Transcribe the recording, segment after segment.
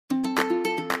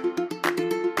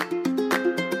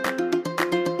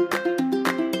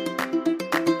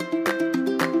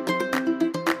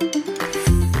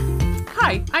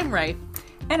I'm Ray.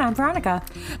 And I'm Veronica.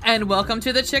 And welcome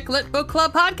to the Chick Lit Book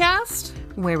Club podcast,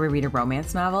 where we read a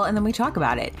romance novel and then we talk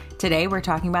about it. Today we're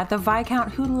talking about The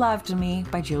Viscount Who Loved Me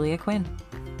by Julia Quinn.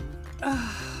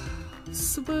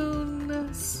 Swoon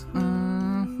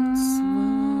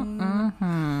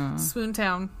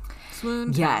Town.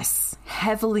 Yes,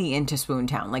 heavily into Swoon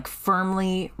Town, like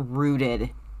firmly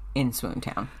rooted in Swoon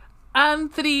Town.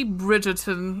 Anthony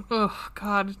Bridgerton. Oh,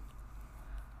 God.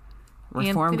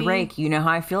 Reformed rake. You know how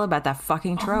I feel about that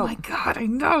fucking trope. Oh, my God, I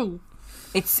know.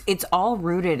 It's all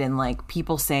rooted in, like,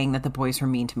 people saying that the boys were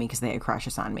mean to me because they had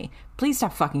crushes on me. Please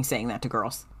stop fucking saying that to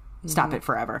girls. Stop it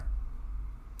forever.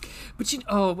 But,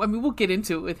 we'll get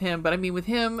into it with him. But, with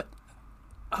him,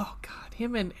 oh, God,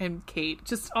 him and Kate.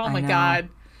 Just, oh, my God.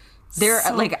 They're,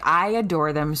 I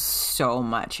adore them so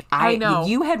much. I know.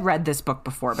 You had read this book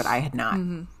before, but I had not.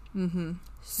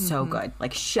 So good.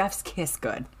 Like, chef's kiss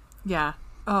good. Yeah.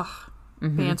 Ugh.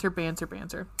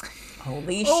 Banter.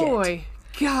 Holy shit. Oh, my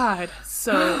God.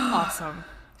 So awesome.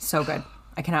 So good.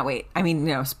 I cannot wait.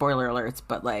 Spoiler alerts,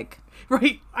 but like...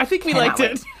 Right. I think we liked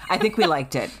it. I think we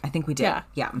liked it. I think we did. Yeah.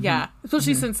 Yeah. Yeah.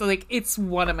 Especially since, it's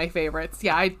one of my favorites.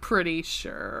 Yeah, I'm pretty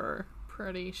sure.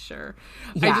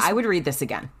 Yeah, I would read this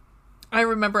again. I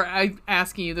remember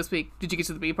asking you this week, did you get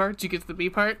to the B part?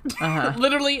 Uh-huh.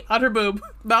 Literally on her boob.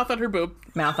 Mouth on her boob.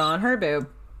 Mouth on her boob.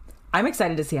 I'm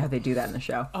excited to see how they do that in the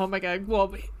show. Oh my God.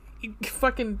 Well,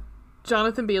 fucking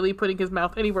Jonathan Bailey putting his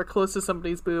mouth anywhere close to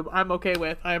somebody's boob, I'm okay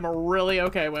with. I'm really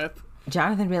okay with.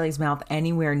 Jonathan Bailey's mouth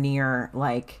anywhere near,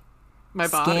 like, my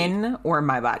skin body. or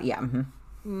my body. Yeah.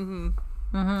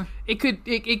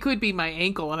 It could be my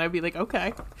ankle, and I'd be like,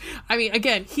 okay.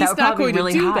 Again, he's not going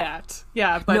to do that.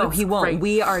 Yeah, but no, he won't. Great.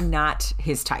 We are not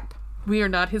his type. We are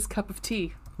not his cup of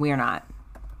tea. We are not.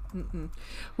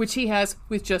 Which he has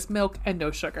with just milk and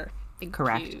no sugar.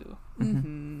 Correct.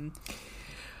 You.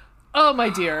 Oh, my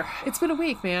dear. It's been a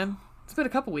week, man. It's been a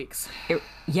couple weeks. It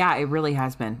really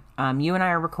has been. You and I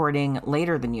are recording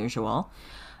later than usual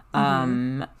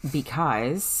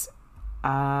because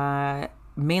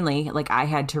mainly, I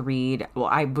had to read... Well,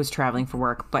 I was traveling for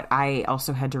work, but I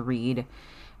also had to read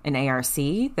an ARC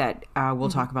that we'll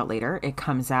talk about later. It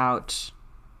comes out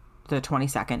the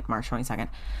 22nd, March 22nd.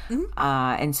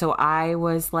 And so I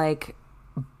was,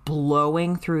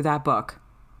 blowing through that book.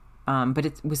 But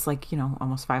it was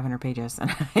almost 500 pages.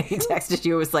 And I texted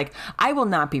you. It was like, I will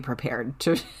not be prepared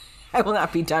to... I will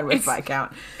not be done with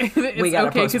Viscount. We got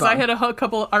okay, because I had a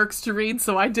couple arcs to read,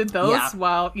 so I did those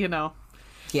while,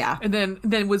 Yeah. And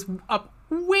then was up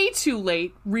way too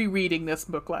late rereading this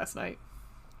book last night.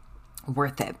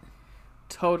 Worth it.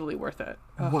 Totally worth it.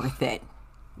 Ugh.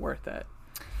 Worth it.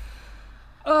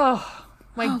 Oh,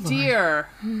 my dear.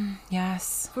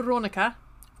 Yes. Veronica.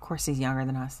 Of course he's younger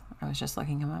than us. I was just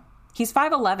looking him up. He's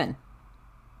 5'11".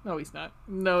 No, he's not.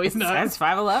 That's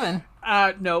 5'11".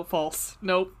 No, false.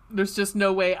 Nope. There's just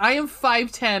no way. I am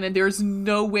 5'10", and there's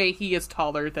no way he is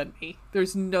taller than me.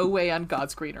 There's no way on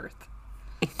God's green earth.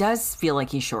 It does feel like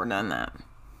he's shorter than that.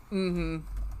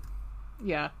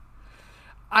 Yeah.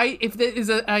 If that is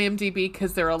a IMDb,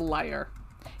 because they're a liar.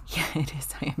 Yeah, it is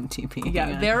IMDb.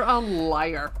 Yeah, they're a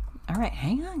liar. All right,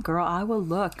 hang on, girl. I will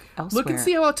look elsewhere. Look and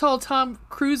see how tall Tom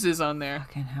Cruise is on there.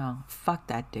 Fucking hell. Fuck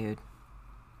that dude.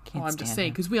 I'm just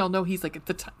saying, because we all know he's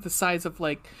the size of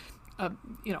what is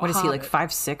he,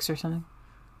 5'6" or something?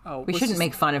 Oh, we shouldn't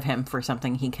make fun of him for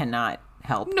something he cannot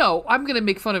help. No, I'm going to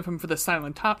make fun of him for the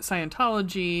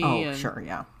Scientology. Oh, sure,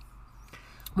 yeah.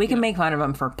 We can make fun of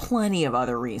him for plenty of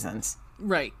other reasons.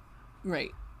 Right.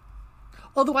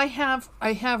 Although I have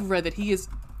read that he is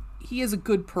a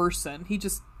good person. He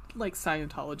just likes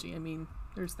Scientology.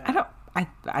 There's that.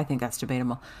 I think that's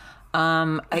debatable.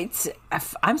 I'm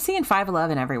seeing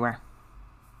 5'11" everywhere.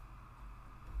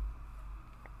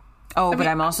 Oh, but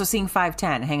I'm also seeing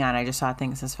 5'10". Hang on, I just saw a thing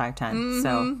that says 5'10".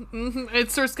 So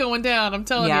it starts going down. I'm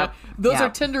telling you, those are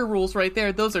Tinder rules right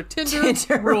there. Those are Tinder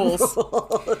rules.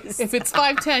 If it's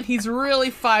 5'10", he's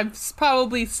really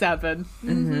probably 7.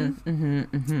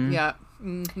 Yeah.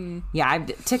 Yeah,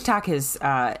 TikTok has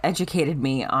educated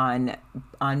me on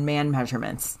man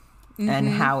measurements and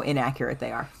how inaccurate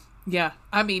they are. Yeah,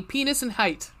 penis and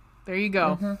height. There you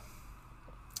go.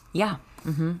 Yeah.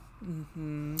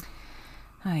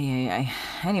 Anyway.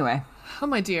 Oh,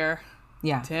 my dear.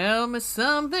 Yeah. Tell me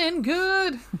something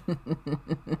good.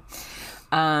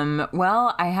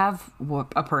 Well, I have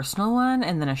a personal one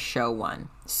and then a show one.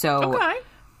 So, okay.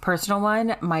 Personal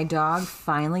one, my dog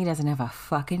finally doesn't have a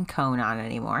fucking cone on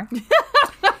anymore.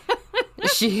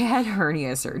 She had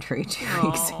hernia surgery 2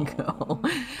 weeks ago.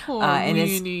 And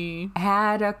has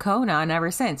had a cone on ever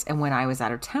since. And when I was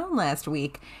out of town last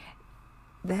week,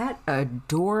 that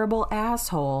adorable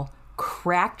asshole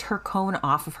cracked her cone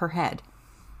off of her head.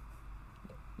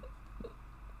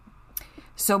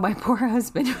 So my poor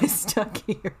husband was stuck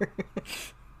here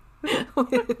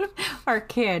with our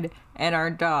kid and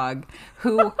our dog,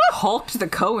 who hulked the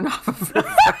cone off of her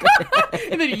fucking head.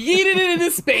 And then yeeted it into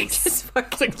space. Just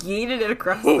fucking yeeted it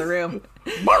across the room.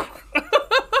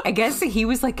 I guess he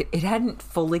was like, it hadn't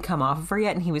fully come off of her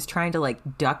yet, and he was trying to like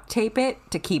duct tape it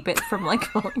to keep it from like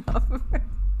falling off of her.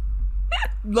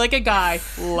 Like a guy.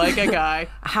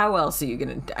 How else are you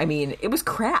gonna? I mean, it was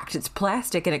cracked. It's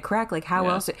plastic and it cracked. Like, how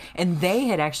else? And they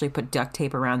had actually put duct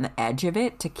tape around the edge of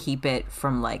it to keep it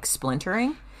from like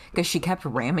splintering, because she kept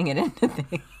ramming it into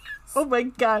things. Oh my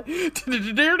god.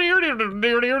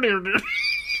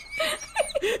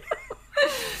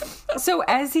 So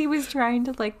as he was trying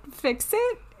to like fix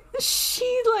it,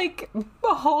 she like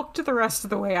hulked the rest of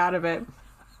the way out of it.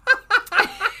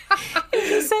 And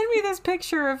he sent me this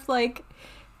picture of like,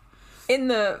 in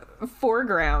the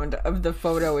foreground of the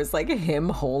photo is like him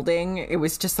holding, it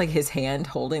was just like his hand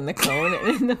holding the cone,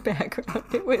 and in the background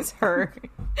it was her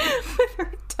with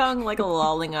her tongue like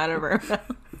lolling out of her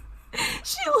mouth.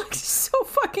 She looked so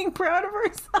fucking proud of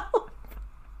herself.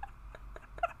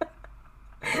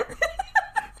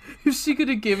 If she could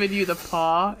have given you the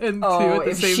paw and two at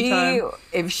the same time.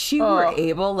 If she were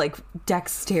able, like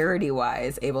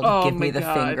dexterity-wise, able to give me the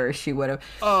finger, she would have.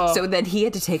 So then he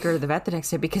had to take her to the vet the next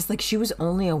day, because like she was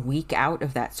only a week out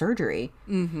of that surgery.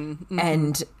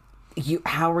 And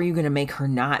how are you going to make her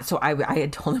not? So I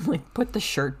had told him, like, put the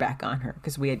shirt back on her,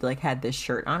 because we had like had this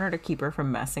shirt on her to keep her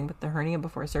from messing with the hernia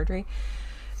before surgery.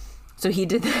 So he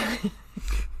did that.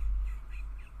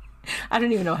 I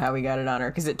don't even know how we got it on her,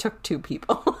 because it took two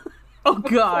people. Oh,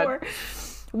 God.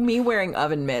 Me wearing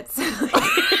oven mitts.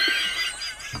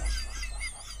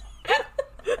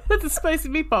 That's a spicy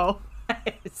meatball.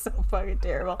 It's so fucking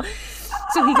terrible.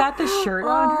 So he got the shirt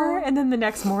on her, and then the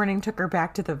next morning took her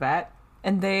back to the vet,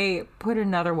 and they put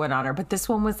another one on her. But this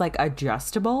one was like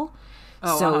adjustable.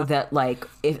 That like,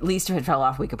 at least if it fell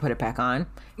off, we could put it back on.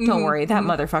 Don't worry, that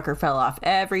motherfucker fell off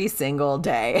every single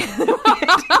day. We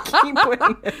had to keep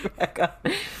putting it back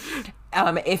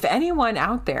on. If anyone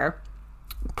out there,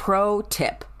 pro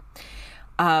tip,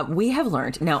 we have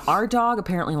learned, now our dog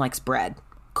apparently likes bread.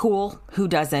 Cool. Who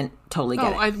doesn't? Totally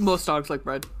get it. Most dogs like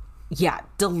bread. Yeah,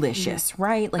 delicious,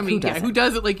 right? Like, I mean, who doesn't? Yeah, who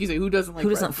doesn't, like you say, who doesn't like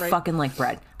bread? Who doesn't fucking like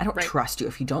bread? I don't trust you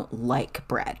if you don't like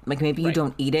bread. Like, maybe you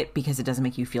don't eat it because it doesn't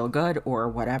make you feel good or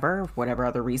whatever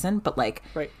other reason, but like,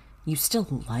 you still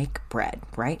like bread,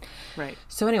 right? Right.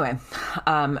 So anyway,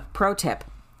 pro tip,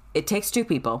 it takes two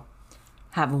people.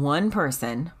 Have one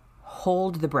person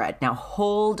hold the bread. Now,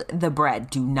 hold the bread.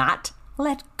 Do not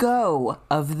let go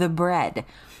of the bread.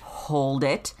 Hold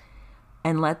it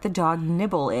and let the dog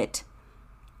nibble it.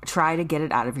 Try to get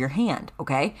it out of your hand,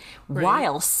 okay? Right.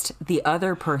 Whilst the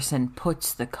other person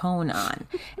puts the cone on.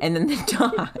 And then the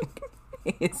dog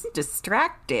is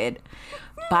distracted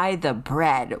by the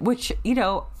bread, which, you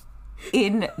know,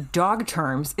 in dog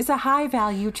terms is a high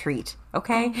value treat,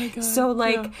 okay? Oh my God. So,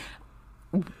 like,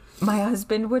 my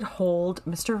husband would hold,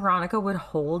 Mr. Veronica would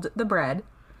hold the bread,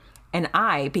 and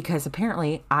because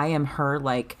apparently I am her,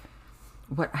 like,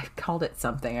 what I called it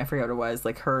something, I forget what it was,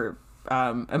 like her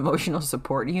emotional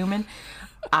support human,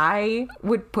 I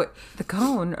would put the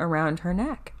cone around her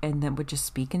neck and then would just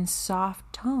speak in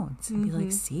soft tones and be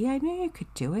like, see, I knew you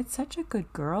could do it, such a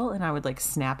good girl, and I would like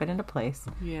snap it into place.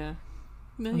 Yeah.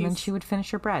 Nice. And then she would finish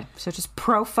her bread. So just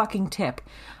pro fucking tip.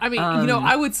 I mean, you know,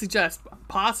 I would suggest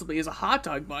possibly as a hot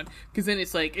dog bun, because then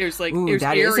it's like there's that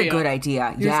area. Is a good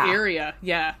idea. There's area.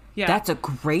 Yeah. That's a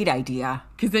great idea.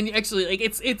 Because then you actually like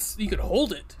it's you could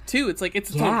hold it too. It's like it's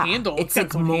its own handle. It's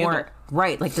like more handle.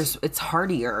 Right. Like it's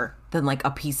hardier than like a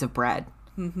piece of bread.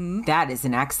 Mm-hmm. That is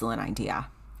an excellent idea.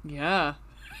 Yeah.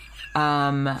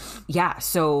 Yeah.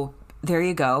 So there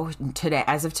you go. Today,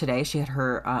 as of today, she had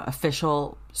her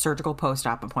official surgical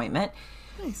post-op appointment.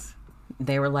 Nice.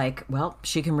 They were like, well,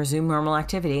 she can resume normal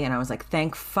activity. And I was like,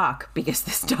 thank fuck, because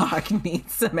this dog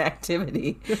needs some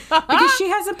activity. Because she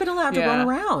hasn't been allowed to run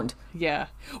around. Yeah.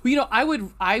 Well, you know, I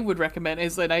would recommend,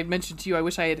 is that I mentioned to you, I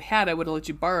wish I had, I would have let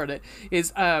you borrow it,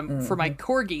 is for my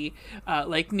corgi,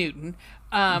 like Newton,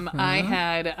 I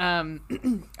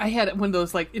had one of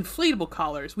those like inflatable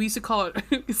collars. We used to call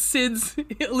it Sid's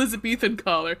Elizabethan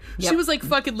collar. Yep. She was like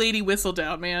fucking Lady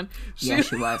Whistledown, man. She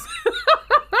was.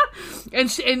 and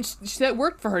that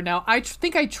worked for her. Now I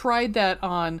think I tried that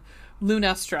on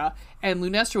Lunestra, and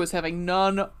Lunestra was having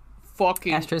none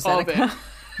fucking AstraZeneca. of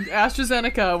it.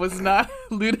 AstraZeneca was not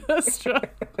Lunestra.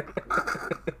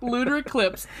 Lunar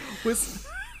Eclipse was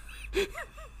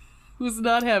who's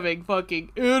not having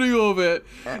fucking any of it.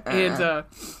 And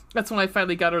that's when I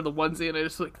finally got her the onesie, and I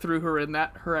just like threw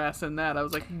her ass in that. I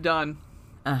was like, done.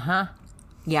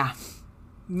 Yeah.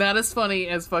 Not as funny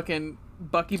as fucking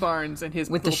Bucky Barnes and his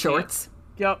with the shorts. Pants.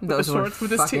 Yep, with those the shorts were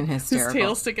with his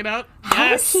tail sticking out. How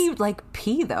did he like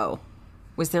pee though?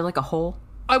 Was there like a hole?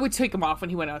 I would take him off when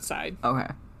he went outside. Okay.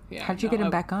 Yeah. How did you get him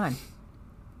back on?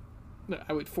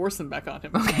 I would force him back on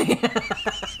him. Okay.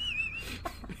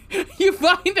 You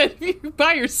find that if you're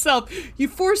by yourself, you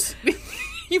force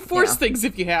things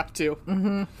if you have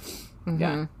to.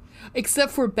 Yeah.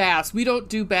 Except for baths. We don't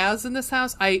do baths in this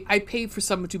house. I pay for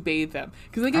someone to bathe them.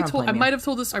 Because I think I might have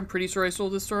told this, I'm pretty sure I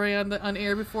told this story on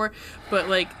air before, but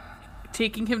like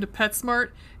taking him to PetSmart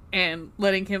and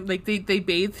letting him, like they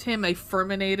bathed him, they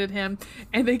ferminated him,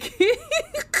 and they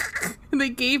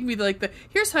gave me like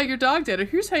here's how your dog did, or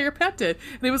here's how your pet did.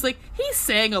 And it was like, he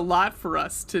sang a lot for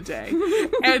us today.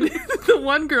 And the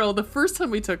one girl, the first time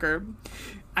we took her,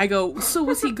 I go, so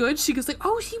was he good? She goes like,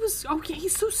 yeah,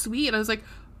 he's so sweet. And I was like,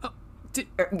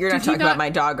 you're not talking about my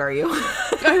dog, are you?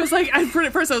 I was like, at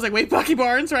first I was like, wait, Bucky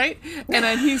Barnes, right? And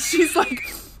then she's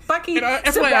like, Bucky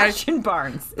Sebastian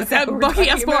Barnes. Is that Bucky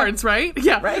S. Barnes, right?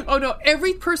 Yeah. Right? Oh no,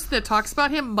 every person that talks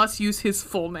about him must use his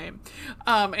full name.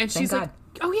 And she's like,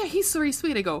 oh yeah, he's very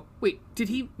sweet. I go, wait, did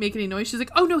he make any noise? She's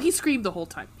like, oh no, he screamed the whole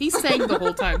time. He sang the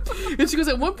whole time. And she goes,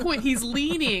 at one point he's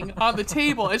leaning on the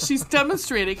table and she's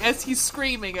demonstrating as he's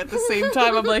screaming at the same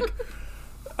time. I'm like,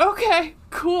 okay,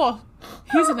 cool.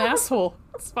 He's an asshole.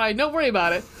 It's fine. Don't worry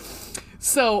about it.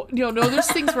 So,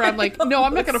 there's things where I'm like, no,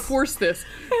 I'm not going to force this.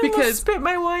 Because spit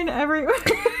my wine everywhere.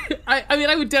 I mean,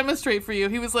 I would demonstrate for you.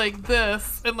 He was like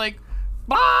this and like,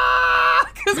 bah!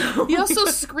 Because he also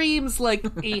screams like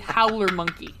a howler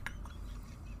monkey.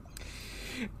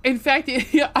 In fact,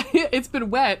 it's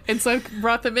been wet, and so I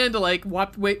brought them in to like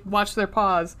watch their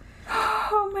paws.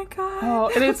 Oh my god!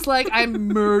 Oh, and it's like I'm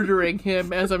murdering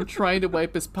him as I'm trying to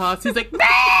wipe his paws. He's like,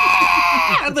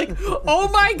 ah! I'm like, oh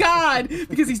my god,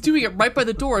 because he's doing it right by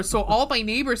the door, so all my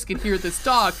neighbors can hear this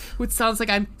dog, which sounds like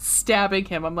I'm stabbing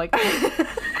him. I'm like,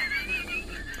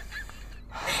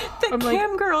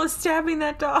 Cam girl is stabbing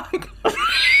that dog.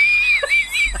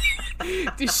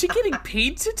 Is she getting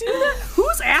paid to do that?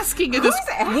 Who's asking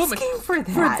woman for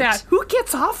that? Who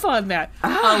gets off on that?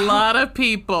 A lot of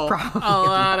people. Probably a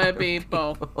lot of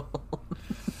people.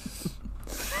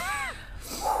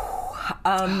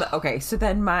 Okay, so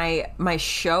then my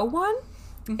show one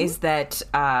is that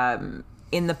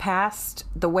in the past,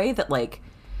 the way that like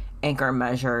Anchor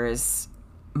measures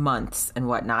months and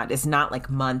whatnot is not like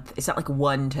it's not like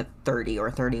 1 to 30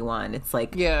 or 31. It's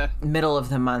like middle of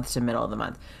the month to middle of the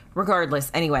month. Regardless,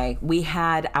 anyway, we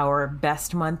had our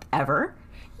best month ever.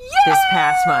 Yay! This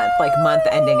past month, like month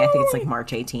ending, I think it's like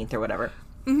March 18th or whatever.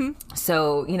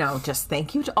 So, just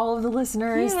thank you to all of the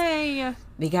listeners. Yay!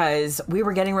 Because we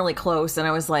were getting really close, and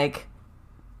I was like,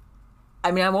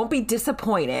 I mean, I won't be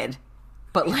disappointed,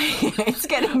 but like it's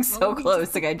getting so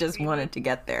close. Like I just wanted to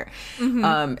get there,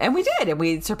 and we did, and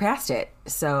we surpassed it.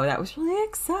 So that was really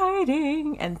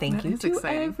exciting. And thank you to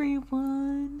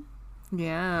everyone.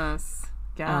 Yes.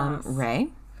 Ray?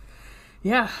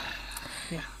 Yeah.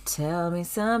 Tell me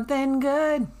something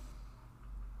good.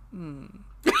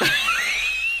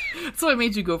 So I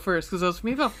made you go first, because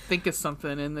maybe I'll think of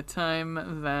something in the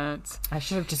time that... I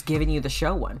should have just given you the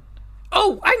show one.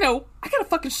 Oh, I know. I got a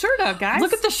fucking shirt out, guys.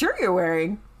 Look at the shirt you're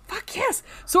wearing. Fuck yes.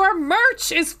 So our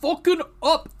merch is fucking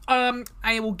up.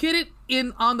 I will get it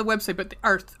in on the website, but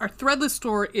our Threadless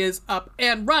store is up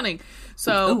and running.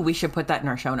 So we should put that in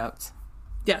our show notes.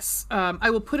 Yes, I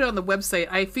will put it on the website.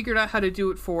 I figured out how to do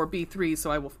it for B3,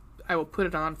 so I will put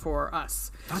it on for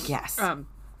us. Fuck yes. So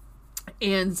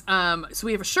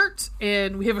we have a shirt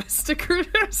and we have a sticker,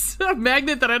 a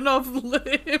magnet that I don't know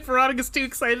if Veronica's too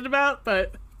excited about,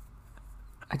 but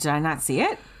did I not see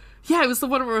it? Yeah, it was the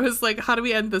one where it was like, how do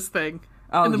we end this thing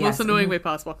in the most annoying way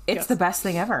possible? It's the best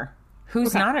thing ever.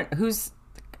 It's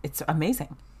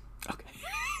amazing. Okay.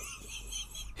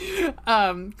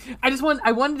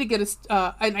 I wanted to get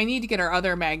I need to get our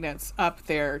other magnets up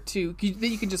there too.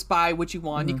 Then you can just buy what you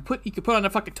want. You can put on a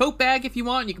fucking tote bag if you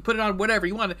want. You can put it on whatever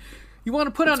you want. You want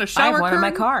to put on a shower curtain? I have one in my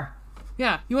car.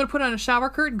 Yeah, you want to put on a shower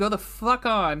curtain? Go the fuck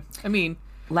on. I mean,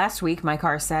 last week my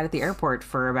car sat at the airport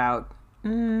for about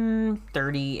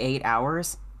 38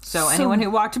 hours. So anyone who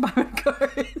walked by my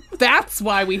car, that's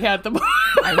why we had them.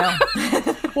 I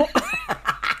know.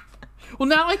 Well,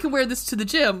 now I can wear this to the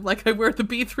gym, like I wear the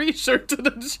B3 shirt to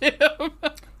the gym.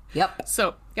 Yep.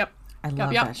 So, yep. I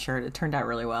love that shirt. It turned out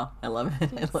really well. I love it.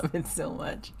 I love it so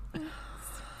much.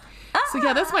 So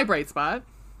yeah, that's my bright spot.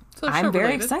 So I'm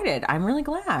very excited. I'm really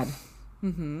glad.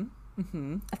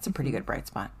 That's a pretty good bright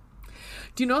spot.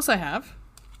 Do you know what else I have?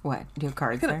 What? Do you have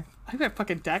cards there? I've got a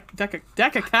fucking deck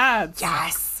of cards.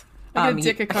 Yes. I got a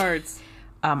deck of cards.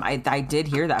 I did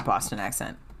hear that Boston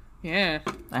accent. Yeah.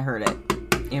 I heard it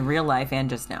in real life and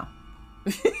just now.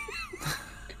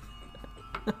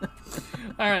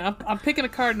 All right, I'm picking a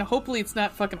card, and hopefully it's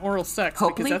not fucking oral sex,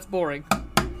 Hopefully? because that's boring.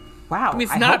 Wow. I mean,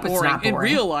 it's hope not it's boring. not In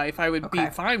boring. real life, I would Okay.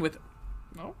 be fine with it.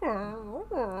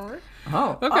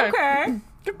 Oh, Okay.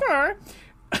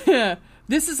 okay.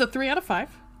 This is a 3 out of 5,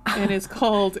 and it's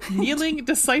called Kneeling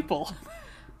Disciple.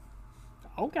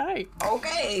 Okay.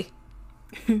 Okay.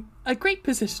 A great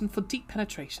position for deep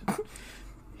penetration.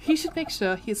 He should make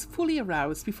sure he is fully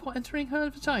aroused before entering her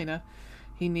vagina.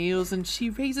 He kneels and she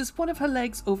raises one of her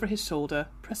legs over his shoulder,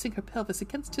 pressing her pelvis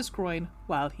against his groin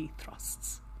while he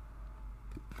thrusts.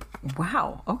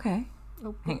 Wow. Okay.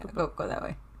 Hang on. Go that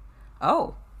way.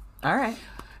 Oh. All right.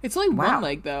 It's only Wow. one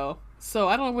leg though, so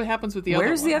I don't know what happens with the other one.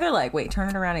 Where's the other leg? Wait, turn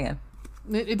it around again.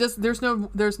 It does. There's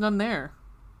none there.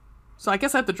 So I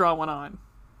guess I have to draw one on.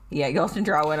 Yeah, you'll have to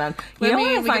draw one on. You Let know me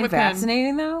what I get find my pen.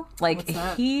 fascinating though? Like What's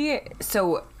that?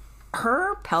 so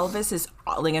her pelvis is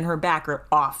like and her back are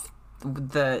off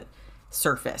the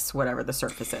surface, whatever the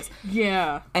surface is.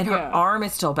 Yeah. And her yeah. arm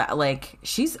is still back. Like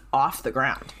she's off the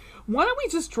ground. Why don't we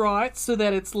just draw it so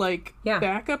that it's like Yeah.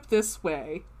 back up this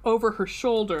way over her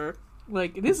shoulder?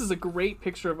 Like, this is a great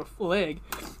picture of a leg.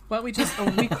 Why don't we just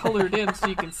we color it in so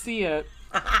you can see it?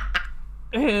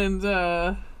 And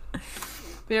there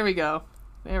we go.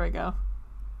 There we go.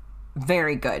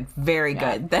 Very good. Very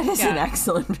Yeah. good. That is an Yeah.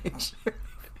 excellent picture.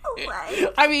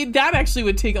 I mean, that actually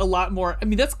would take a lot more. I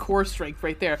mean, that's core strength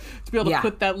right there to be able to Yeah.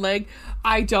 put that leg.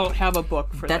 I don't have a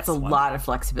book for That's this a one. lot of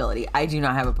flexibility. I do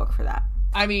not have a book for that.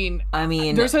 I mean,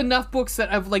 there's enough books that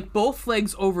have like both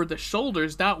legs over the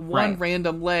shoulders, not one Right.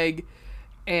 random leg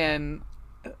and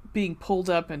being pulled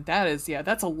up, and that's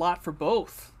a lot for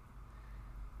both.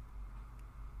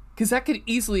 Because that could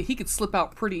he could slip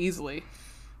out pretty easily.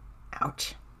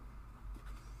 Ouch.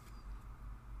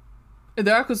 And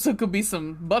there also could be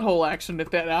some butthole action if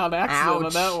that accident on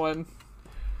Ouch. that one.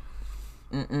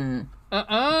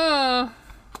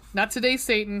 Not today,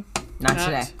 Satan. Not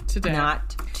Not today.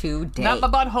 Not today. Not my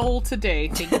butthole today,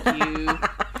 thank you.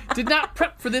 Did not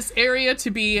prep for this area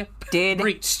to be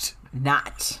breached.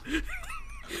 Not.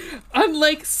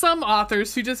 Unlike some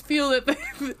authors who just feel that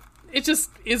it just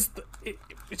is, it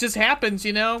just happens,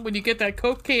 you know, when you get that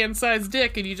Coke can sized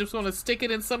dick and you just want to stick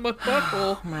it in someone's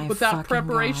butthole My without fucking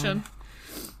preparation. God.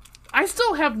 I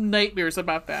still have nightmares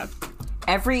about that.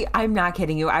 I'm not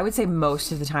kidding you. I would say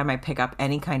most of the time I pick up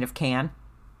any kind of can.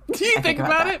 Do you think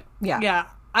about about that. it? Yeah. Yeah.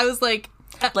 I was like,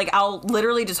 Like I'll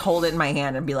literally just hold it in my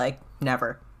hand and be like,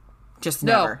 never. Just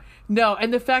never. No.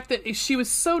 And the fact that she was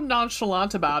so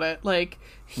nonchalant about it, like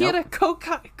he had a Coke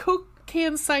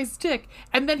can sized dick,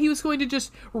 and then he was going to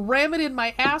just ram it in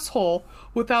my asshole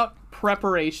without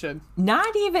preparation.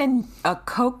 Not even a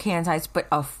Coke can size, but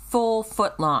a full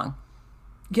foot long.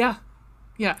 Yeah.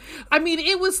 I mean,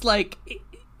 it was like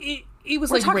it was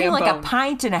We're like talking Rambo. like a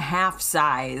pint and a half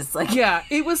size. Like Yeah,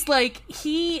 it was like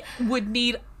he would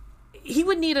need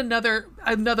another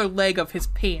leg of his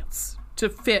pants to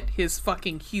fit his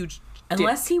fucking huge dick.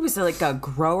 unless he was like a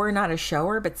grower, not a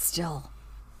shower, but still,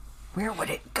 where would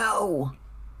it go?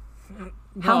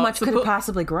 How Well, much could it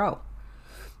possibly grow?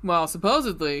 Well,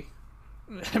 supposedly.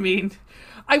 I mean,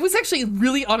 I was actually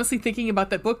really honestly thinking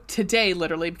about that book today,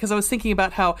 literally, because I was thinking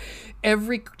about how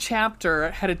every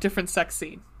chapter had a different sex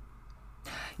scene.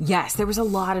 Yes, there was a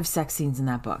lot of sex scenes in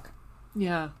that book.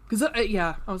 Yeah. Because,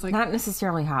 I was like, Not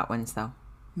necessarily hot ones, though.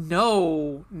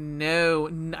 no,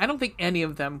 I don't think any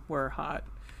of them were hot.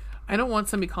 I don't want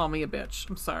somebody to call me a bitch.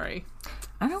 I'm sorry.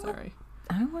 I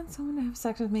don't want someone to have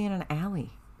sex with me in an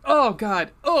alley. Oh,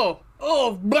 God. Oh,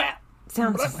 blah.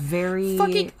 Sounds very...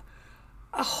 Fucking,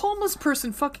 a homeless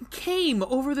person fucking came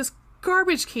over this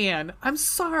garbage can. I'm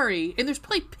sorry. And there's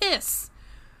probably piss.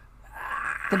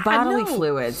 The bodily know.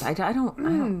 fluids. I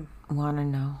don't want to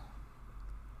know.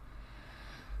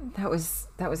 That was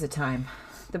a time.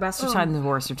 The best of times, the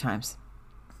worst of times.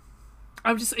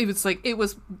 It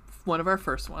was one of our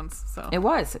first ones. So It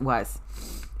was.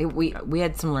 We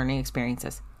had some learning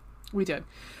experiences. we did.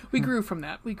 We grew from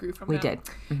that. We did.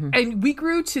 Mm-hmm. And we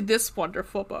grew to this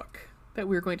wonderful book that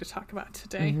we're going to talk about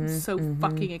today. Mm-hmm. I'm so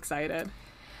fucking excited.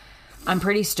 I'm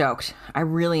pretty stoked. I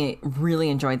really, really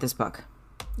enjoyed this book.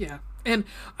 Yeah. And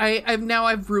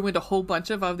I've ruined a whole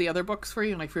bunch of the other books for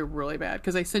you, and I feel really bad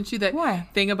because I sent you that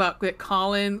thing about that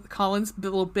Colin's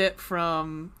little bit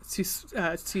from to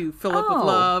Philip of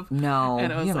Love. No,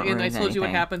 and I was you haven't like, and I ruined told you what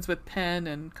anything. happens with Penn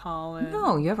and Colin.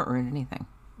 No, you haven't ruined anything.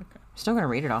 Okay. Still gonna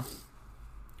read it all.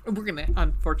 We're gonna,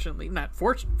 unfortunately, not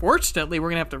fortunately,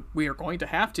 we are going to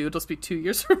have to. It'll just be 2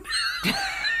 years from now.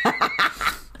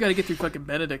 Gotta get through fucking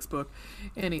Benedict's book.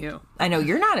 Anywho. I know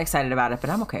you're not excited about it, but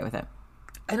I'm okay with it.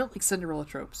 I don't like Cinderella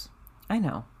tropes. I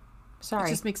know. Sorry.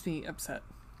 It just makes me upset.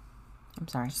 I'm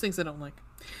sorry. Just things I don't like.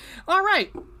 All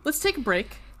right. Let's take a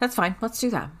break. That's fine. Let's do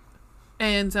that.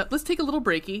 And let's take a little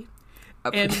breaky.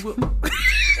 Okay. And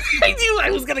I knew I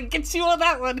was going to get you on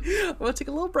that one. We'll take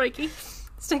a little breaky.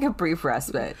 Let's take a brief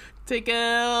respite. Take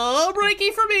a little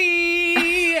breaky for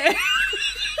me.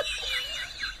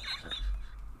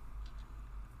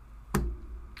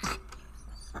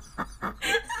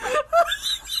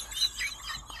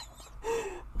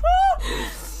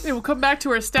 And we'll come back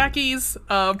to our stackies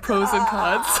pros and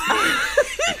cons.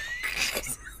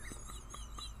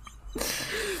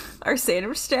 Our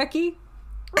Sandwich Stacky.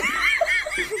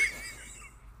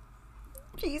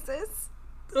 Jesus.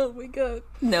 Oh my god.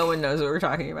 No one knows what we're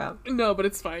talking about. No, but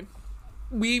it's fine.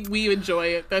 We enjoy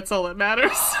it. That's all that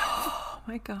matters. Oh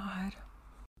my god.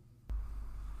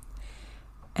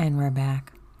 And we're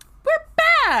back. We're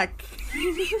back!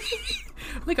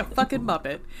 Like a fucking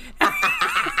Muppet.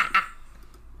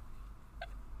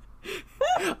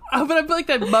 But I'm like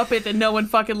that Muppet that no one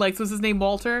fucking likes. Was his name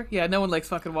Walter? Yeah, no one likes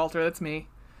fucking Walter. That's me.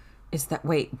 Is that...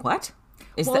 Wait, what?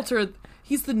 Is Walter, that...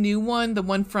 he's the new one. The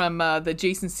one from the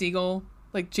Jason Segel.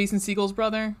 Like Jason Segel's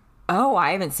brother. Oh,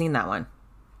 I haven't seen that one.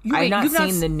 I've not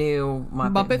seen the new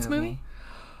Muppets movie.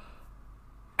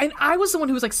 And I was the one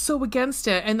who was like so against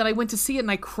it. And then I went to see it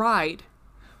and I cried.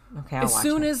 Okay, I'll watch it. As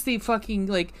soon as the fucking,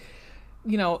 like,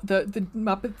 you know, the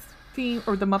Muppet theme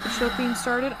or the Muppet Show theme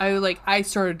started, I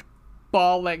started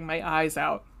bawling my eyes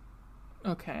out.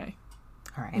 Okay.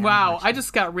 All right. Wow, I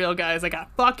just got real, guys. I got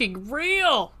fucking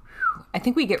real. I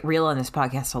think we get real on this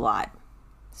podcast a lot.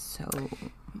 So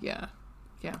yeah.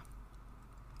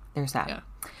 There's that. Yeah.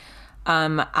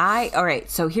 All right,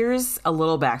 so here's a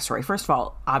little backstory. First of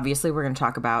all, obviously we're going to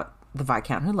talk about the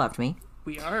Viscount Who Loved Me.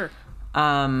 We are.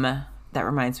 That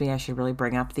reminds me I should really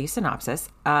bring up the synopsis.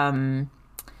 However,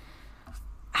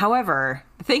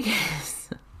 the thing is,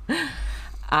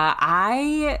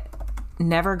 I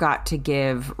never got to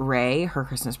give Ray her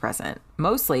Christmas present,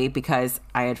 mostly because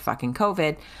I had fucking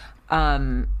COVID.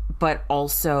 But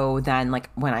also then,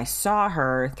 like, when I saw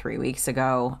her 3 weeks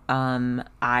ago,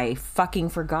 I fucking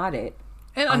forgot it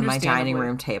on my dining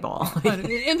room table.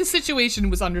 And the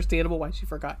situation was understandable why she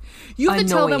forgot. You have to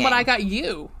tell them what I got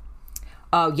you.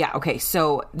 Oh, yeah. Okay.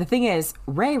 So the thing is,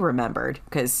 Ray remembered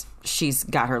because she's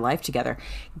got her life together,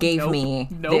 gave me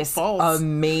this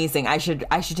amazing, I should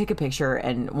take a picture.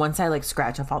 And once I like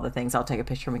scratch off all the things, I'll take a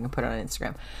picture and we can put it on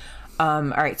Instagram. All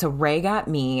right. So Ray got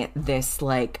me this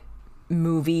like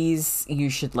movies you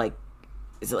should like,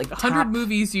 is it like 100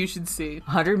 movies you should see?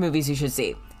 100 movies you should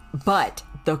see. But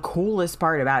the coolest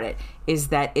part about it is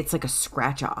that it's like a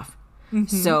scratch off. Mm-hmm.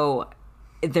 So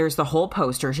there's the whole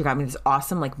poster. She got me this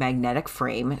awesome like magnetic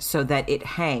frame so that it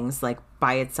hangs like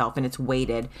by itself and it's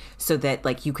weighted so that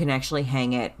like you can actually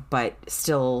hang it but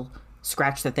still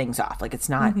scratch the things off. Like it's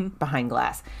not behind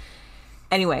glass.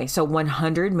 Anyway, so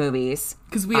 100 movies.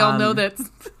 Because we all know that...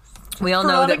 We all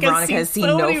know that Veronica has seen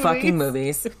no fucking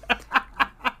movies.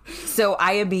 So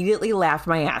I immediately laughed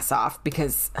my ass off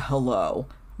because, hello.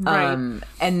 Right.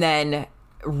 And then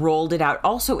rolled it out.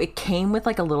 Also, it came with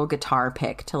like a little guitar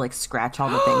pick to like scratch all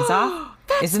the things off.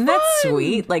 Isn't that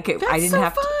sweet? Like I didn't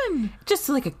have to, just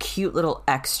like a cute little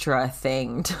extra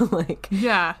thing to like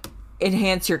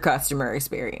enhance your customer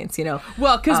experience, you know?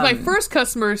 Well, because my first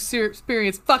customer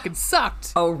experience fucking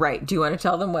sucked. Oh, right. Do you want to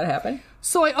tell them what happened?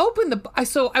 So I opened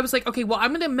so I was like, okay, well, I'm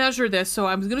going to measure this. So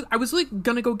I was going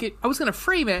to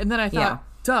frame it. And then I thought,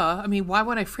 duh, I mean, why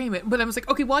would I frame it? But I was like,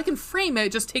 okay, well, I can frame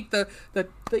it. Just take the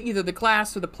either the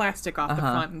glass or the plastic off the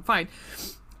front and fine.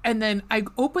 And then I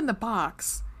opened the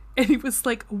box and it was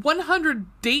like 100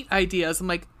 date ideas. I'm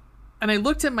like, and I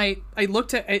looked at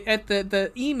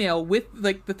the email with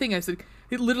like the thing. I said,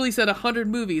 it literally said 100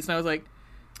 movies. And I was like,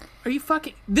 are you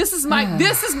fucking, this is my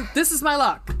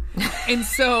luck. And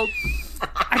so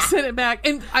I sent it back,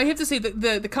 and I have to say that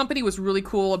the company was really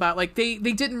cool about like they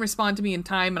didn't respond to me in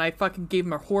time, and I fucking gave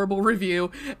them a horrible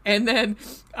review, and then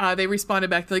they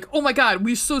responded back like, oh my god,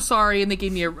 we're so sorry, and they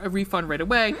gave me a refund right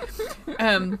away.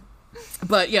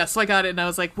 But yeah, so I got it, and I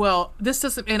was like, well, this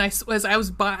doesn't. And as I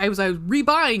was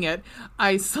rebuying it,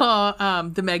 I saw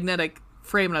the magnetic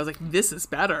frame, and I was like, this is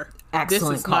better.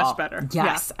 Excellent. This is call. Much better.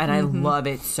 Yes, and I love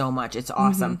it so much. It's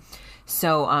awesome.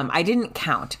 So I didn't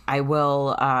count. I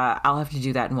will. I'll have to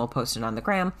do that, and we'll post it on the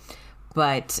gram.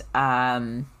 But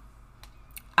I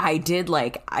did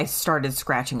I started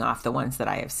scratching off the ones that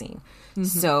I have seen.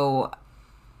 So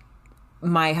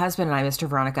my husband and I, Mr.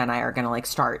 Veronica and I, are going to like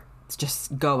start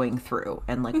just going through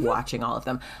and like watching all of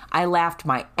them. I laughed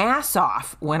my ass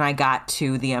off when I got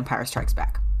to The Empire Strikes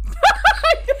Back.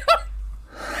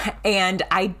 And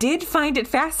I did find it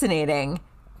fascinating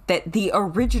that the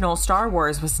original Star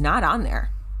Wars was not on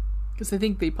there. Because I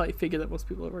think they probably figured that most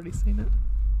people have already seen it.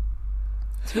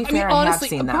 To be fair, I have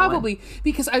seen that probably one.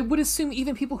 Because I would assume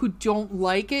even people who don't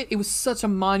like it, it was such a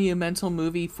monumental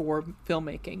movie for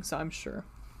filmmaking, so I'm sure.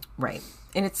 Right.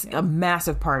 And it's a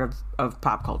massive part of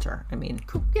pop culture. I mean,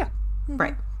 cool. Yeah. Mm-hmm.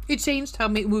 Right. It changed how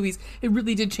movies, it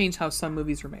really did change how some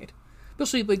movies were made.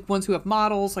 Especially like ones who have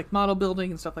models, like model building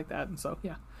and stuff like that. And so,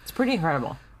 yeah. It's pretty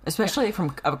incredible. Especially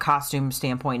from a costume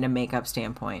standpoint and a makeup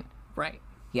standpoint. Right.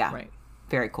 Yeah. Right.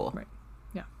 Very cool. Right.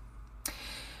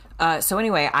 So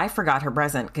anyway, I forgot her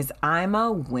present because I'm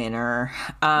a winner.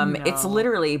 No. It's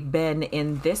literally been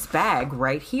in this bag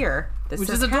right here. This Which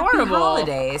is is adorable. Happy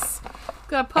Holidays.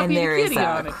 Got a puppy And there and a is kitty a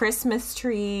on it. Christmas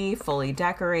tree fully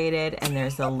decorated, and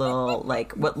there's a little,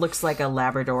 like, what looks like a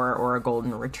Labrador or a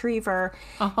golden retriever,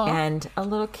 and a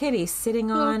little kitty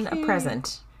sitting on a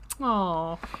present.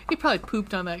 Oh, he probably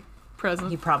pooped on that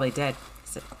present. He probably did.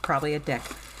 It's probably a dick.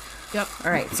 Yep.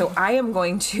 All right, so I am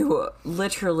going to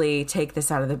literally take this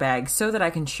out of the bag so that I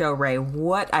can show Ray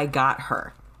what I got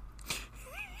her.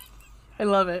 I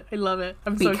love it. I love it.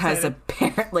 I'm so Because excited.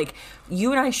 apparently, like,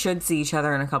 you and I should see each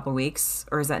other in a couple weeks,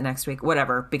 or is that next week?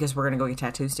 Whatever, because we're going to go get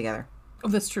tattoos together. Oh,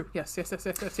 that's true. Yes.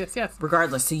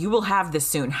 Regardless, so you will have this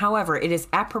soon. However, it is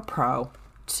apropos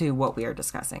to what we are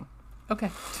discussing. Okay.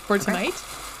 For tonight?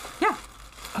 Yeah.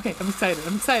 Okay, I'm excited.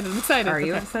 Are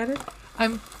you Okay. excited?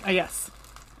 I'm, yes.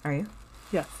 Are you?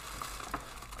 Yes.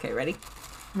 Okay, ready?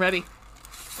 Ready.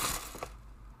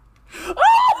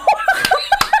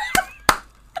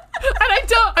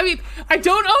 I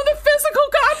don't own the physical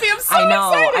copy. I'm so I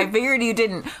know. excited. I figured you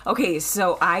didn't. Okay,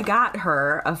 so I got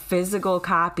her a physical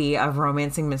copy of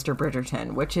Romancing Mr.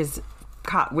 Bridgerton, which is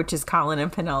Colin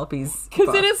and Penelope's Because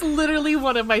book. it is literally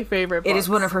one of my favorite books. It is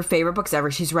one of her favorite books ever.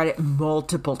 She's read it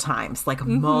multiple times, like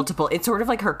multiple. It's sort of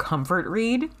like her comfort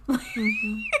read.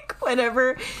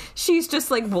 Whenever she's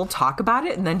just like, we'll talk about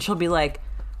it, and then she'll be like,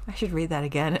 I should read that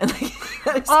again. And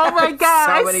like, oh my God,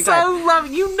 I many so times. love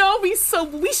it. You know me so,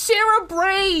 we share a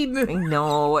brain. I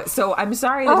know. So I'm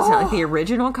sorry that it's not like the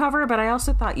original cover, but I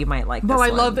also thought you might like this No, I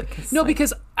one love it. No, like,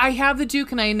 because I have the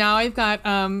Duke, and now I've got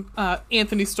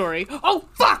Anthony's story. Oh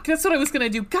fuck, that's what I was gonna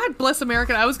do. God bless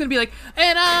America. I was gonna be like,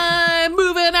 and I'm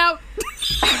moving out.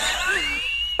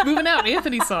 Moving out,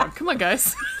 Anthony's song. Come on,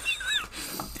 guys.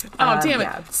 Oh damn it.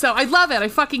 Yeah. So I love it. I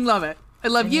fucking love it. I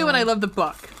love you, and I love the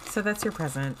book. So that's your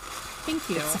present. Thank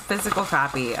you. It's a physical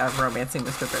copy of Romancing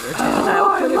Mr. Bridgerton.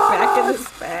 I'll put it back in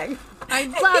this bag. I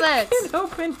love it. And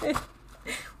open it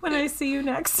when I see you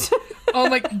next. Oh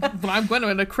my! I'm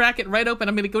going to crack it right open.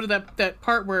 I'm going to go to that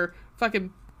part where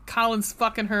fucking Colin's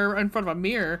fucking her in front of a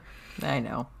mirror. I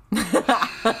know.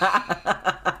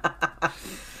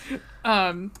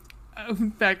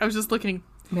 In fact, I was just looking.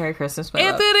 Merry Christmas, my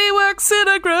love. Anthony works in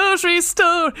a grocery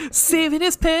store, saving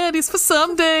his panties for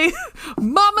someday.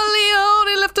 Mama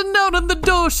Leone left a note on the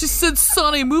door. She said,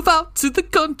 "Sonny, move out to the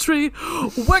country.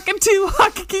 Working too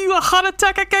hard, give you a heart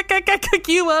attack.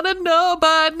 You wanna know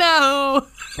by now."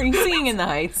 Are you singing In the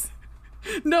Heights?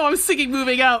 No, I'm singing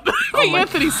 "Moving Out," the my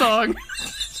Anthony song.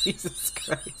 Jesus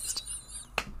Christ.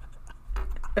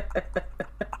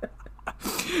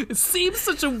 It seems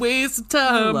such a waste of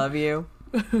time. I love you.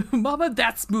 Mama,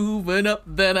 that's moving up,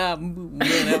 then I'm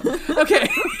moving out. Okay.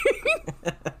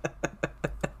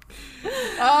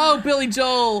 Oh, Billy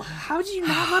Joel. How do you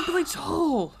not love Billy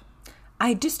Joel?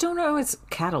 I just don't know his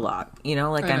catalog. You know,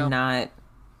 like I know. I'm not.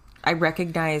 I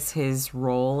recognize his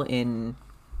role in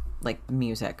like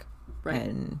music Right.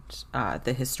 and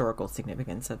the historical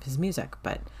significance of his music,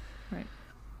 but Right.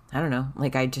 I don't know.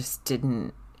 Like I just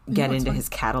didn't get it's into fine. his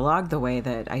catalog the way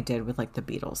that I did with like the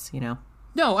Beatles. You know.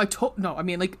 No, I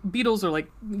mean, like, Beatles are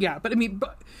like, yeah, but I mean,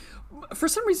 for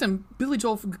some reason, Billy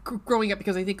Joel, growing up,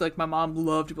 because I think, like, my mom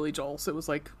loved Billy Joel, so it was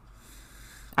like,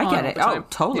 I get all it. the Oh, time.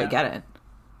 totally Yeah. get it.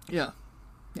 Yeah.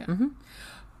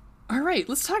 All right,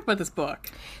 let's talk about this book.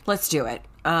 Let's do it.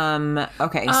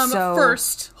 Okay. So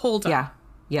First, hold on.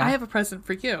 Yeah. I have a present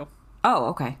for you. Oh,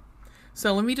 okay.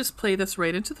 So let me just play this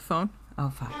right into the phone. Oh,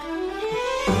 fuck.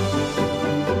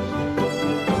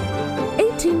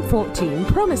 1814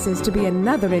 promises to be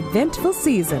another eventful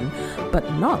season, but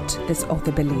not, this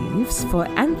author believes, for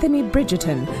Anthony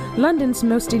Bridgerton, London's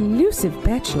most elusive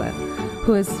bachelor,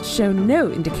 who has shown no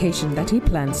indication that he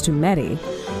plans to marry.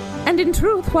 And in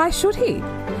truth, why should he?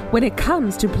 When it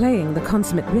comes to playing the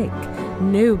consummate rake,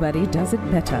 nobody does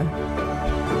it better.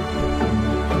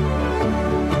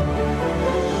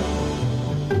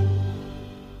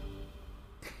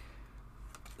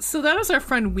 so that was our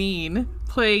friend Ween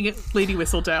playing Lady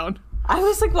Whistledown. I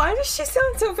was like, why does she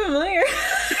sound so familiar?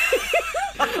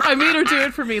 I made her do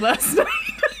it for me last night.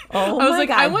 Oh I was my like,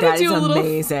 God, I want to do a little.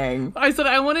 Amazing. I said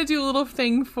I want to do a little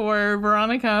thing for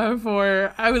Veronica.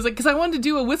 I was like, because I wanted to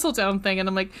do a Whistledown thing, and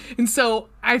I'm like, and so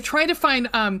I tried to find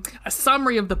a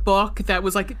summary of the book that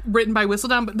was like written by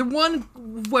Whistledown, but the one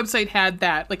website had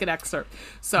that, like an excerpt.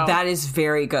 So That is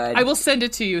very good. I will send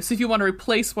it to you. So if you want to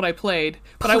replace what I played,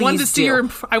 but Please I wanted to see do.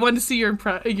 I wanted to see your.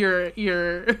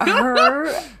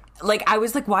 Her, like, I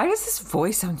was like, why does this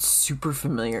voice sound super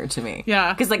familiar to me?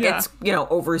 Yeah, because like yeah. it's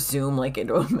over Zoom, like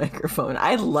into a microphone.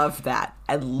 I love that.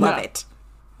 I love it.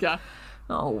 Yeah.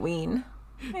 Oh, Ween.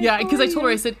 Yeah, because I told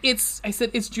her, I said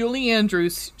it's Julie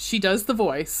Andrews. She does the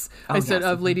voice. I said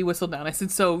yes. of Lady Whistledown. I said,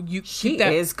 so you She keep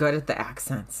that. is good at the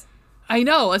accents. I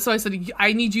know. So I said,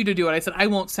 I need you to do it. I said, I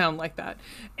won't sound like that.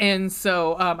 And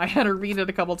so I had her read it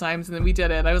a couple times, and then we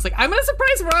did it. I was like, I'm going to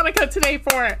surprise Veronica today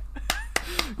for it.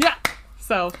 Yeah.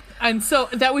 So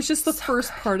that was just the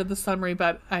first part of the summary,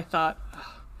 but I thought,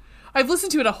 I've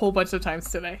listened to it a whole bunch of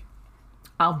times today.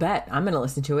 I'll bet. I'm going to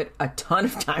listen to it a ton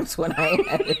of times when I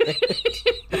edit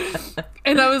it.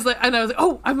 And I was like,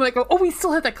 oh, we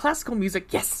still have that classical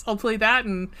music. Yes, I'll play that.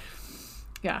 And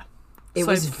yeah. It So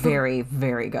was very,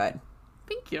 very good.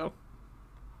 Thank you.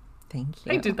 Thank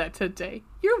you. I did that today.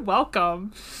 You're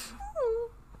welcome.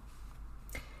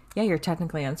 Yeah, you're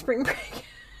technically on spring break.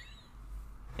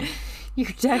 You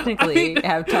technically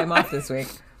have time off this week.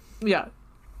 Yeah.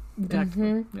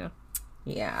 Exactly. Yeah.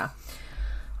 Yeah.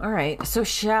 All right. So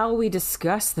shall we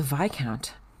discuss the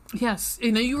Viscount? Yes.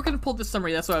 You know, you were going to pull the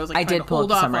summary. That's why I was like, I did pull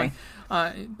hold up the off summary.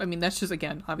 on. I mean, that's just,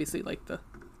 again, obviously like the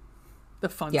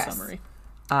fun Yes. summary.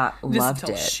 Loved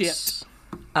tell it. shit.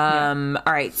 All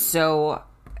right. So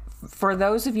for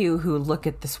those of you who look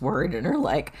at this word and are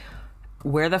like,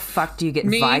 where the fuck do you get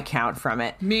Me? Viscount from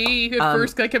it? Me, at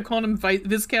first, I kept calling him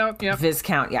Viscount. Yeah.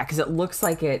 Viscount, yeah, because it looks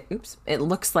like it. Oops, it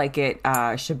looks like it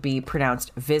should be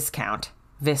pronounced Viscount.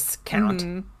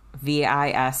 Viscount,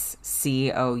 Viscount,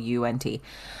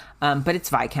 but it's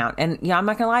Viscount. And yeah, I'm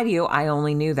not gonna lie to you. I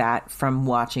only knew that from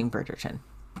watching Bridgerton,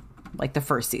 like the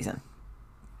first season,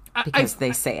 because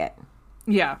they say it.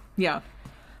 Yeah. Yeah.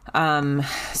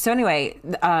 So anyway,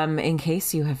 in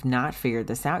case you have not figured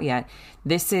this out yet,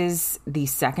 this is the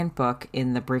second book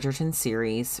in the Bridgerton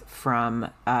series from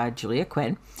Julia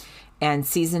Quinn, and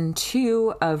season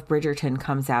 2 of Bridgerton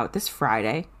comes out this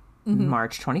Friday,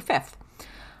 March 25th.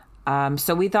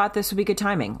 So we thought this would be good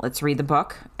timing. Let's read the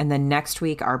book, and then next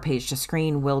week our page to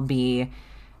screen will be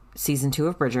season 2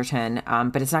 of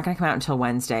Bridgerton, but it's not going to come out until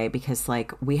Wednesday because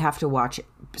like we have to watch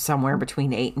somewhere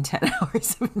between 8 and 10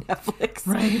 hours of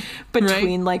Netflix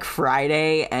between like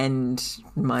Friday and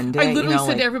Monday. I literally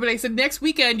said to everybody, I said, next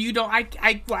weekend you don't,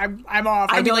 I'm off.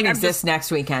 I don't like, exist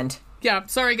next weekend. Yeah,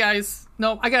 sorry guys.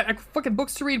 No, I got fucking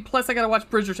books to read, plus I gotta watch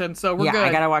Bridgerton, so we're good.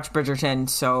 I gotta watch Bridgerton,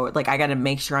 so like I gotta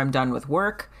make sure I'm done with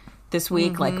work this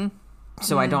week, like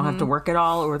so I don't have to work at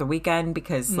all over the weekend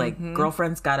because like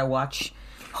girlfriend's gotta watch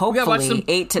hopefully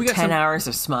 8 to 10 hours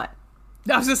of smut.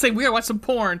 I was gonna say we gotta watch some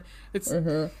porn. It's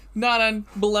not on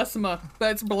Bellissima,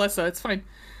 but it's Bellissa. It's fine.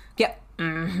 Yep.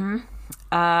 All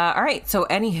right. So,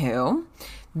 anywho,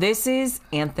 this is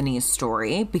Anthony's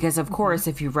story because, of course,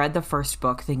 if you read the first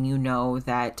book, then you know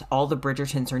that all the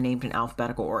Bridgertons are named in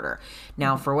alphabetical order.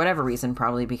 Now, for whatever reason,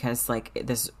 probably because like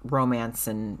this romance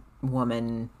and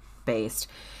woman based,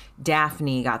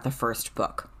 Daphne got the first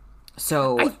book.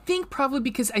 So I think probably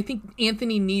because I think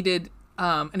Anthony needed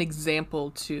an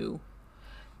example to.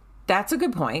 That's a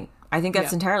good point. I think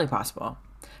that's entirely possible.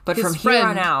 But His from here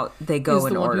on out, they go is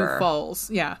in the one order. who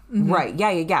falls. Yeah. Right.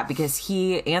 Yeah. Because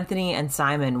Anthony and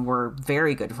Simon were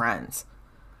very good friends.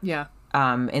 Yeah.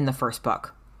 In the first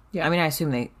book. Yeah. I mean, I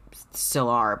assume they still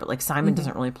are, but like Simon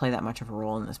doesn't really play that much of a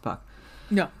role in this book.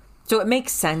 No. So it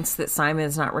makes sense that Simon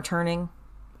is not returning.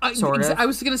 Sort of. I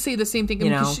was going to say the same thing. You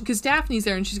know? Because Daphne's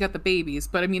there and she's got the babies,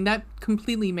 but I mean, that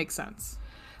completely makes sense.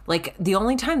 Like, the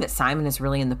only time that Simon is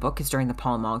really in the book is during the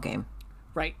Pall Mall game.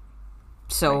 Right.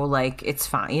 So, like, it's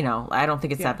fine. You know, I don't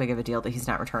think it's that big of a deal that he's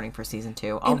not returning for season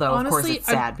 2. Although, honestly, of course, it's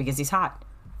sad because he's hot.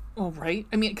 Oh, right.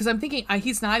 I mean, because I'm thinking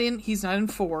he's not in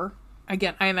 4.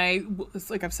 Again, it's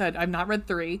like I've said, I've not read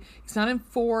 3. He's not in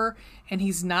 4, and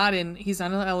he's not in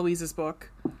Eloise's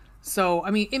book. So, I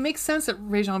mean, it makes sense that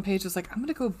Rajon Page is like, I'm going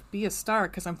to go be a star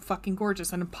because I'm fucking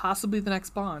gorgeous and I'm possibly the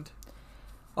next Bond.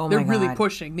 Oh my God. They're really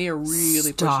pushing. They are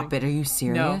really pushing. Stop it. Are you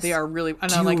serious? No, they are really.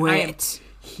 And I'm Do like, it. I am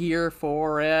here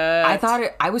for it.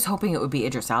 I was hoping it would be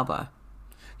Idris Elba.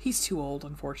 He's too old,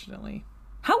 unfortunately.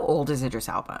 How old is Idris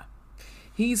Elba?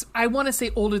 I want to say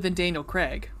older than Daniel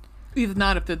Craig. Either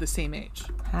not if they're the same age.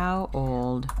 How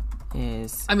old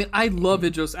is... I mean, I love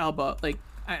Idris Elba. Like,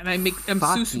 and I'm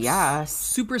yes.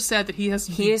 super sad that he has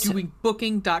to be doing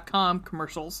Booking.com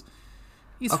commercials.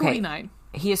 He's 49.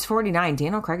 He is 49.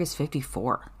 Daniel Craig is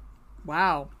 54.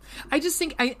 Wow. I just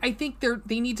think I think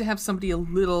they need to have somebody a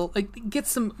little like get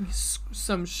some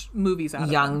movies out of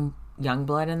them. Young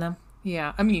blood in them.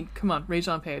 Yeah. I mean, come on,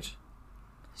 Rajon Page.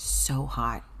 So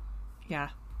hot. Yeah.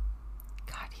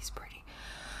 God, he's pretty.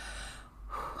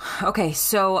 Okay,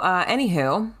 so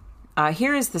anywho,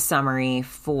 here is the summary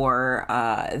for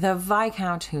The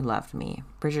Viscount Who Loved Me,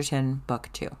 Bridgerton, Book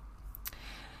 2.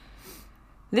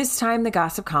 This time, the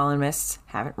gossip columnists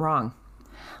have it wrong.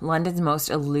 London's most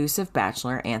elusive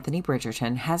bachelor, Anthony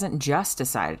Bridgerton, hasn't just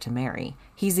decided to marry.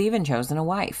 He's even chosen a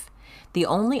wife. The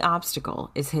only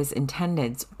obstacle is his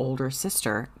intended's older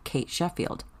sister, Kate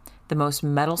Sheffield, the most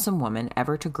meddlesome woman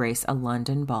ever to grace a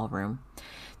London ballroom.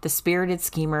 The spirited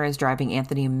schemer is driving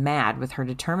Anthony mad with her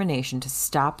determination to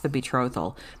stop the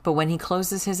betrothal, but when he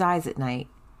closes his eyes at night,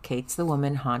 Kate's the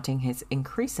woman haunting his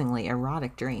increasingly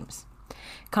erotic dreams.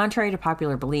 Contrary to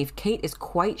popular belief, Kate is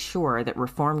quite sure that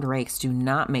reformed rakes do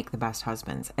not make the best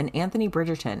husbands, and Anthony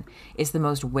Bridgerton is the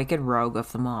most wicked rogue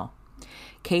of them all.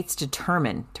 Kate's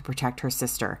determined to protect her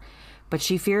sister, but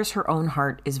she fears her own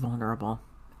heart is vulnerable,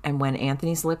 and when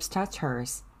Anthony's lips touch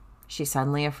hers, she's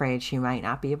suddenly afraid she might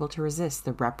not be able to resist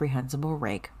the reprehensible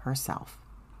rake herself.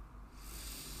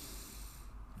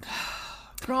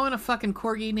 Throw in a fucking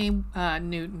corgi named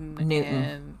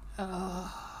Newton.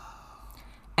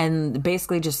 And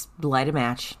basically just light a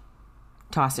match,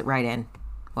 toss it right in,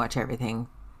 watch everything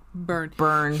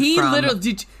burn. He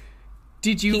literally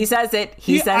did you? He says it.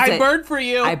 He says it. I burned for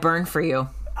you. I burned for you.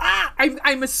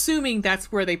 I'm assuming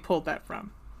that's where they pulled that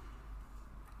from.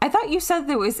 I thought you said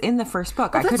that it was in the first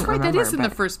book. I couldn't remember. That is in the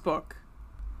first book.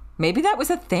 Maybe that was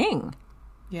a thing.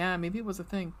 Yeah, maybe it was a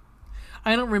thing.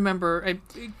 I don't remember.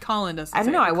 Colin doesn't. I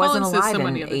don't know. I wasn't alive in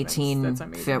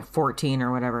 1814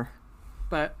 or whatever.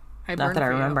 But I burned not that for I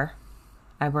remember.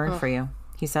 You. I burned for you.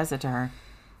 He says it to her.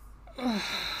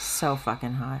 So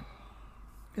fucking hot.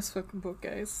 This fucking book,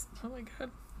 guys. Oh my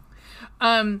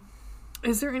god.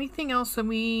 Is there anything else that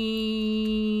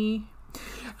we?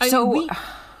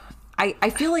 I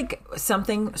feel like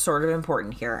something sort of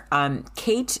important here.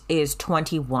 Kate is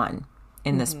 21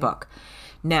 in this book.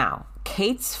 Now,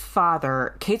 Kate's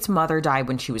mother died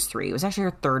when she was 3. It was actually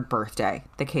her 3rd birthday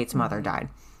that Kate's mother died.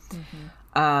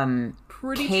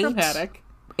 Pretty traumatic.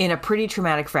 In a pretty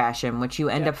traumatic fashion, which you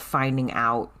end up finding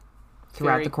out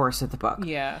throughout the course of the book.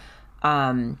 Yeah.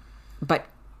 But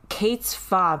Kate's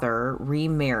father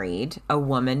remarried a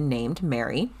woman named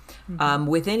Mary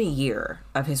within a year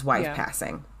of his wife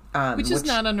passing. Which is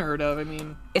not unheard of. I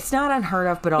mean, it's not unheard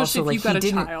of, but also like he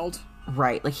didn't. Child.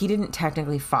 Right, like he didn't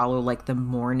technically follow like the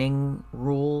mourning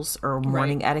rules or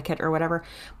mourning etiquette or whatever.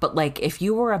 But like if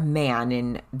you were a man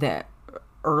in the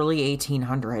early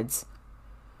 1800s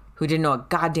who didn't know a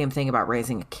goddamn thing about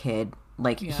raising a kid,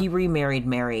 like he remarried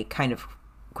Mary kind of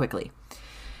quickly.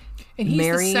 And he's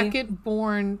the second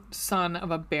born son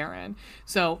of a baron.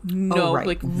 So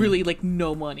really like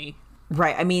no money.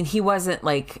 Right. I mean, he wasn't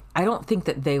like, I don't think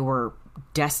that they were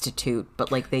destitute,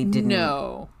 but like they didn't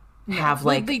have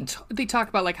like they talk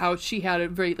about like how she had a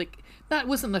very like, that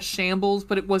wasn't the shambles,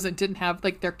 but didn't have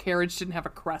like their carriage didn't have a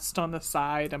crest on the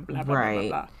side and blah, blah, blah, blah,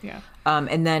 blah. Yeah.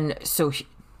 And then, so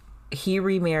he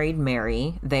remarried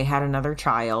Mary. They had another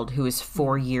child who is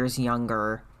 4 years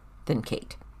younger than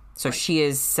Kate. So she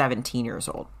is 17 years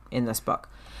old in this book.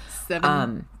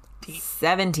 17.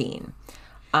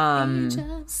 Age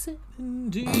of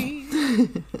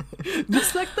 17.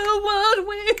 Just like the one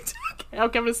way. Okay, I'm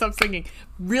going to stop singing.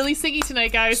 Really singy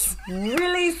tonight, guys.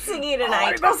 Really singy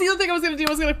tonight. That's the other thing I was going to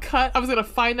do. I was going to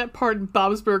find that part in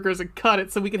Bob's Burgers and cut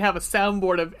it so we could have a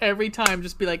soundboard of every time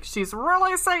just be like, she's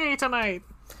really singy tonight.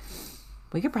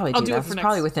 We could probably do that. It's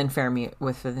probably within fair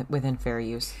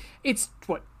use. It's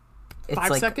what?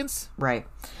 5 seconds? Right.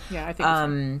 Yeah, I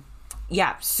think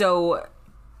yeah, so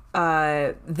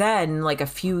then like a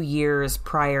few years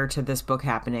prior to this book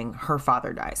happening, her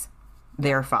father dies.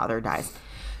 Their father dies.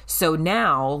 So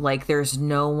now, like, there's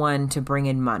no one to bring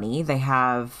in money. They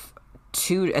have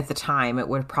at the time, it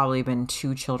would have probably been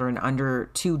 2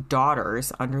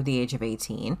 daughters under the age of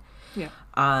 18. Yeah.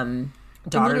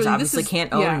 Daughters obviously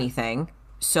can't own anything.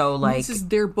 So, like...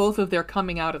 both of their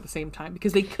coming out at the same time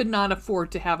because they could not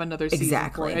afford to have another season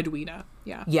for Edwina.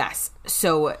 Yeah. Yes.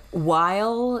 So,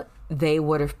 while they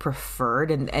would have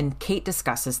preferred, and Kate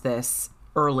discusses this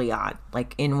early on,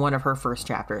 like in one of her first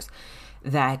chapters,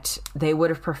 that they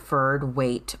would have preferred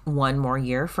wait 1 more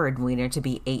year for Edwina to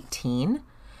be 18.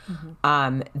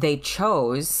 They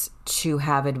chose to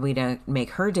have Edwina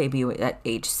make her debut at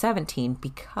age 17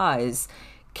 because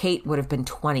Kate would have been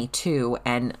 22,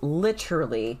 and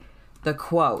literally the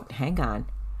quote, hang on,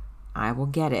 I will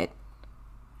get it.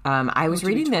 I was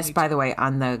reading this, by the way,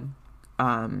 on the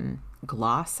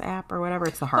Gloss app or whatever.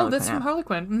 It's the Harlequin app. Oh, that's from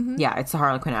Harlequin. Mm-hmm. Yeah, it's the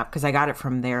Harlequin app because I got it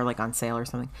from there, like on sale or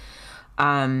something.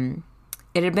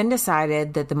 It had been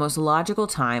decided that the most logical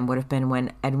time would have been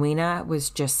when Edwina was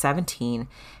just 17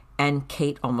 and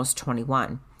Kate almost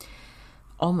 21.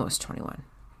 Almost 21.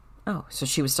 Oh, so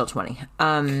she was still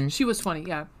 20. She was 20,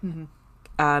 yeah.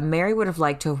 Mm-hmm. Mary would have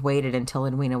liked to have waited until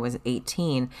Edwina was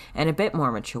 18 and a bit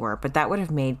more mature, but that would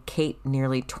have made Kate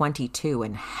nearly 22.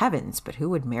 And heavens, but who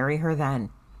would marry her then?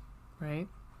 Right.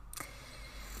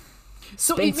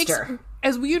 So Spinster. It makes,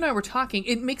 as you and I were talking,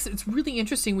 it's really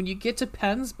interesting when you get to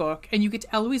Penn's book and you get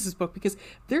to Eloise's book because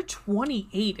they're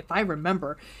 28, if I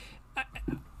remember.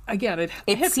 Again,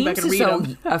 I have to go back and read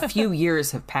them. A few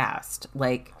years have passed,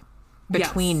 like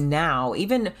between now,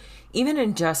 even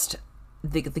in just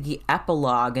the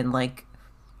epilogue and like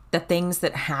the things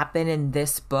that happen in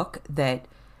this book, that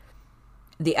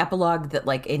the epilogue that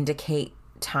like indicate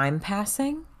time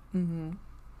passing. Mm-hmm.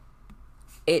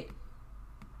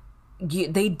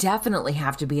 They definitely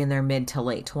have to be in their mid to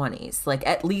late 20s, like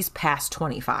at least past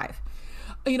 25.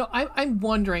 You know, I'm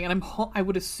wondering, and I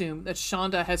would assume that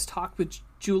Shonda has talked with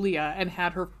Julia and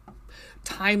had her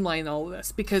timeline all of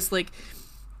this because, like,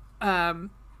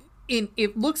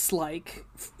 it looks like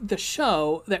the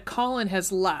show that Colin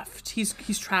has left. He's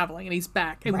traveling and he's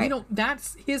back, and we don't.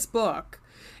 That's his book.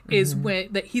 Is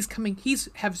when that he's coming.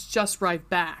 Has just arrived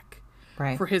back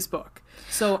for his book.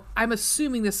 So I'm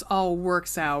assuming this all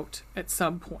works out at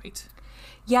some point.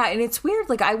 Yeah, and it's weird.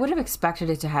 Like, I would have expected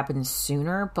it to happen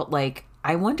sooner, but, like,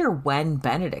 I wonder when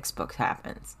Benedict's book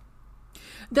happens.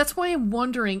 That's why I'm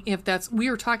wondering if that's... We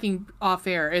were talking off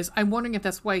air, I'm wondering if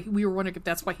that's why... We were wondering if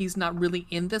that's why he's not really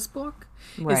in this book.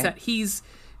 Right. Is that he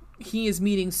is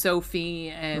meeting Sophie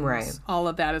and all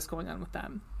of that is going on with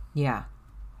them. Yeah.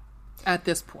 At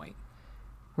this point.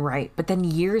 Right, but then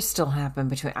years still happen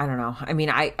between. I don't know. I mean,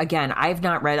 I've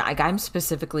not read. Like, I'm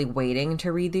specifically waiting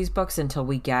to read these books until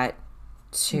we get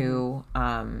to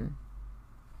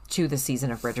the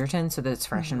season of Bridgerton, so that it's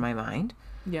fresh in my mind.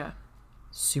 Yeah,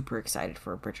 super excited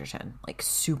for Bridgerton. Like,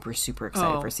 super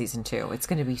excited for season 2. It's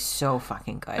going to be so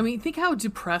fucking good. I mean, think how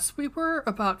depressed we were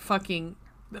about fucking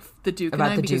the Duke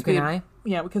about and I. About the Duke and I.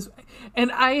 Yeah,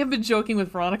 and I have been joking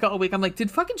with Veronica all week. I'm like,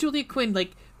 did fucking Julia Quinn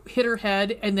like hit her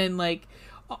head and then like.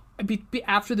 Be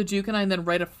after the Duke and I, and then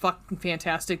write a fucking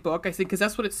fantastic book. I think because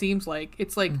that's what it seems like.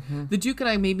 It's like the Duke and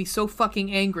I made me so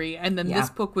fucking angry, and then this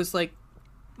book was like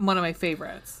one of my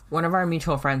favorites. One of our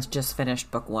mutual friends just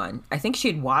finished book 1. I think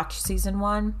she'd watched season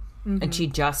 1, and she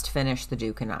just finished the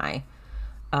Duke and I.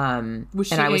 Was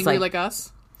she angry like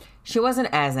us? She wasn't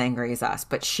as angry as us,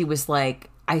 but she was like,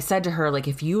 I said to her, like,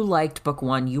 if you liked book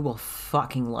 1, you will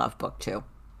fucking love book 2.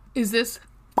 Is this?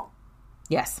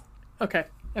 Yes. Okay.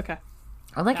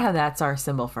 I like how that's our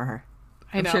symbol for her.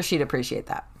 I'm sure she'd appreciate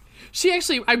that. She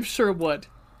actually, I'm sure would.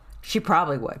 She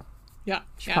probably would. Yeah.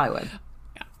 She probably would.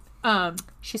 Yeah.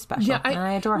 She's special, and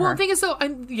I adore her. Well, the thing is, though,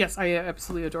 yes, I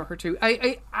absolutely adore her too.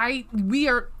 We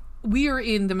are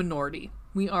in the minority.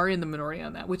 We are in the minority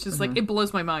on that, which is like, it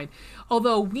blows my mind.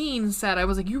 Although Ween said, I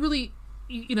was like, you really...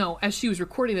 You know, as she was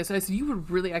recording this, I said, you would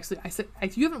really actually... I said,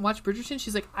 you haven't watched Bridgerton?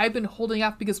 She's like, I've been holding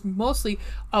off because mostly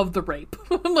of the rape.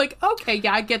 I'm like, okay,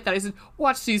 yeah, I get that. I said,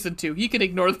 watch season 2. You can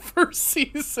ignore the first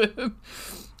season.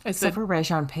 Except for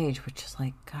Rajon Page, which is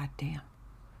like, god damn.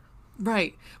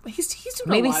 Right. But he's doing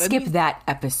maybe a lot. Skip that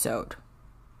episode.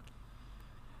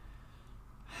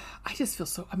 I just feel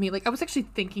so... I mean, like, I was actually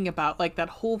thinking about, like, that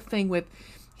whole thing with...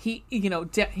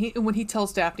 when he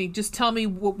tells Daphne, just tell me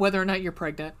whether or not you're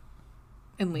pregnant.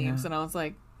 And leaves, and I was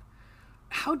like,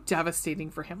 how devastating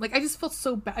for him. Like, I just felt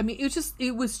so bad. I mean,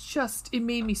 it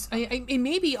made me,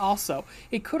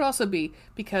 it could also be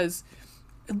because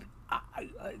I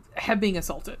have being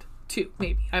assaulted too,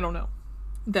 maybe. I don't know.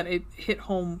 That it hit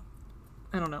home.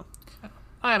 I don't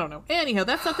know. Anyhow,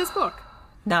 that's not this book.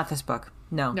 Not this book.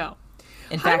 No.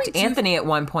 In How fact, Anthony at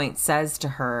one point says to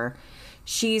her,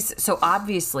 so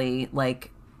obviously,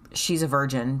 like, she's a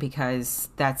virgin because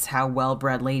that's how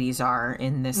well-bred ladies are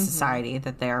in this society,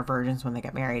 that they are virgins when they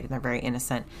get married and they're very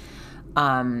innocent.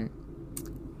 But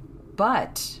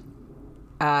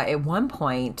at one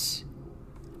point,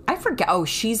 I forget. Oh,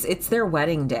 it's their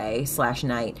wedding day /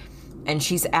 night, and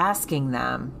she's asking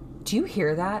them, "Do you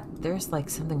hear that? There's like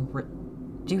something.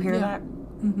 Do you hear that?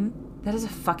 Mm-hmm. That is a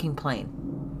fucking plane.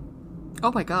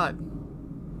 Oh my god,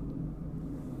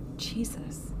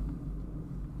 Jesus."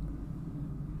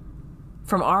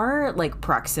 from our like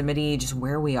proximity, just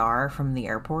where we are from the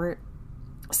airport,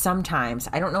 sometimes,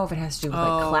 I don't know if it has to do with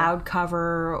like cloud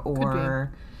cover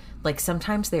or like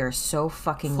sometimes they are so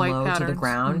fucking Flight low patterns. to the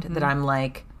ground that I'm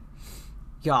like,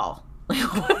 y'all,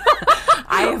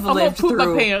 I have lived poop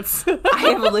through my pants. I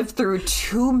have lived through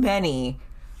too many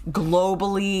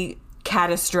globally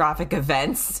catastrophic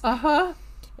events.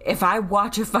 If I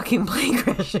watch a fucking plane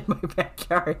crash in my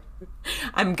backyard,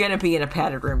 I'm gonna be in a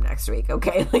padded room next week,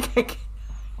 okay? Like, I can't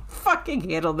fucking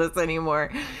handle this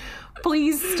anymore.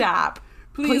 Please stop.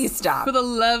 Please stop. For the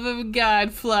love of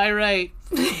God, fly right.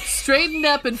 Straighten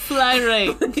up and fly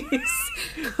right.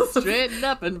 Straighten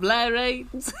up and fly right.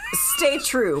 Stay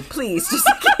true, please. Just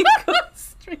keep going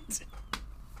straight.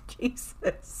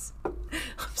 Jesus. I'm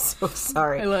so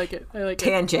sorry. I like it.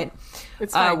 Tangent.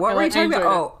 It's fine. What were we talking about?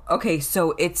 enjoyed Oh, okay.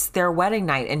 So it's their wedding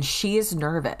night, and she is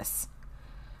nervous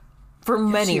for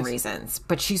many reasons.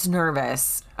 But she's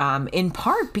nervous, in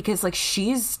part because like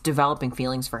she's developing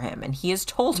feelings for him, and he has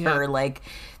told her like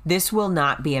this will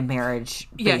not be a marriage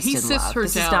based he in sits love. her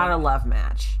This down. is not a love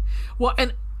match. Well,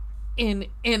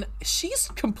 and she's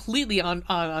completely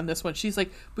on this one. She's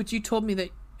like, but you told me that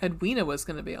Edwina was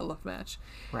going to be a love match,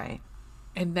 Right.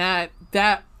 and that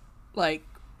like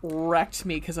wrecked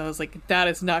me because I was like, that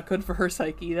is not good for her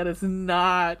psyche. That is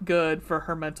not good for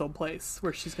her mental place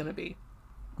where she's going to be.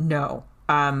 No.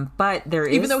 But there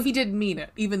is, Even though he didn't mean it.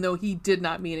 Even though he did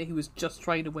not mean it. He was just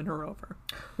trying to win her over.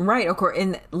 right, of course.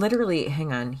 And literally,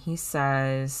 hang on. He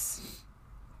says,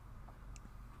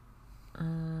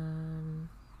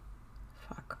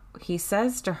 fuck. He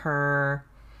says to her,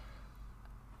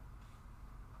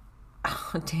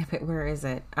 oh, damn it. Where is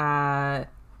it? Oh,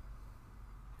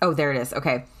 there it is.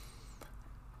 Okay.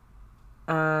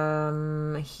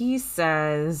 He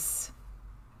says,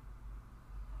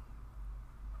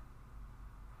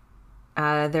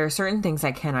 there are certain things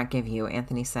I cannot give you,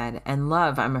 Anthony said, and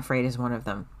love, I'm afraid, is one of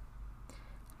them.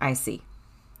 I see.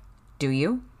 Do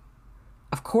you?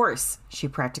 Of course, she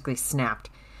practically snapped.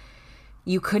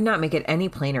 You could not make it any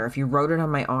plainer if you wrote it on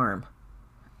my arm.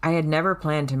 I had never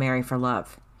planned to marry for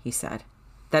love, he said.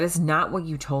 That is not what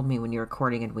you told me when you were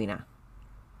courting Edwina.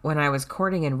 When I was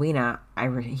courting Edwina,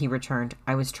 he returned,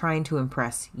 I was trying to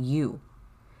impress you.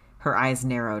 Her eyes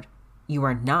narrowed. You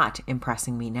are not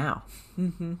impressing me now.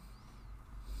 Mm-hmm.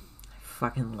 I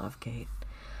fucking love Kate.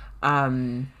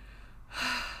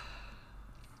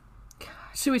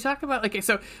 Should we talk about, okay,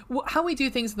 so how we do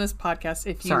things in this podcast,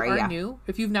 if you are new,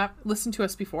 if you've not listened to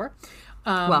us before.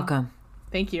 Welcome.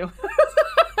 Thank you.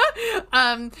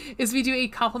 Is we do a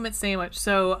compliment sandwich.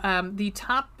 So the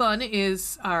top bun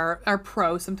is our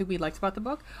pro, something we liked about the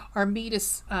book. Our meat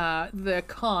is the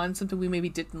con, something we maybe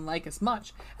didn't like as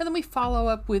much. And then we follow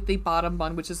up with the bottom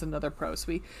bun, which is another pro.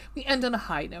 So we end on a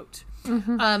high note.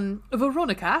 Mm-hmm.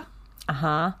 Veronica.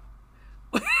 Uh-huh.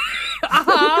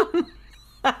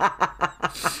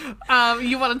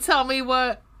 You want to tell me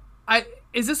what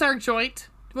is this our joint?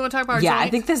 Do we want to talk about our joint? Yeah, I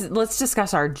think let's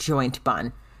discuss our joint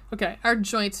bun. Okay, our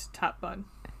joint top bun.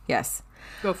 Yes.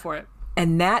 Go for it.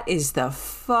 And that is the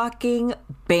fucking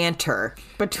banter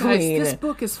between... Guys, this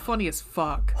book is funny as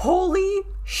fuck. Holy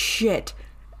shit.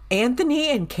 Anthony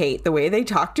and Kate, the way they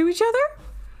talk to each other,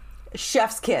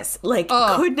 chef's kiss. Like,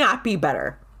 could not be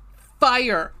better.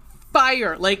 Fire.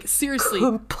 Like, seriously.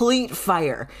 Complete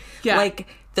fire. Yeah. Like,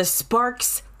 the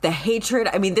sparks, the hatred.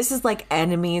 I mean, this is like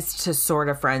enemies to sort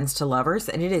of friends to lovers,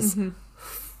 and it is...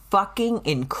 fucking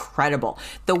incredible.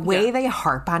 The way they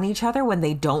harp on each other when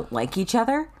they don't like each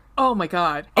other. Oh my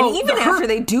god. And even after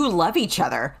they do love each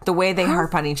other, the way they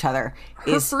harp on each other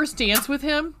is... Her first dance with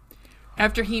him,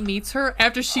 after he meets her,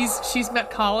 after she's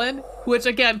met Colin, which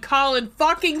again, Colin,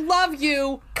 fucking love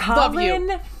you. Love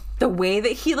you. The way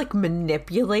that he like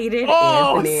manipulated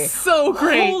Anthony. So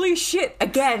great. Holy shit.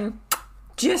 Again,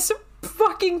 just...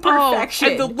 fucking perfection.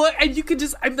 And the look, and you could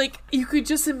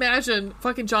just imagine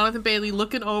fucking Jonathan Bailey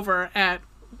looking over at,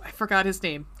 I forgot his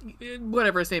name,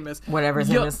 whatever his name is,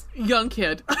 young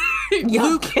kid,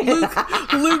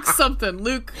 Luke something,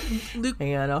 Luke.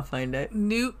 Hang on, I'll find it.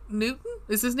 Newton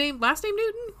is his name. Last name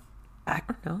Newton. I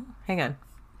don't know. Hang on.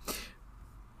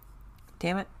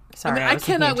 Damn it. Sorry, I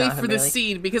cannot wait for this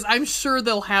scene because I'm sure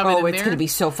they'll have it in there. Oh, it's going to be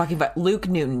so fucking fun. Luke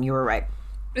Newton, you were right.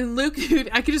 And Luke, dude,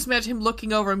 I could just imagine him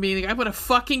looking over and being like, I'm going to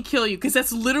fucking kill you. Because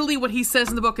that's literally what he says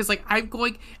in the book is like, I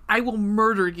will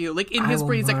murder you. Like in his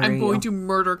brain, he's like, I'm going to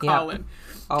murder Colin.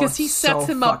 Because he sets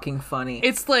him up. Fucking funny.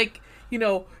 It's like,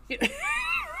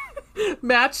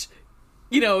 match,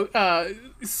 what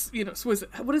is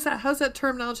that? How's that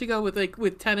terminology go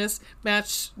with tennis?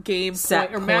 Match, game,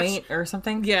 set point, point or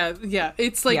something? Yeah.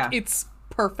 It's like, it's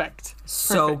perfect.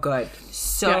 So good.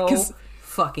 So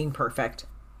fucking perfect.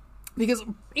 Because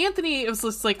Anthony was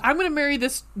just like, I'm going to marry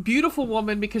this beautiful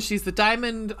woman because she's the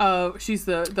diamond. She's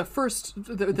the first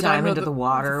the diamond of the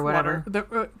water or whatever.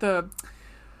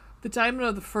 The diamond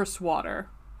of the first water.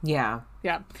 Yeah.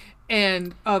 Yeah.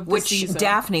 And of the which season.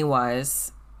 Daphne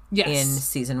was Yes. in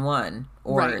season 1,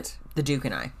 or Right. The Duke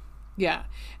and I. Yeah.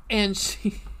 And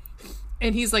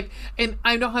he's like, and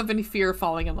I don't have any fear of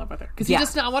falling in love with her. Because he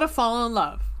does not want to fall in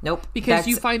love. Nope. Because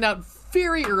you find out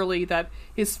very early that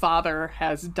his father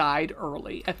has died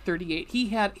early at 38.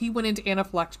 He went into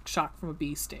anaphylactic shock from a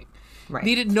bee sting. Right.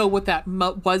 They didn't know what that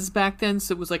was back then,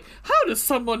 so it was like, how does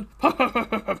someone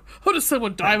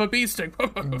die of a bee sting?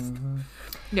 Mm-hmm.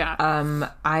 Yeah.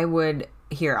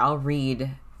 I'll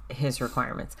read his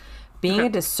requirements. Being a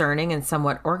discerning and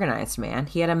somewhat organized man,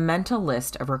 he had a mental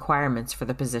list of requirements for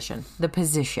the position. The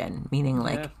position, meaning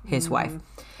like his wife.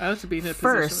 I like to be in a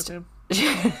position with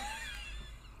him.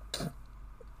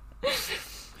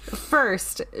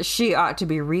 First, she ought to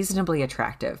be reasonably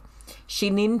attractive. She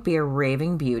needn't be a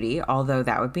raving beauty, although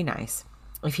that would be nice.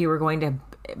 If he were going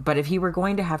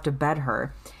to have to bed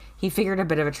her, he figured a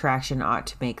bit of attraction ought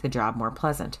to make the job more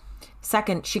pleasant.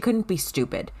 Second, she couldn't be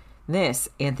stupid. This,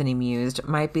 Anthony mused,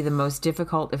 might be the most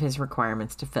difficult of his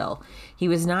requirements to fill. He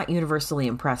was not universally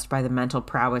impressed by the mental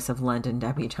prowess of London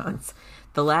debutantes.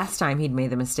 The last time he'd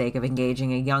made the mistake of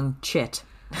engaging a young chit.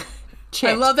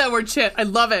 I love that word, chit. I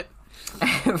love it.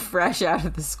 Fresh out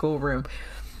of the schoolroom.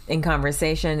 In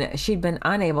conversation, she'd been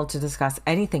unable to discuss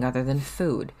anything other than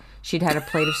food. She'd had a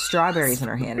plate of strawberries in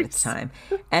her hand at the time,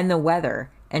 and the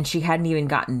weather, and she hadn't even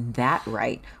gotten that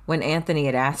right. When Anthony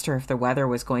had asked her if the weather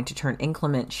was going to turn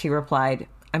inclement, she replied,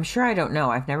 "I'm sure I don't know.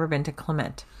 I've never been to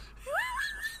Clement."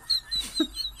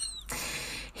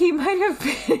 He might have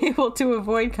been able to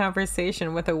avoid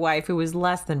conversation with a wife who was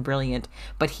less than brilliant,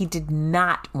 but he did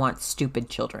not want stupid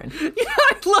children. Yeah,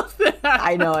 I love that.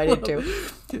 I know, I did too.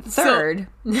 Third,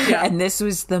 and this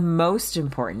was the most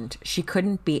important, she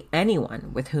couldn't be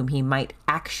anyone with whom he might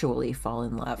actually fall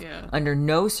in love. Yeah. Under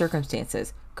no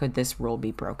circumstances could this rule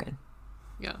be broken.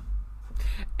 Yeah.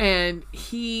 And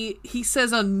he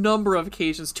says on a number of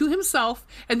occasions to himself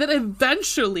and then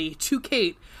eventually to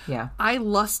Kate, Yeah. I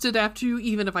lusted after you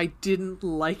even if I didn't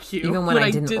like you. Even when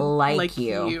I didn't like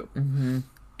you. Mm-hmm.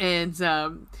 And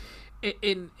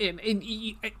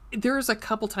there's a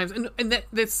couple times and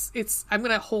it's I'm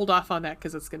gonna hold off on that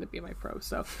because it's gonna be my pro.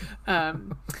 So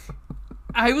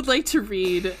I would like to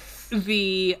read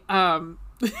the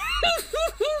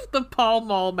the Pall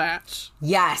Mall match.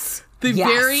 Yes. The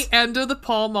very end of the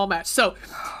Pall Mall match. So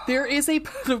there is a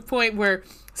point where,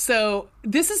 so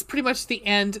this is pretty much the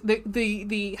end.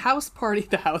 The house party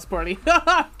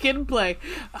kid and play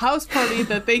house party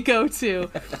that they go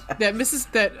to, that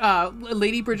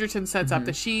Lady Bridgerton sets up,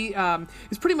 that she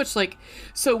is pretty much like.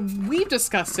 So we've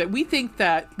discussed it. We think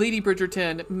that Lady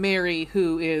Bridgerton, Mary,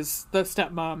 who is the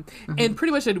stepmom, and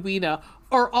pretty much Edwina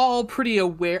are all pretty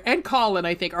aware, and Colin,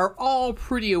 I think, are all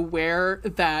pretty aware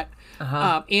that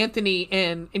Anthony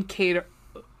and Kate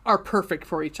are perfect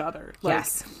for each other. Like,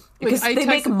 yes. Because they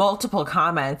make multiple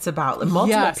comments about,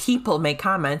 multiple people make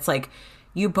comments like,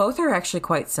 you both are actually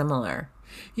quite similar.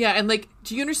 Yeah, and like,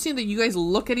 do you understand that you guys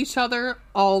look at each other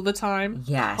all the time?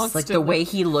 Yes, constantly? like the way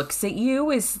he looks at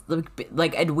you is,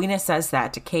 like Edwina says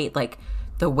that to Kate, like,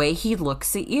 the way he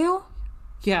looks at you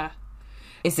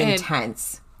is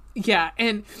intense. Yeah,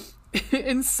 and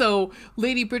so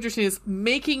Lady Bridgerton is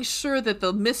making sure that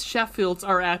the Miss Sheffields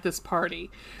are at this party.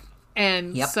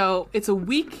 And so it's a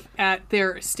week at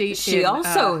their estate. She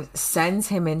also sends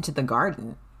him into the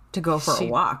garden to go for a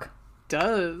walk.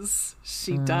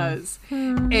 She does.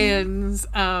 And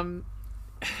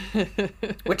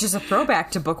which is a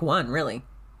throwback to book 1, really.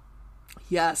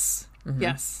 Yes.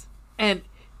 Yes. And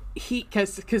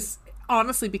because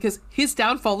honestly, because his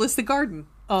downfall is the garden.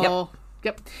 Oh,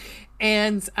 yep.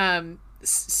 And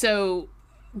so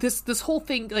this whole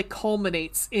thing like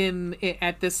culminates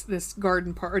at this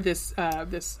garden part, or this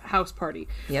house party.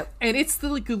 Yep. And it's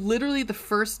literally the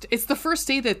first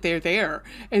day that they're there,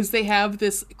 is they have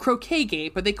this croquet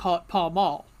game, but they call it Pall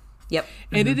Mall. Yep.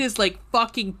 And it is like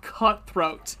fucking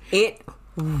cutthroat. It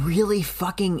really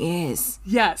fucking is.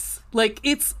 Yes. Like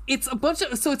it's a bunch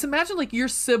of, so it's, imagine like your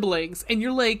siblings and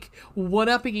you're like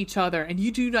one-upping each other, and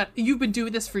you've been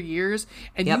doing this for years,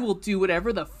 and you will do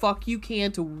whatever the fuck you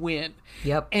can to win.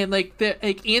 Yep. And like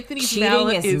Anthony's cheating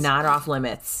mallet is not off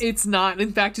limits. It's not.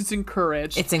 In fact, it's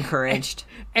encouraged. It's encouraged.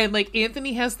 And like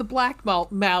Anthony has the black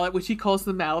mallet, which he calls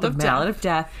the mallet of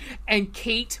death. And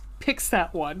Kate picks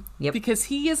that one. Yep. Because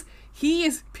he is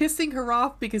pissing her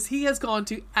off, because he has gone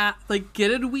to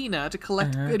get Edwina, to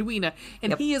collect Edwina,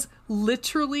 and he is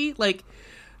literally like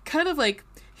kind of like,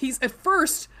 he's at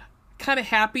first kind of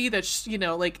happy that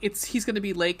like he's gonna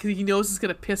be late because he knows it's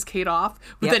gonna piss Kate off,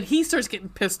 but then he starts getting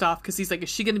pissed off because he's like, is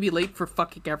she gonna be late for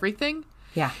fucking everything?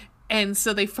 Yeah. And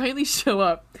so they finally show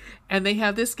up and they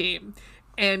have this game,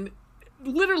 and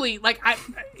literally, like,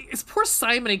 it's poor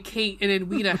Simon and Kate and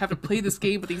Edwina have to play this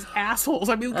game with these assholes.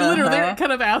 I mean, literally, they're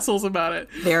kind of assholes about it.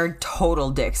 They're total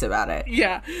dicks about it.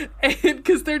 Yeah, and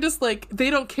because they're just like,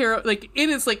 they don't care. Like, it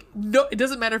is like, no, it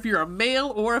doesn't matter if you're a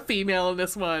male or a female in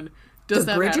this one. Does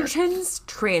the Bridgertons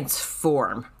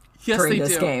transform during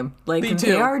this game. Like,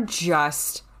 they are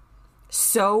just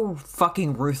so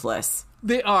fucking ruthless.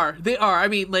 They are. I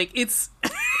mean, like, it's...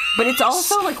 But it's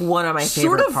also, like, one of my favorite parts.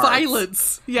 Sort of parts.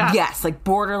 violence. Yeah. Yes, like,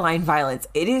 borderline violence.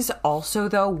 It is also,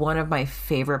 though, one of my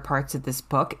favorite parts of this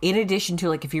book. In addition to,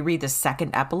 like, if you read the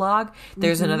second epilogue,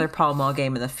 there's another Pall Mall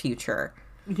game in the future.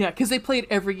 Yeah, because they play it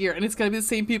every year, and it's going to be the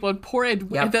same people. And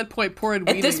at that point, poor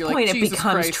Edwina, at this point, like, it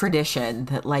becomes tradition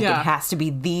that, like, it has to be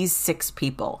these 6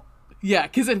 people. Yeah,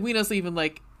 because Edwina's even,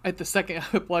 like, at the second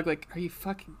epilogue, like, are you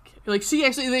fucking kidding? Like,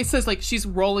 they says, like, she's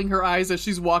rolling her eyes as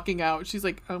she's walking out. She's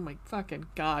like, oh my fucking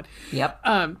God. Yep.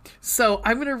 So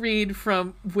I'm going to read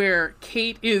from where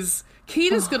Kate is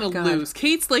going to lose.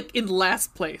 Kate's, like, in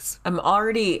last place. I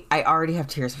already have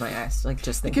tears in my eyes, like,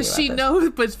 just thinking because she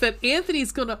knows, but that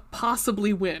Anthony's going to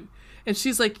possibly win. And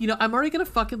she's like, I'm already going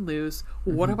to fucking lose.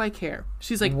 What do I care?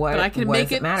 She's like, but I can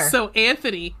make it so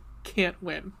Anthony can't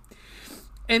win.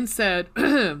 And said,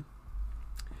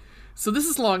 so this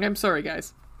is long. I'm sorry,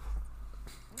 guys.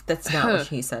 That's not what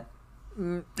he said.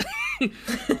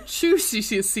 Choose,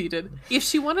 she is seated. If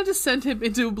she wanted to send him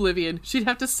into oblivion, she'd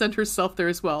have to send herself there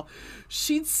as well.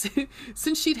 Since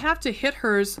she'd have to hit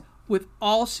hers with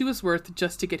all she was worth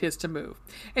just to get his to move.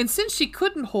 And since she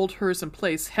couldn't hold hers in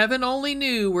place, heaven only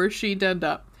knew where she'd end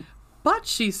up. But,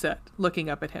 she said, looking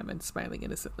up at him and smiling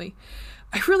innocently,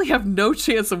 I really have no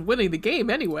chance of winning the game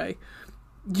anyway.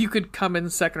 You could come in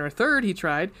second or third, he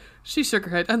tried. She shook her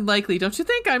head. Unlikely, don't you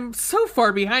think? I'm so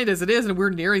far behind as it is, and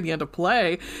we're nearing the end of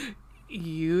play.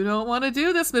 You don't want to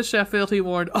do this, Miss Sheffield, he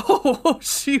warned. Oh,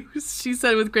 she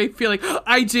said with great feeling.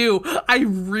 I do. I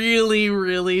really,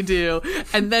 really do.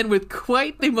 And then with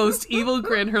quite the most evil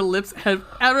grin her lips had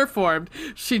ever formed,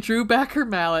 she drew back her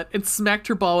mallet and smacked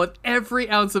her ball with every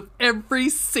ounce of every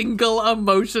single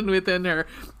emotion within her.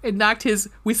 It knocked his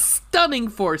with stunning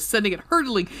force, sending it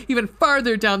hurtling even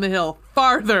farther down the hill.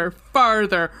 Farther,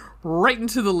 right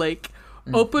into the lake.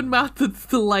 Open-mouthed with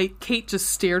delight, Kate just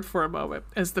stared for a moment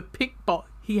as the pink ball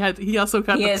he also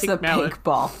got the pink mallet. Pink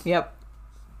ball. Yep.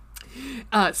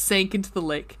 Sank into the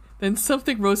lake. Then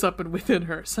something rose up within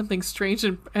her, some strange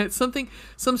and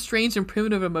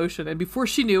primitive emotion. And before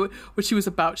she knew what she was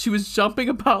about, she was jumping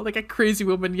about like a crazy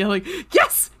woman, yelling,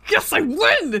 "Yes, yes, I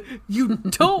win!" "You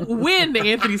don't win!"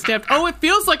 Anthony snapped. "Oh, it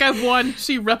feels like I've won!"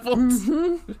 She reveled.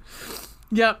 Mm-hmm.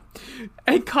 Yep.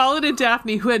 And Colin and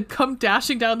Daphne, who had come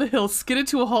dashing down the hill, skidded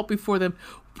to a halt before them.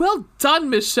 "Well done,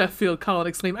 Miss Sheffield," Colin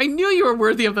exclaimed. "I knew you were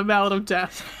worthy of the mallet of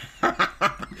death."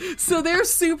 So they're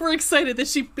super excited that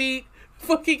she beat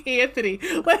fucking Anthony.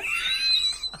 Like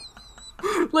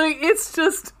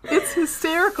it's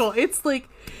hysterical. It's like,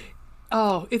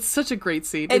 oh, it's such a great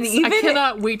scene. I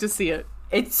cannot wait to see it.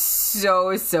 It's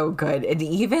so good. And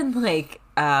even like,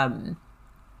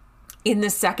 in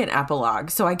the second epilogue,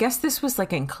 so I guess this was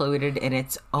like included in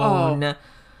its own,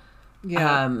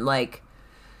 like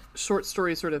short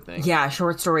story sort of thing. Yeah,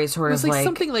 short story sort of like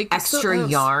something like extra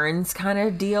yarns kind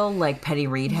of deal, like Petty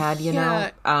Reed had, you know.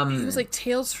 It was like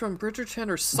Tales from Bridgerton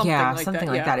or something like that. Yeah, something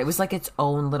like that. It was like its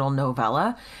own little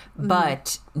novella.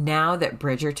 But now that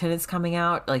Bridgerton is coming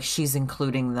out, like she's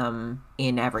including them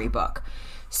in every book.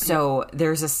 So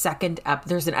there's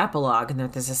there's an epilogue, and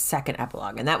there's a second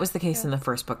epilogue, and that was the case in the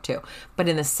first book too. But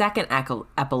in the second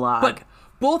epilogue, but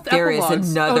both there epilogues,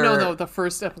 is another. Oh no, the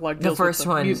first epilogue deals with the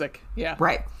one, music. Yeah,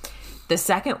 right. The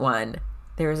second one,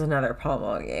 there's another Pall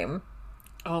Mall game.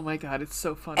 Oh my god, it's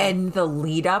so funny. And the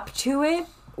lead up to it,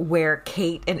 where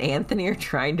Kate and Anthony are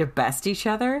trying to best each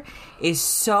other, is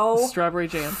so Strawberry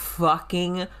Jam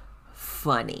fucking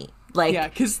funny. Like, yeah,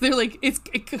 because they're like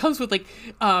it comes with like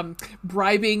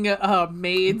bribing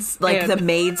maids, like the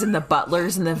maids and the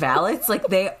butlers and the valets, like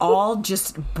they all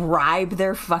just bribe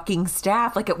their fucking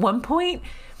staff. Like at one point,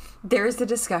 there's a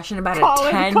discussion about a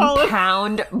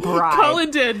 10-pound bribe. Colin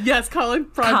did, yes. Colin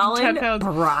bribed 10 pounds.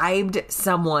 Bribed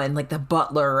someone, like the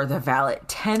butler or the valet,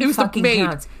 10 it was fucking the maid.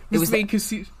 pounds. It was the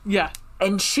maid, yeah.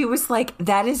 And she was like,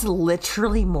 "That is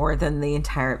literally more than the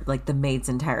entire, like the maid's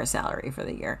entire salary for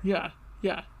the year." Yeah.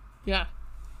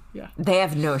 They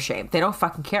have no shame. They don't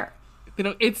fucking care. They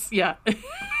don't. It's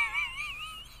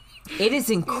It is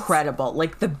incredible.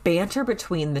 Like, the banter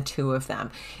between the two of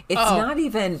them. It's not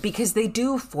even, because they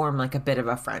do form, like, a bit of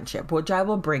a friendship, which I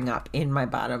will bring up in my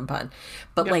bottom pun.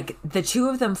 But, like, the two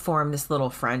of them form this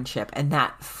little friendship, and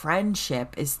that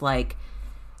friendship is, like,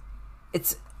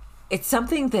 it's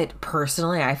something that,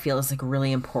 personally, I feel is, like,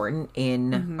 really important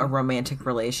in a romantic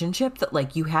relationship, that,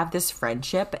 like, you have this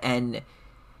friendship, and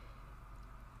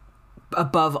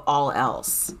above all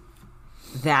else,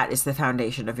 that is the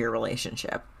foundation of your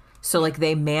relationship. So, like,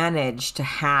 they managed to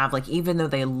have, like, even though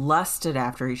they lusted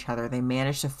after each other, they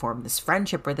managed to form this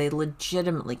friendship where they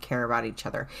legitimately care about each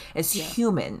other as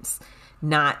humans,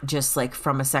 not just, like,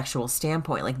 from a sexual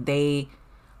standpoint. Like, they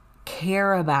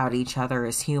care about each other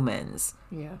as humans.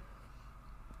 Yeah.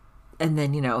 And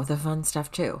then, you know, the fun stuff,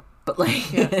 too. But,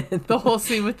 like... the whole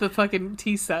scene with the fucking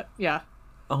tea set. Yeah.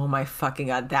 Oh, my fucking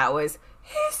God. That was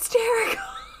hysterical.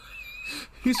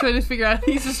 He's trying to figure out,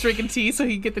 he's just drinking tea so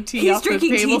he can get the tea off the table. He's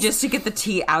drinking tea just to get the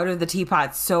tea out of the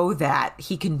teapot so that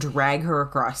he can drag her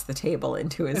across the table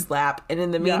into his lap. And in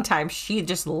the meantime, she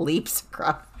just leaps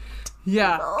across.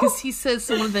 Yeah, because he says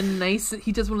one of the nice,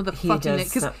 he does one of the fucking,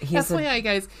 because FYI,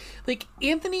 guys, like,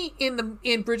 Anthony in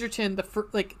Bridgerton,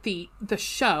 the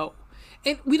show,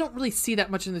 and we don't really see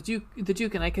that much in the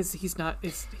Duke and I, because he's not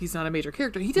a major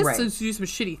character. He does do some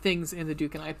shitty things in the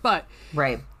Duke and I, but...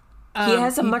 Right. He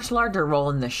has a much larger role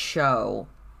in the show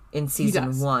in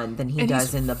season 1 than he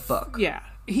does in the book. Yeah.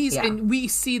 And we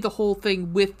see the whole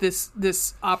thing with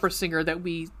this opera singer that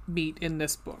we meet in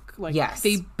this book. Like,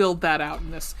 they build that out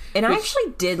in this. And I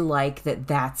actually did like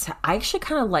I actually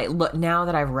kind of like, look, now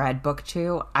that I've read book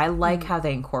 2, I like how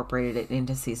they incorporated it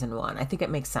into season 1. I think it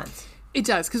makes sense. It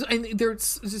does, because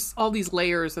there's just all these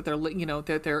layers that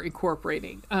they're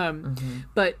incorporating.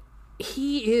 But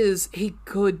he is a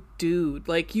good dude.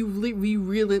 Like, we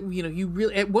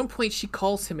really, at one point she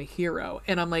calls him a hero,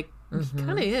 and I'm like, he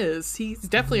kind of is. He's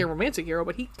definitely a romantic hero,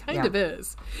 but he kind of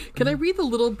is. Can I read the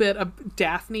little bit of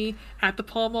Daphne at the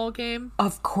Pall Mall game?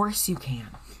 Of course you can.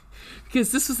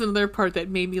 Because this was another part that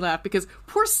made me laugh, because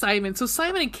poor Simon. So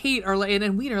Simon and Kate are like,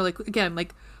 and Wiener are like, again,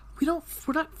 like,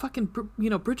 we're not fucking,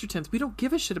 Bridgertons. We don't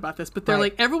give a shit about this. But they're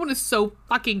like, everyone is so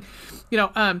fucking,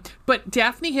 but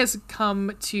Daphne has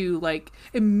come to, like,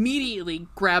 immediately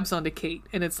grabs onto Kate.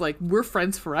 And it's like, we're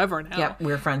friends forever now. Yep,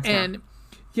 we're friends now.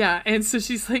 Yeah, and so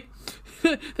she's like,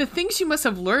 the things you must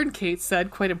have learned, Kate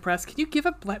said, quite impressed. Can you give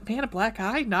a man a black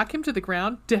eye? Knock him to the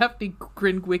ground? Daphne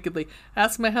grinned wickedly.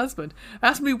 Ask my husband.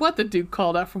 Ask me what, the Duke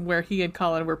called out from where he and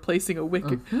Colin were placing a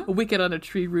wicket on a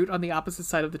tree root on the opposite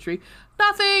side of the tree.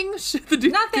 Nothing! The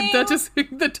Duke and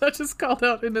the Duchess called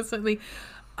out innocently.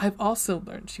 I've also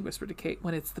learned, she whispered to Kate,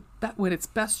 when it's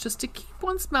best just to keep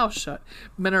one's mouth shut.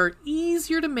 Men are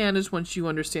easier to manage once you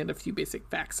understand a few basic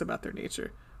facts about their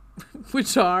nature.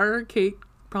 Which are, Kate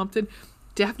prompted.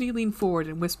 Daphne leaned forward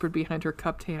and whispered behind her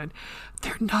cupped hand,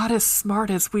 they're not as smart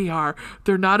as we are.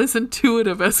 They're not as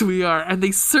intuitive as we are. And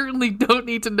they certainly don't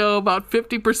need to know about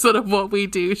 50% of what we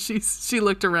do. She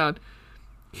looked around.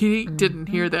 He didn't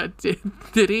hear that,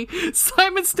 did he?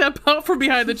 Simon stepped out from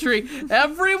behind the tree.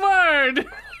 Every word!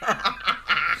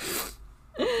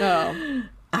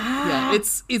 Yeah,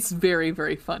 it's very,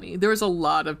 very funny. There's a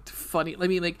lot of funny... I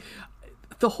mean, like...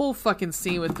 The whole fucking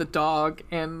scene with the dog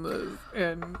and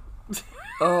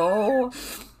oh,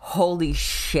 holy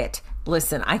shit.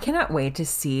 Listen, I cannot wait to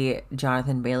see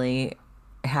Jonathan Bailey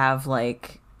have,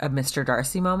 like, a Mr.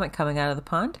 Darcy moment coming out of the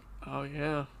pond. Oh,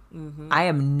 yeah. Mm-hmm. I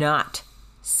am not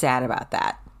sad about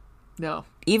that. No.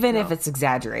 Even if it's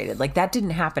exaggerated. Like, that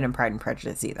didn't happen in Pride and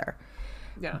Prejudice either.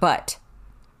 Yeah. But,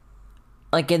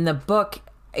 like, in the book,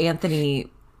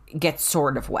 Anthony gets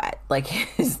sort of wet. Like,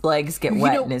 his legs get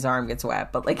wet and his arm gets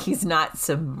wet, but, like, he's not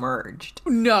submerged.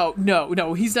 No,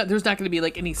 he's not. There's not going to be,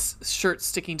 like, any shirt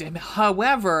sticking to him.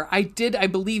 However, I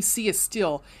believe see a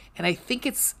still, and I think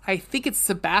it's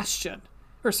Sebastian.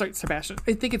 Or sorry, Sebastian.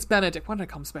 I think it's Benedict. Why did I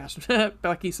call him Sebastian?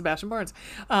 Becky Sebastian Barnes.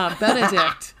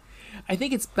 Benedict. I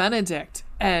think it's Benedict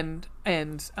and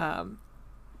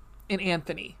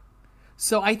Anthony.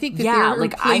 So I think that they're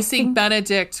replacing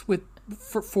Benedict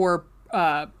for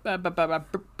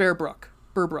Bearbrook.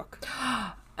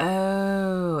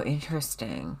 Oh,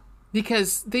 interesting.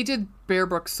 Because they did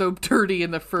Bearbrook so dirty in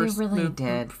the first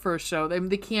first show.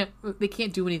 They can't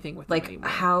do anything with him anymore.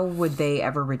 How would they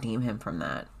ever redeem him from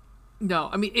that? No,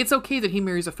 I mean, it's okay that he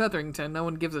marries a Featherington. No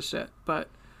one gives a shit, but...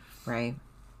 Right.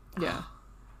 Yeah.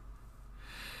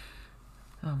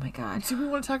 Oh, my God. Do we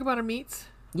want to talk about our meats?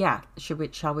 Yeah. Shall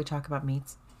we talk about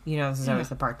meats? You know, this is always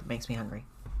the part that makes me hungry.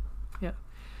 Yeah.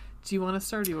 Do you want to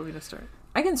start or do you want me to start?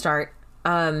 I can start.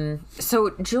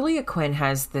 So Julia Quinn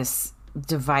has this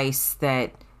device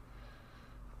that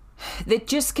that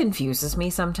just confuses me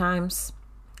sometimes,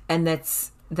 and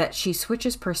that she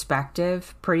switches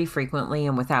perspective pretty frequently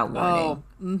and without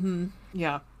warning.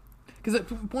 Yeah. Because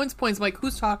at points, I'm like,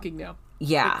 who's talking now?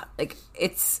 Yeah, like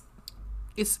it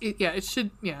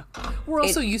should. Yeah, we're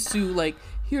also used to like,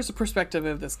 here's a perspective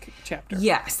of this chapter.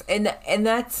 Yes, and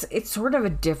it's sort of a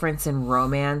difference in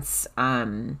romance.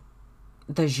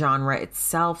 The genre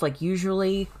itself, like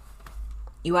usually,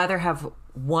 you either have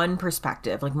one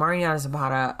perspective, like Mariana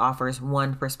Zapata offers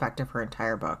one perspective for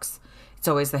entire books. It's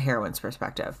always the heroine's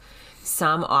perspective.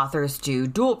 Some authors do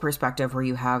dual perspective, where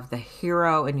you have the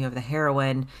hero and you have the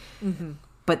heroine,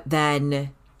 but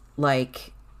then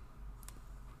like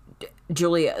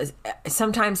Julia,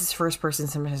 sometimes it's first person,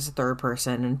 sometimes it's third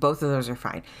person, and both of those are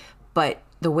fine. But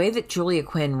the way that Julia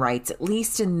Quinn writes, at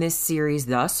least in this series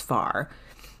thus far,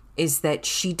 is that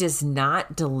she does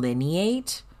not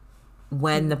delineate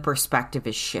when the perspective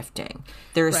is shifting.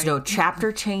 There is no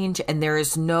chapter change, and there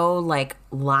is no like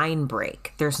line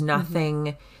break. There's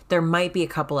nothing. There might be a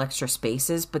couple extra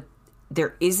spaces, but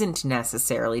there isn't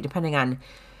necessarily, depending on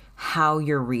how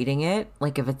you're reading it.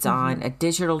 Like if it's on a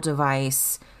digital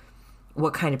device,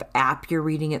 what kind of app you're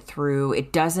reading it through,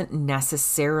 it doesn't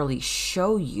necessarily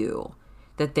show you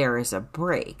that there is a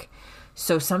break.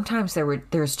 So sometimes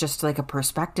there's just like a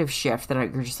perspective shift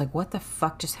that you're just like, what the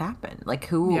fuck just happened? Like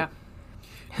who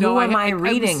am I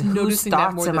reading? Whose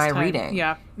thoughts am I reading?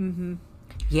 Yeah.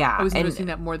 Yeah. I was noticing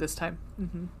that more this time.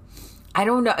 I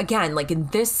don't know. Again, like in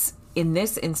this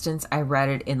instance, I read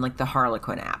it in like the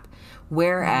Harlequin app,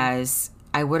 whereas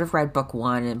I would have read book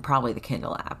one in probably the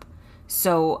Kindle app.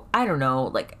 So I don't know.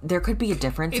 Like there could be a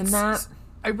difference in that.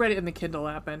 I read it in the Kindle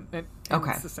app, and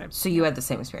okay, it's the same. So you had the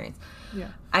same experience. Yeah.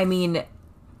 I mean,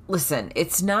 listen,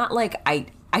 it's not like I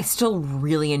still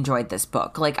really enjoyed this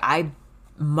book. Like I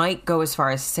might go as far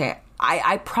as to say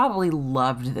I probably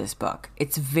loved this book.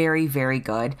 It's very, very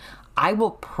good. I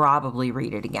will probably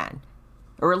read it again,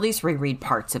 or at least reread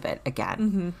parts of it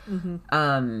again.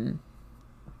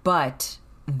 But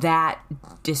that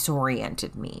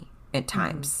disoriented me at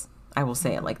times. I will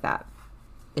say it like that.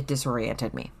 It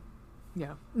disoriented me.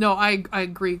 Yeah. No, I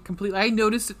agree completely. I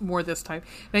noticed it more this time.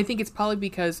 And I think it's probably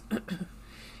because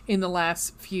in the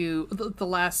last few,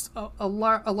 a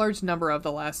large number of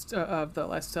the last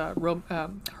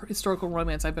historical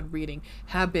romance I've been reading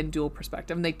have been dual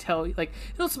perspective. And they tell you, like,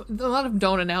 a lot of them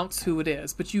don't announce who it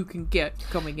is, but you can get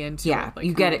going into it. Like,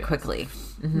 you get it quickly.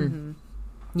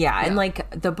 Yeah, and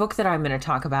like the book that I'm going to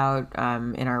talk about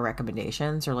in our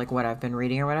recommendations, or like what I've been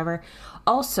reading or whatever,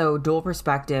 also dual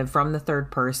perspective from the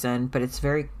third person, but it's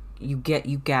very, you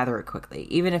gather it quickly.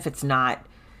 Even if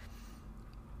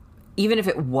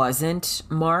it wasn't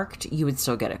marked, you would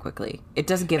still get it quickly. It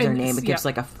doesn't give their name, it gives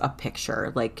like a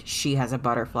picture, like she has a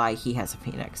butterfly, he has a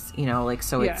phoenix, like,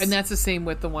 so it's... Yeah, and that's the same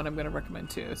with the one I'm going to recommend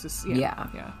too. It's just, yeah,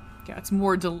 it's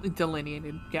more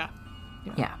delineated. Yeah.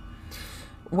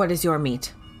 What is your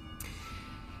meat?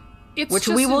 Which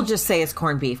we will just say is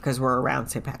corned beef because we're around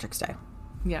St. Patrick's Day.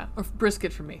 Yeah, or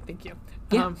brisket for me. Thank you.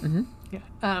 Yeah.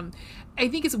 I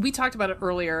think we talked about it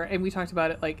earlier, and we talked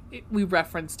about it we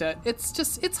referenced it.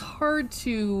 It's hard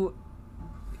to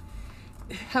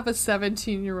have a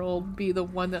 17-year-old be the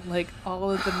one that like all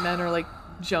of the men are like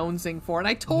jonesing for, and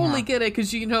I totally get it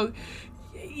because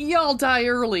y'all die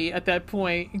early at that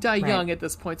point. You die young at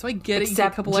this point, so I get it. You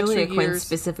get a couple Julia extra Quinn years.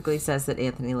 Specifically says that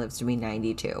Anthony lives to be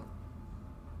 92.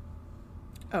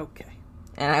 Okay.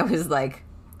 And I was like,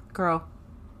 girl,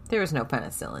 there was no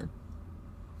penicillin.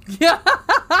 Yeah.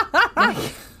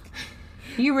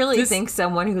 You really think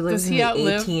someone who lives in the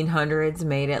 1800s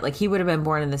made it? Like, he would have been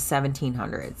born in the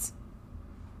 1700s.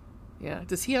 Yeah.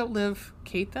 Does he outlive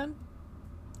Kate then?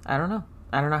 I don't know.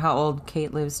 I don't know how old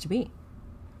Kate lives to be.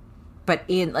 But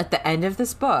at the end of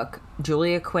this book,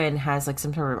 Julia Quinn has like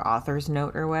some sort of author's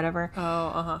note or whatever.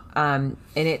 Oh, and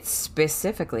it's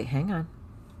specifically, hang on,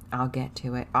 I'll get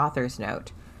to it. Author's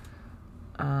note.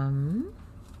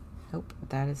 Nope,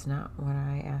 that is not what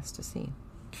I asked to see.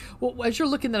 Well, as you're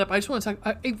looking that up, I just want to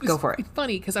talk. Go for it. It's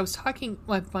funny because I was talking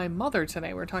with my mother today.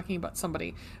 We were talking about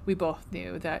somebody we both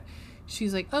knew that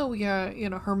she's like, oh yeah,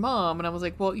 her mom, and I was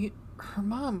like, well, her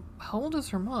mom. How old is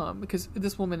her mom? Because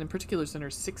this woman in particular is in her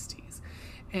 60s,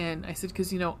 and I said,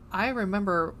 because I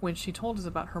remember when she told us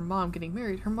about her mom getting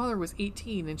married. Her mother was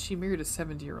 18, and she married a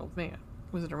 70-year-old man.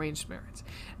 It was an arranged marriage,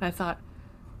 and I thought.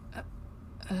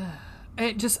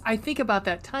 And I think about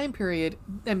that time period,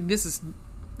 and this is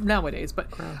nowadays, but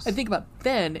gross. I think about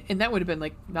then, and that would have been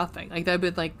like nothing. Like that would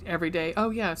have been like every day. Oh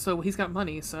yeah, so he's got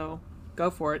money, so go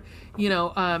for it.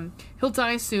 He'll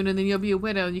die soon, and then you'll be a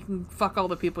widow, and you can fuck all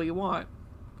the people you want,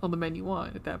 all the men you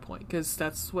want at that point, because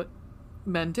that's what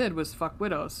men did, was fuck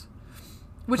widows.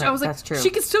 Which Right, I was like, that's true. she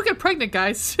can still get pregnant,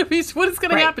 guys. I mean, what is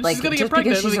going to happen? Like, She's going to get just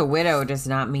pregnant. because she's a widow does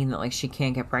not mean that like she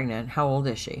can't get pregnant. How old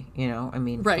is she? You know, I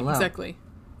mean, right, hello. exactly.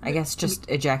 I guess just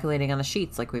ejaculating on the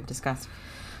sheets, like we've discussed.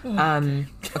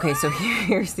 Okay, so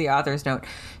here's the author's note.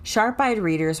 Sharp-eyed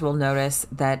readers will notice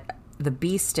that the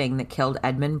bee sting that killed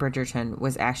Edmund Bridgerton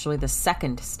was actually the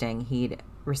second sting he'd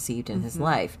received in his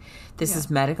life. This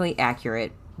is medically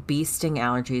accurate. Bee sting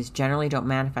allergies generally don't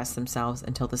manifest themselves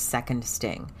until the second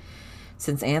sting.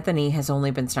 Since Anthony has only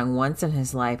been stung once in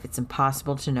his life, it's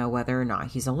impossible to know whether or not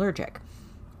he's allergic.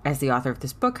 As the author of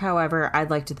this book, however, I'd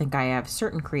like to think I have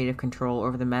certain creative control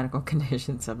over the medical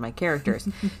conditions of my characters.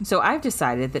 So I've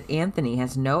decided that Anthony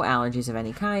has no allergies of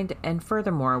any kind, and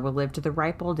furthermore will live to the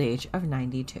ripe old age of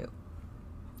 92.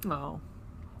 Oh.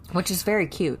 Which is very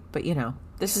cute, but you know,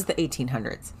 this is the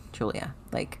 1800s, Julia.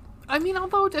 Like, I mean,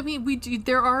 although, I mean,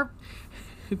 there are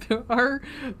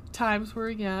times where,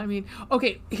 yeah, I mean,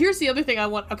 okay, here's the other thing I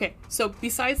want. Okay, so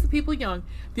besides the people young,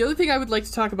 the other thing I would like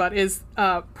to talk about is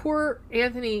poor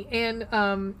Anthony and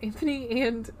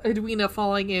Edwina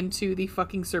falling into the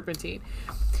fucking Serpentine.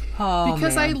 oh,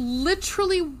 Because man. I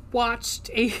literally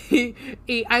watched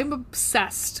I'm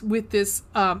obsessed with this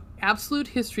Absolute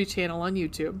History channel on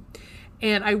YouTube,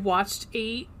 and I watched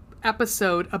a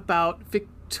episode about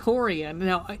Victorian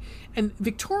and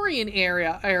Victorian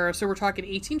era. So we're talking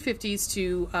 1850s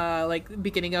to like the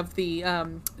beginning of the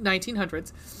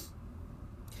 1900s.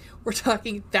 We're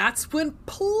talking that's when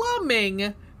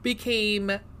plumbing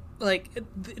became like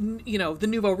the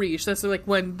nouveau riche. That's like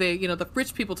when the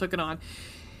rich people took it on.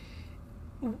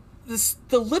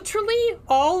 Literally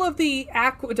all of the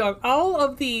aqueduct, all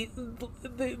of the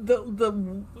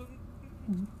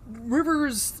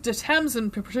rivers, the Thames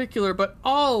in particular, but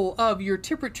all of your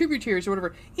tributaries or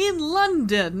whatever in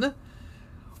London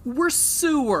were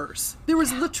sewers. There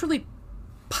was literally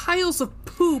piles of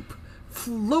poop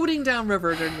floating down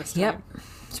river during this time. Yep.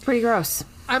 It's pretty gross.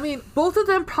 I mean, both of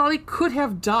them probably could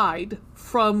have died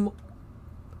from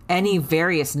Any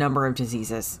various number of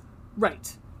diseases.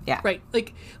 right. Yeah. Right.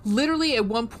 Like, literally at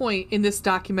one point in this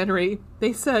documentary,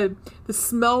 they said the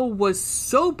smell was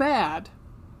so bad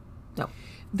No.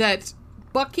 that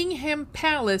Buckingham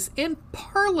Palace and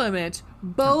Parliament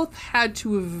both had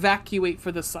to evacuate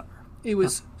for the summer. It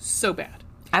was so bad.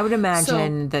 I would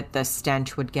imagine that the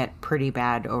stench would get pretty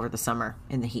bad over the summer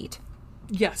in the heat.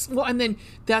 Yes. Well, and then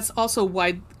that's also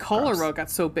why cholera got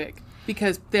so big,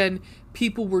 because then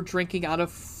people were drinking out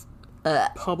of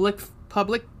public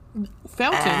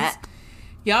fountains.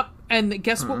 Yep. And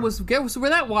guess where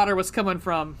that water was coming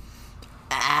from?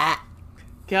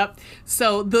 Yep.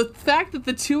 So the fact that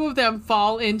the two of them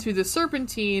fall into the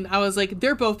Serpentine, I was like,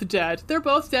 they're both dead. They're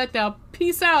both dead now.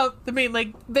 Peace out. I mean,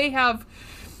 like, they have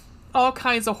all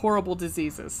kinds of horrible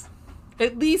diseases.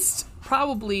 At least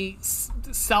probably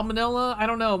salmonella. I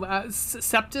don't know.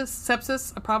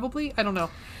 Sepsis, probably. I don't know.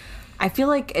 I feel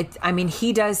like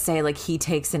he does say like he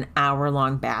takes an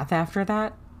hour-long bath after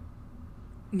that.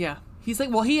 Yeah. He's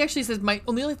like, well, he actually says the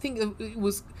only thing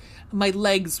was my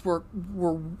legs were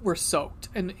soaked,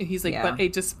 and he's like, but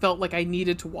it just felt like I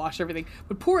needed to wash everything.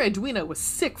 But poor Edwina was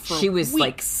sick for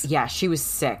weeks. She was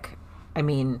sick. I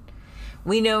mean,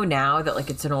 we know now that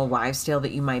like it's an old wives' tale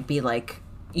that you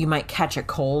might catch a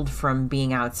cold from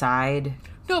being outside.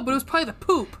 No, but it was probably the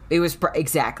poop. It was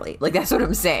exactly like that's what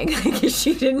I'm saying. Like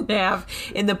she didn't have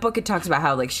in the book. It talks about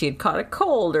how like she had caught a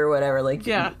cold or whatever. Like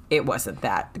it wasn't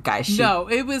that guy. She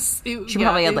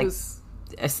probably had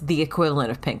the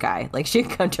equivalent of pink eye. Like she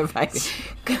had conjunctivitis.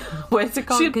 What's it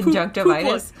called?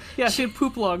 Conjunctivitis. She had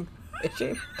poop lung.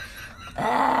 She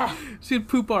had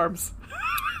poop arms.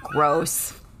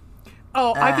 Gross.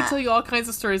 Oh, I could tell you all kinds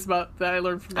of stories about that I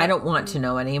learned from that. I don't want to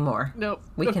know anymore. No,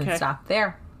 we can stop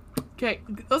there. Okay,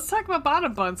 let's talk about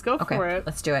bottom buns. Go for it.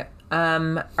 Let's do it.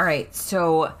 All right,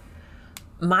 so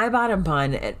my bottom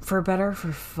bun, for better or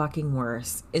for fucking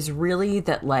worse, is really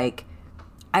that, like,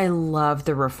 I love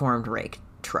the reformed rake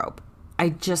trope. I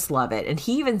just love it. And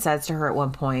he even says to her at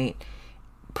one point,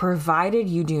 provided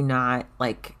you do not,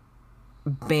 like,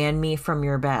 ban me from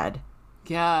your bed,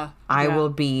 I will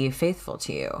be faithful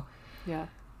to you. Yeah.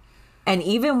 And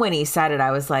even when he said it,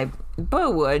 I was like,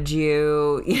 but would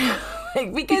you? You know,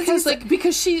 like,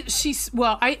 because she's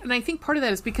well, I think part of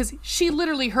that is because she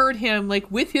literally heard him like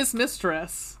with his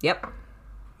mistress. Yep.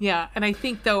 Yeah, and I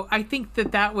think that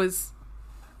was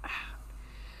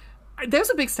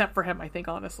a big step for him, I think,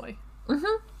 honestly.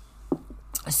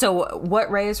 Mm-hmm. So what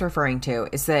Ray is referring to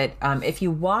is that if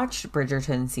you watch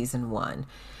Bridgerton season 1,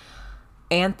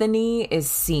 Anthony is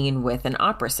seen with an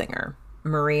opera singer,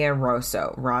 Maria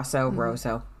Rosso.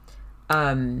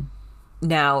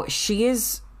 Now she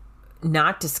is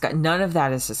not discussed. None of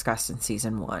that is discussed in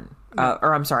season 1.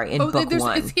 Or I'm sorry, in book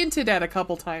 1. It's hinted at a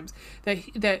couple times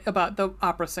that about the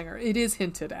opera singer. It is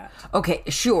hinted at. Okay,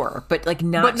 sure, but like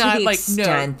not to the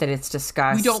extent that it's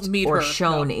discussed we don't meet or her,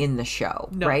 shown in the show,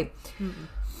 right? Mm-mm.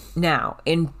 Now,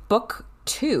 in book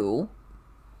 2,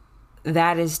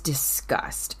 that is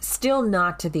discussed. Still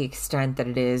not to the extent that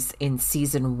it is in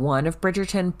season 1 of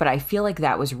Bridgerton, but I feel like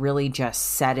that was really just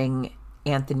setting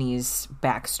Anthony's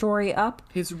backstory up.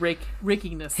 His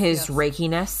rakiness.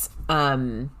 Rakiness.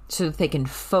 So that they can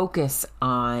focus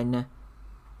on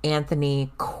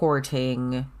Anthony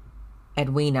courting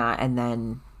Edwina and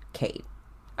then Kate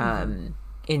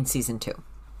in season 2.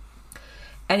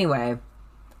 Anyway,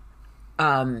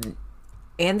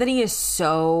 Anthony is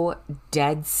so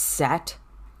dead set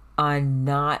on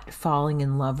not falling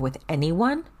in love with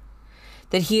anyone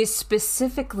that he is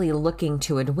specifically looking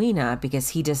to Edwina because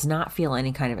he does not feel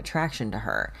any kind of attraction to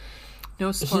her.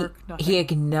 No spark, nothing. He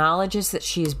acknowledges that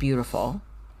she is beautiful,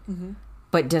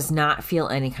 but does not feel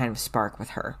any kind of spark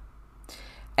with her.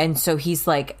 And so he's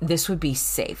like, this would be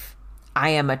safe. I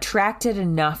am attracted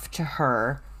enough to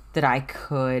her that I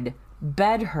could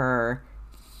bed her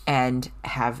and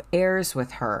have heirs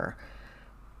with her,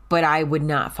 but I would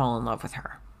not fall in love with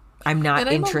her. I'm not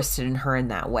interested in her in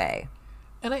that way.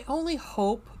 And I only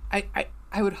hope, I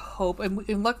would hope,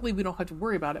 and luckily we don't have to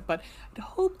worry about it, but I'd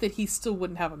hope that he still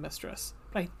wouldn't have a mistress.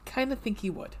 But I kind of think he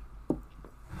would.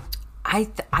 I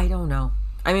don't know.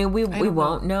 I mean, we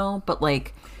won't know, but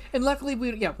like... And luckily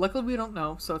we don't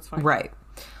know, so it's fine. Right.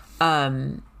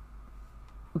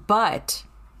 But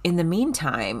in the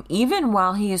meantime, even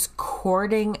while he is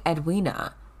courting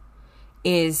Edwina,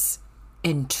 is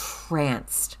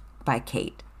entranced by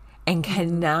Kate and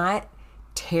cannot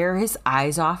tear his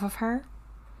eyes off of her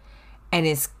and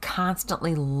is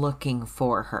constantly looking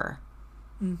for her.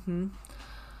 Mm-hmm.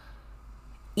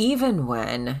 Even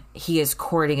when he is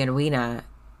courting Edwina,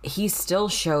 he still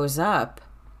shows up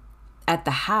at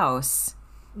the house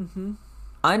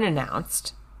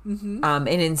unannounced. And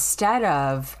instead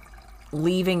of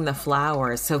leaving the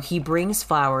flowers, so he brings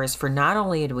flowers for not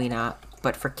only Edwina,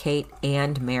 but for Kate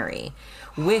and Mary,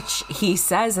 which he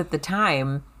says at the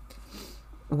time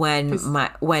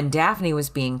when Daphne was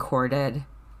being courted,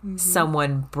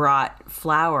 someone brought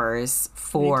flowers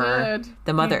for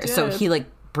the mother. So he like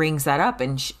brings that up,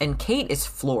 and Kate is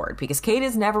floored because Kate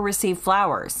has never received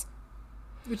flowers,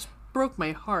 which broke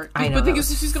my heart. I know, but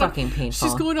she's fucking painful.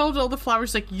 She's going all the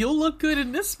flowers like, you'll look good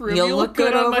in this room. You'll look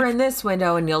good over in this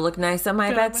window, and you'll look nice on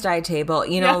my bedside table.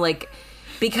 You know, like,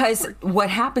 because what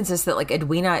happens is that like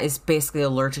Edwina is basically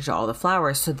allergic to all the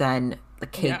flowers, so then the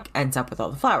cake ends up with all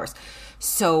the flowers.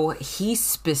 So he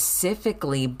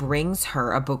specifically brings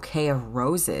her a bouquet of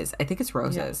roses. I think it's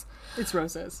roses. Yeah, it's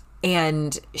roses.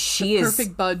 And she is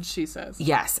perfect bud, she says.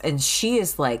 Yes, and she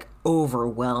is like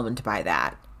overwhelmed by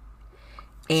that.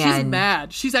 And she's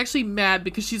mad. She's actually mad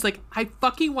because she's like, I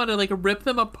fucking want to like rip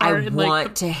them apart. I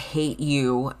want to hate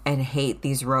you and hate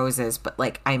these roses, but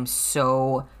like I'm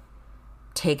so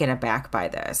taken aback by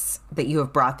this that you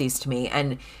have brought these to me.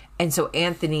 And so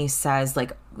Anthony says,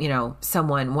 like, you know,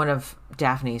 one of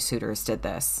Daphne's suitors did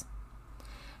this.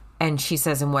 And she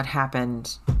says, and what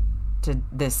happened to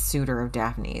this suitor of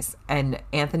Daphne's? And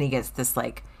Anthony gets this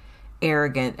like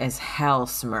arrogant as hell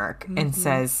smirk and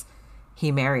says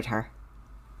he married her.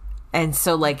 And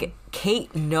so, like,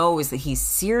 Kate knows that he's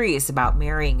serious about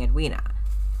marrying Edwina.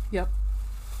 Yep.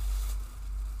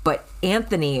 But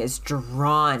Anthony is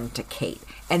drawn to Kate.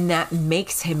 And that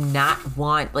makes him not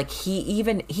want, like, he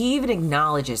even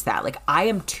acknowledges that. Like, I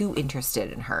am too interested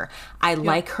in her. I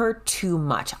like her too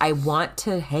much. I want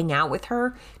to hang out with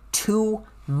her too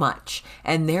much.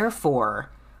 And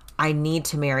therefore, I need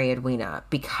to marry Edwina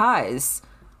because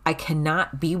I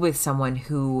cannot be with someone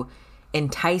who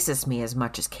entices me as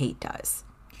much as Kate does.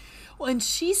 Well, and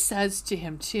she says to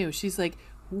him too, she's like,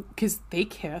 because they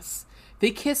kiss.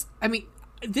 I mean,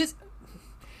 this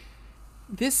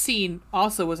scene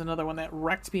also was another one that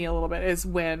wrecked me a little bit, is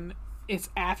when it's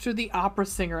after the opera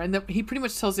singer, and he pretty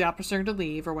much tells the opera singer to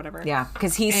leave or whatever. Yeah,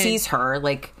 because he sees her,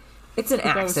 like, it's an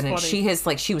accident.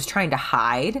 She was trying to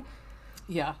hide.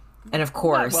 Yeah. And of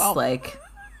course, like...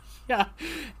 Yeah.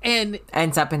 And...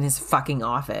 ends up in his fucking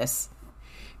office.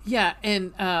 Yeah,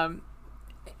 and I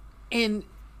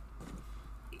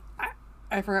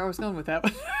forgot where I was going with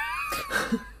that.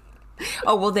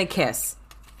 Oh, well, they kiss.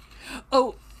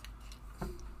 Oh.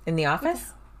 In the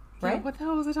office? Right? Yeah, what the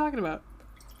hell was I talking about?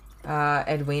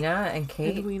 Edwina and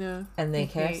Kate. Edwina. And they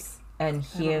kiss. And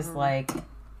he is like...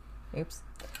 Oops.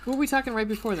 What were we talking right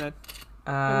before that?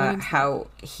 How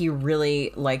he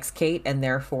really likes Kate and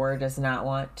therefore does not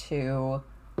want to...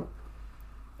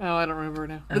 Oh, I don't remember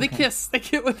now. But they kiss. They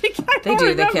do. They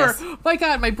kiss. My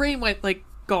God, my brain went like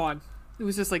gone. It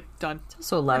was just like done. It's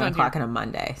also 11 o'clock on a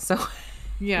Monday, so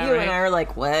yeah, you and I are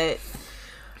like, what?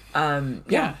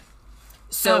 Yeah.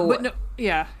 So, but no,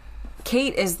 yeah.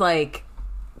 Kate is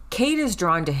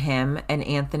drawn to him, and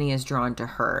Anthony is drawn to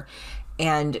her,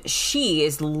 and she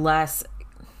is less.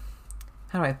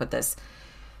 How do I put this?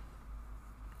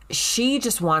 She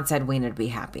just wants Edwina to be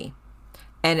happy,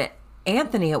 and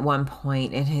Anthony at one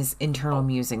point in his internal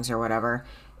musings or whatever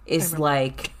is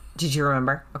like, did you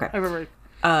remember? Okay. I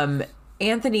remember.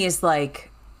 Anthony is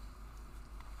like,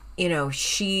 you know,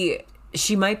 she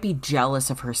might be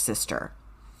jealous of her sister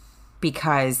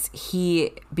because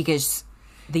the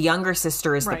younger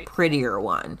sister is the prettier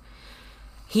one.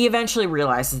 He eventually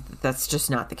realizes that that's just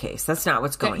not the case. That's not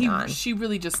what's going on. She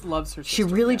really just loves her sister. She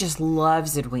really just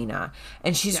loves Edwina.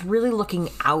 And she's really looking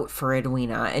out for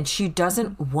Edwina. And she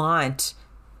doesn't want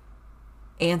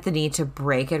Anthony to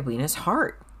break Edwina's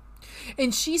heart.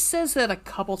 And she says that a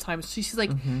couple times. She's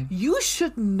like, you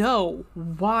should know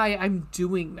why I'm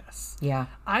doing this. Yeah.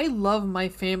 I love my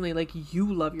family like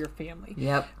you love your family.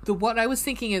 Yep. What I was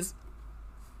thinking is,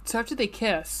 so after they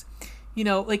kiss, you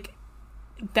know, like,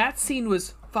 that scene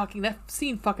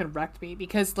fucking wrecked me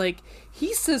because, like,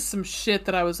 he says some shit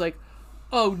that I was like,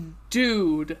 oh,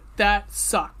 dude, that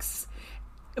sucks.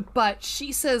 But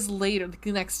she says later,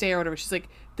 the next day or whatever, she's like,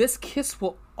 this kiss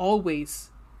will always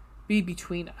be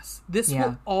between us. This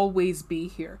will always be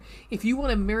here. If you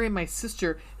want to marry my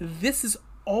sister, this is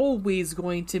always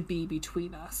going to be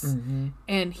between us. Mm-hmm.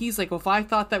 And he's like, well, if I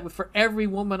thought that for every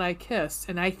woman I kissed,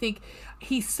 and I think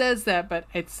he says that, but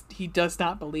he does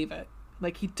not believe it.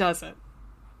 Like, he doesn't.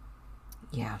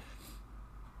 Yeah.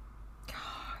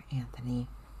 God, Anthony.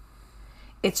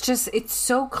 It's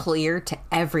so clear to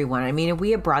everyone. I mean, we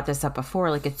have brought this up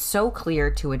before. Like, it's so clear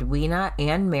to Edwina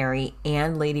and Mary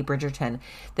and Lady Bridgerton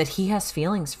that he has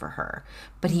feelings for her.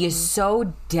 But he is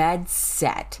so dead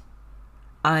set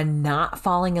on not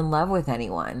falling in love with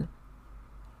anyone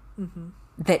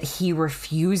that he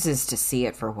refuses to see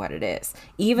it for what it is.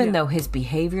 Even though his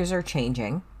behaviors are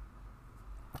changing.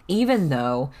 Even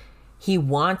though he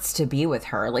wants to be with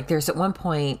her. Like, there's at one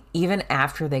point, even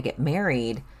after they get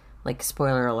married... Like,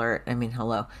 spoiler alert, I mean,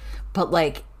 hello. But,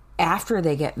 like, after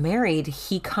they get married,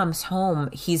 he comes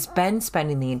home. He's been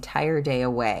spending the entire day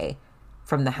away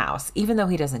from the house, even though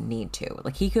he doesn't need to.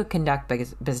 Like, he could conduct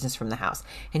business from the house.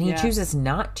 And he chooses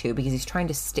not to because he's trying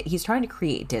to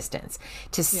create distance.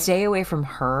 To stay away from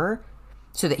her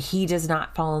so that he does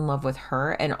not fall in love with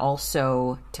her. And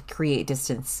also to create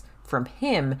distance from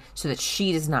him so that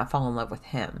she does not fall in love with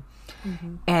him.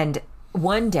 Mm-hmm. And...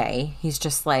 one day, he's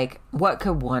just like, what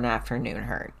could one afternoon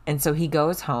hurt? And so he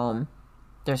goes home.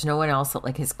 There's no one else at,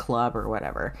 like, his club or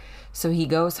whatever. So he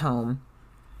goes home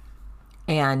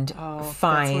and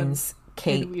finds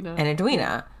Kate and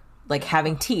Edwina, like,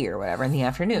 having tea or whatever in the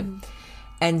afternoon. Mm-hmm.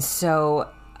 And so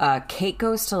Kate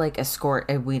goes to, like,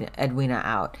 escort Edwina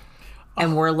out.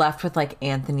 And we're left with, like,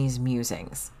 Anthony's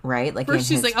musings, right? Like, first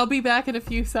she's like, I'll be back in a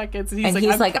few seconds. And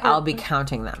he's like, I'll be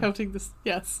counting them. Counting this,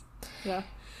 yes. Yeah.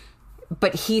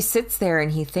 But he sits there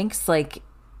and he thinks, like,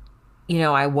 you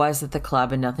know, I was at the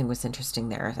club and nothing was interesting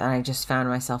there. And I just found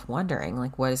myself wondering,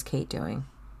 like, what is Kate doing?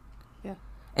 Yeah.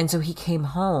 And so he came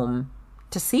home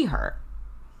to see her.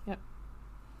 Yep.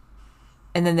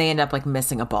 And then they end up, like,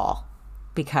 missing a ball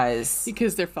because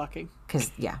they're fucking.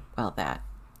 That.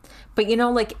 But, you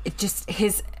know, like, it just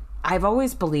I've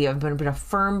always believed, I've been a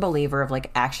firm believer of, like,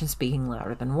 action speaking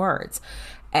louder than words.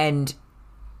 And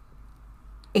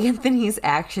Anthony's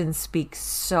actions speak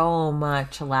so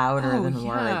much louder than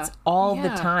words all the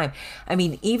time. I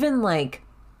mean, even like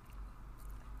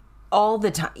all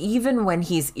the time, even when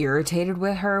he's irritated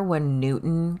with her, when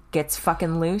Newton gets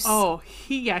fucking loose. Oh,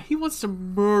 he wants to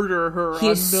murder her. He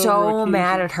is so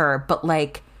mad at her, but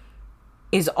like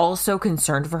is also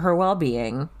concerned for her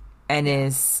well-being and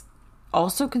is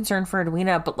also concerned for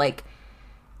Edwina, but like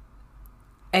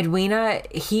Edwina,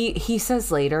 he says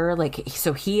later, like,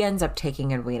 so he ends up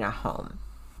taking Edwina home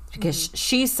because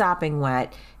she's sopping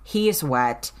wet. He is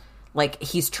wet. Like,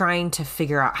 he's trying to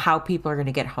figure out how people are going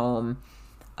to get home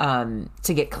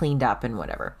to get cleaned up and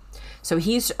whatever. So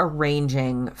he's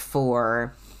arranging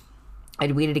for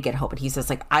Edwina to get home. But he says,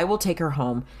 like, I will take her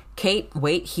home. Kate,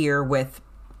 wait here with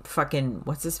fucking,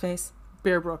 what's his face?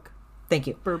 Bearbrook. Thank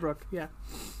you. Bearbrook, yeah.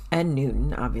 And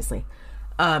Newton, obviously.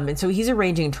 And so he's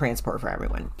arranging transport for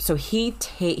everyone. So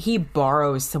he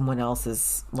borrows someone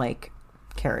else's, like,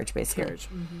 carriage, basically.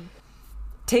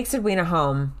 Takes Edwina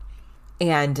home.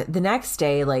 And the next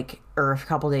day, like, or a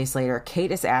couple days later,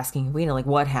 Kate is asking Edwina, like,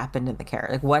 what happened in the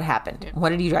carriage? Like, what happened? Yeah. What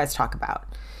did you guys talk about?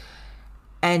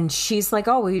 And she's like,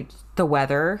 oh, the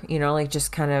weather, like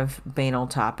just kind of banal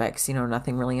topics,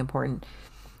 nothing really important.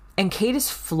 And Kate is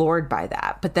floored by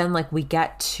that. But then like we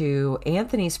get to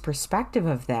Anthony's perspective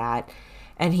of that.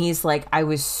 And he's like, I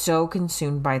was so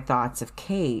consumed by thoughts of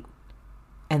Kate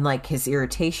and like his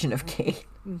irritation of Kate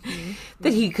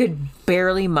that he could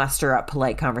barely muster up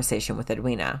polite conversation with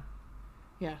Edwina.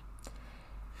 Yeah.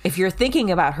 If you're thinking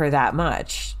about her that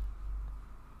much,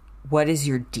 what is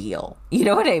your deal? You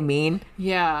know what I mean?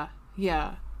 Yeah.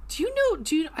 Yeah.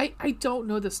 I don't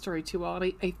know this story too well,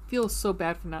 and I feel so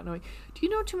bad for not knowing. Do you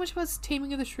know too much about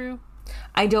Taming of the Shrew?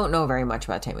 I don't know very much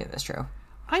about Taming of the Shrew.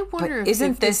 I wonder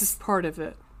if this is part of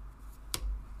it.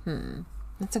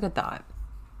 That's a good thought.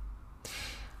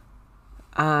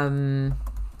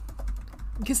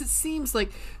 Because it seems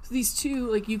like these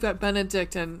two, like you've got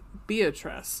Benedict and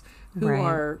Beatrice, who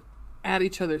are at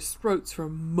each other's throats for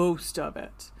most of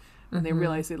it, and they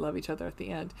realize they love each other at the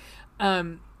end.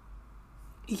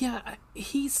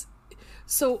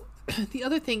 So the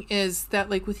other thing is that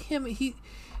like with him, he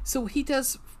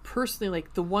does personally,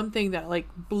 like the one thing that like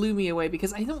blew me away,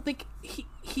 because I don't think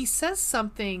he says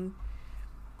something.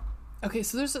 Okay,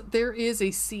 so there is a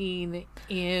scene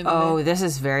in... Oh, this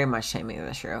is very much Taming of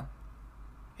the Shrew.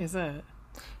 Is it?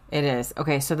 It is.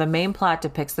 Okay, so the main plot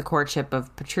depicts the courtship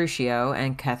of Petruchio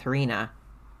and Katharina,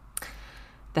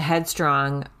 the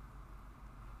headstrong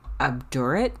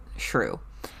obdurate shrew.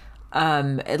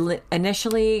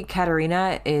 Initially,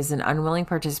 Katharina is an unwilling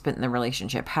participant in the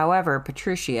relationship. However,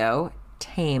 Petruchio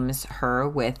tames her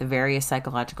with various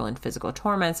psychological and physical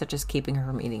torments, such as keeping her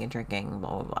from eating and drinking,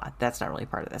 blah, blah, blah. That's not really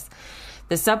part of this.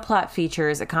 The subplot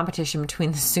features a competition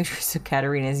between the suitors of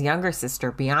Katharina's younger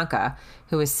sister, Bianca,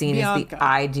 who is seen as the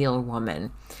ideal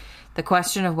woman. The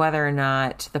question of whether or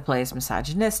not the play is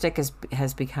misogynistic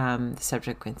has become the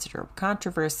subject of considerable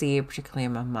controversy, particularly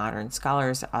among modern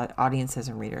scholars, audiences,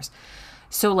 and readers.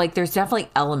 So, like, there's definitely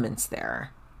elements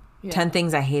there. Yeah. 10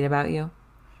 Things I Hate About You.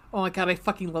 Oh my God, I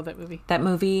fucking love that movie. That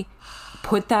movie,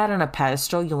 put that on a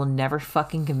pedestal. You'll never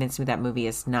fucking convince me that movie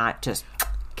is not just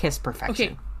kiss perfection.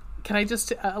 Okay, can I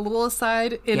just, a little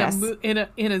aside, in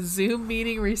a Zoom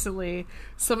meeting recently,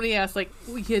 somebody asked, like,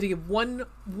 we had to give one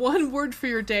word for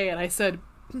your day, and I said,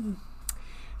 do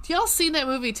y'all seen that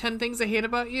movie, 10 Things I Hate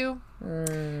About You?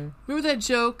 Remember that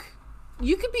joke?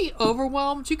 You could be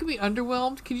overwhelmed, you could be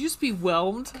underwhelmed, can you just be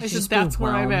whelmed? I said, that's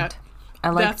where I'm at. I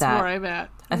like that. That's where I'm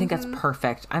at. I think that's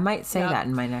perfect. I might say that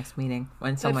in my next meeting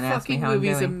when someone asks me how I'm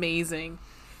doing. That movie's amazing.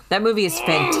 That movie is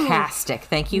fantastic.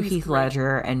 Thank you, Heath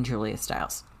Ledger and Julia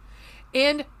Stiles.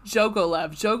 And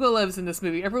Jogolev. Jogolev's in this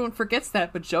movie. Everyone forgets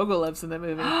that, but Jogolev's in that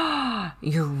movie.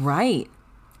 You're right.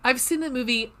 I've seen that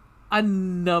movie a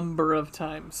number of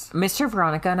times. Mr.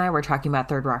 Veronica and I were talking about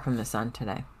Third Rock from the Sun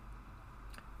today.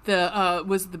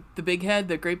 Was the big head,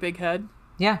 the great big head?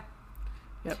 Yeah.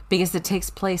 Yep. Because it takes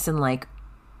place in like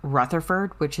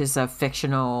Rutherford, which is a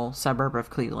fictional suburb of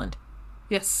Cleveland.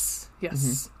 Yes.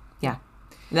 Yeah.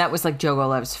 That was like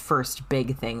Jogolev's first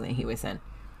big thing that he was in.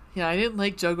 Yeah, I didn't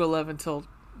like Jogolev until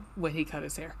when he cut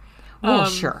his hair. Well,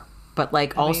 sure. But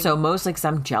like mostly because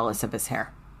I'm jealous of his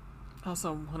hair.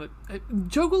 Also,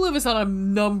 Jogolev is on a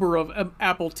number of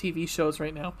Apple TV shows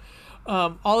right now.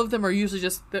 All of them are usually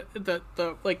just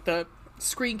the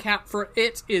screen cap for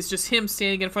it is just him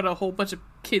standing in front of a whole bunch of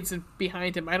kids and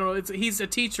behind him. I don't know. He's a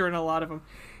teacher in a lot of them.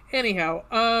 Anyhow,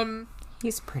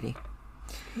 he's pretty.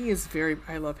 He is very.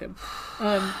 I love him.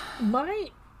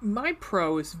 My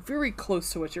pro is very close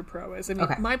to what your pro is. I mean,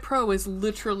 my pro is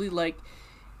literally like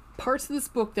parts of this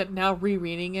book that now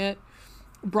rereading it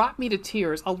brought me to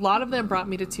tears. A lot of them brought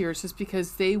me to tears just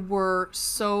because they were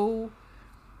so.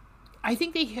 I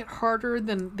think they hit harder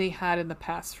than they had in the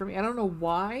past for me. I don't know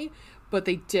why, but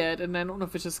they did. And I don't know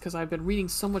if it's just because I've been reading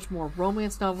so much more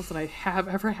romance novels than I have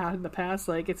ever had in the past.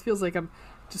 Like, it feels like I'm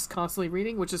just constantly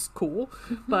reading, which is cool.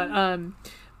 But,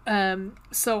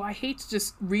 so I hate to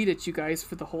just read it, you guys,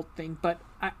 for the whole thing. But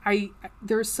I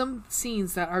there are some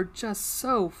scenes that are just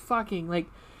so fucking, like,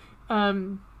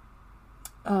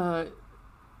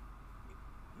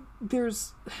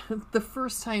 there's the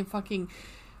first time fucking...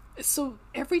 So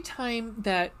every time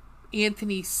that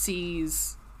Anthony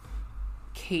sees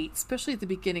Kate, especially at the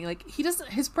beginning, like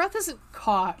his breath isn't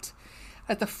caught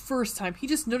at the first time. He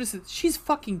just notices she's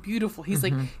fucking beautiful. He's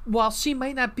like, while she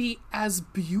might not be as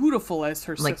beautiful as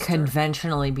her sister, like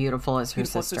conventionally beautiful as her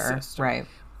sister, right?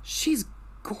 She's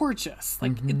gorgeous.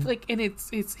 Like it's like, and it's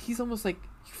he's almost like,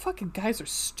 you fucking guys are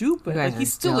stupid. Like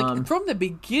he's still dumb. Like from the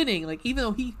beginning, like even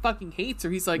though he fucking hates her,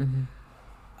 he's like, am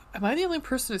I the only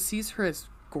person that sees her as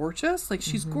gorgeous? Like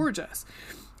she's gorgeous.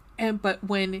 But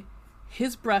when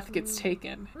his breath gets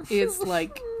taken, it's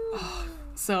like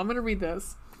So I'm going to read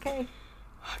this.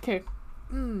 Okay.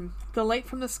 The light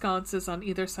from the sconces on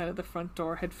either side of the front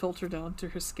door had filtered down to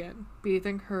her skin,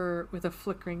 bathing her with a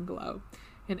flickering glow,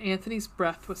 and Anthony's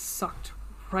breath was sucked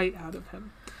right out of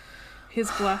him.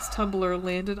 His glass tumbler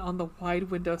landed on the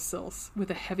wide windowsills with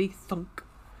a heavy thunk.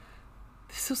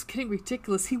 This was getting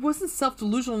ridiculous. He wasn't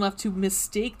self-delusional enough to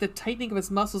mistake the tightening of his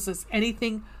muscles as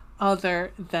anything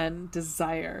other than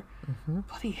desire.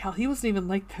 Bloody hell, he wasn't even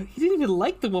like that. He didn't even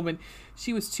like the woman.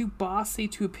 She was too bossy,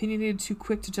 too opinionated, too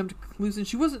quick to jump to conclusions.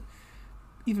 She wasn't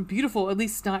even beautiful, at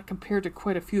least not compared to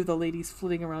quite a few of the ladies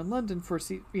flitting around London for,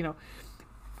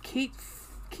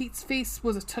 Kate's face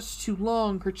was a touch too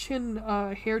long, her chin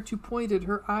hair too pointed,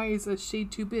 her eyes a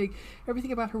shade too big.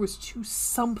 Everything about her was too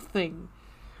something.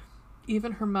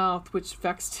 Even her mouth, which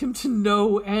vexed him to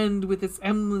no end with its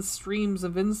endless streams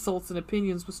of insults and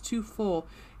opinions, was too full.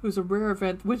 It was a rare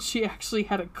event when she actually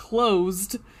had it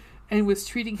closed and was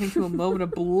treating him to a moment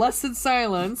of blessed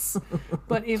silence.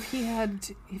 But if he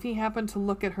happened to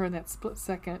look at her in that split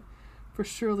second, for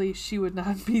surely she would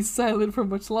not be silent for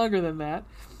much longer than that.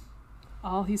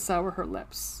 All he saw were her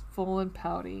lips, full and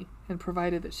pouty, and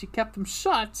provided that she kept them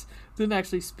shut, didn't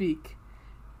actually speak.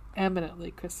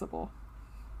 Eminently kissable.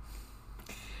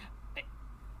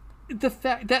 The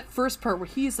fact that first part where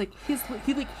he's like he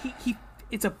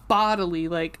it's a bodily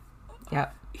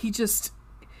he just,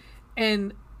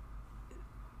 and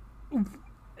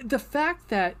the fact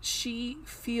that she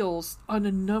feels on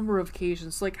a number of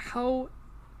occasions like how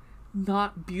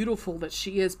not beautiful that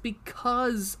she is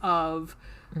because of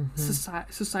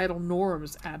societal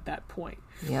norms at that point.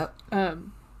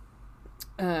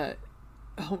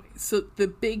 So the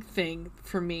big thing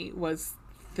for me was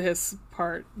this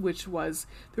part, which was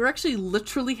they're actually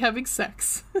literally having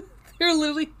sex.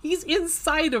 He's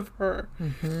inside of her.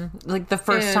 Like the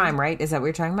first time, right? Is that what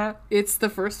you're talking about? It's the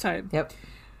first time. Yep.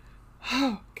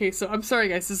 Okay, so I'm sorry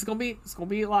guys, this is gonna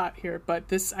be a lot here, but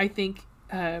this, I think,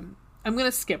 I'm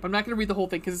gonna skip. I'm not gonna read the whole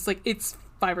thing because it's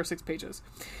 5 or 6 pages.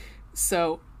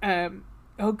 So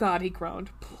oh god, he groaned,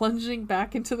 plunging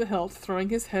back into the hilt, throwing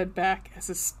his head back as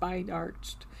his spine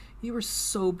arched. You were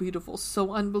so beautiful,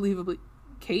 so unbelievably.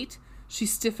 Kate? She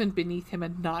stiffened beneath him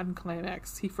and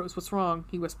non-climax. He froze. What's wrong?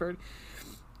 He whispered.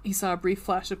 He saw a brief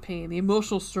flash of pain, the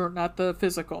emotional sort, not the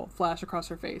physical, flash across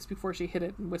her face before she hid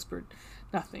it and whispered,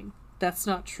 "Nothing. That's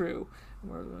not true."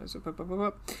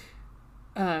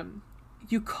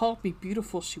 You called me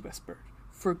beautiful, she whispered.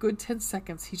 For a good 10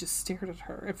 seconds, he just stared at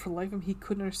her, and for the life of him, he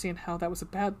couldn't understand how that was a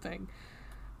bad thing.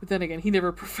 But then again, he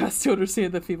never professed to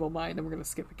understand the feeble mind, and we're going to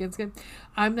skip again.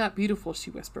 "I'm not beautiful,"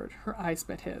 she whispered. Her eyes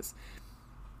met his.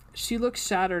 She looked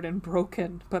shattered and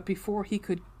broken, but before he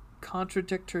could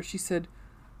contradict her, she said,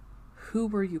 "Who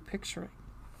were you picturing?"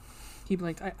 He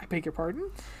blinked. I beg your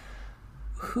pardon?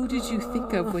 "Who did you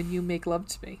think of when you make love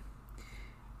to me?"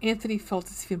 Anthony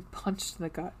felt as if he'd been punched in the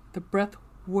gut. The breath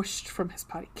whooshed from his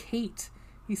body. "Kate,"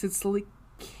 he said slowly.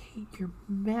 "Kate, you're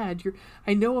mad.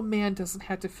 I know a man doesn't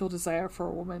have to feel desire for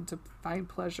a woman to find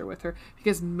pleasure with her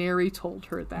because Mary told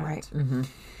her that." Right.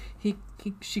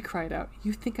 She cried out.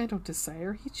 "You think I don't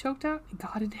desire?" He choked out.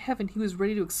 God in heaven, he was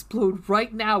ready to explode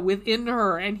right now within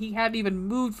her, and he hadn't even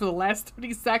moved for the last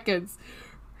 30 seconds.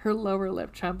 Her lower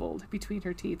lip trembled between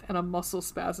her teeth, and a muscle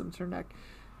spasmed her neck.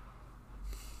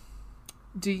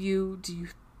 Do you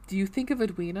think of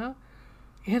Edwina?"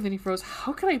 Anthony froze.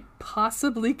 How could I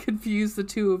possibly confuse the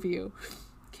two of you?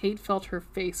 Kate felt her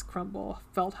face crumble,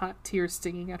 felt hot tears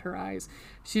stinging at her eyes.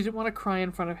 She didn't want to cry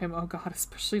in front of him. Oh God,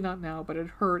 especially not now, but it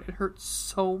hurt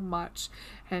so much.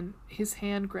 And his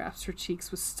hand grasped her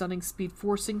cheeks with stunning speed,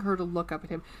 forcing her to look up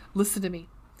at him. "Listen to me,"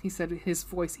 he said, his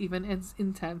voice even as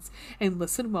intense. "And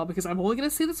listen well, because I'm only going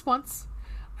to say this once.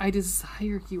 I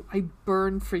desire you. I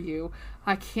burn for you.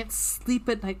 I can't sleep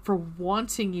at night for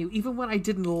wanting you. Even when I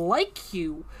didn't like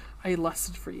you, I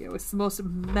lusted for you. It's the most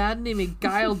maddening,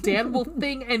 beguiled, damnable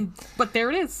thing, but there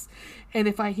it is. And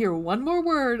if I hear one more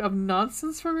word of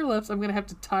nonsense from your lips, I'm going to have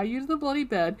to tie you to the bloody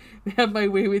bed and have my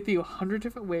way with you 100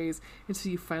 different ways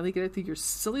until you finally get it through your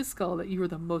silly skull that you are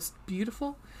the most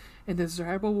beautiful and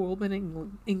desirable woman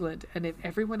in England. And if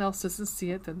everyone else doesn't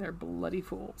see it, then they're bloody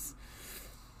fools."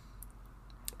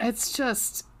 It's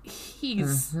just,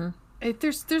 there's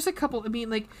a couple,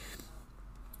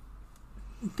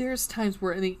 there's times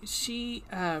where he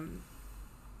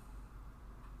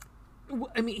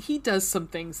does some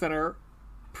things that are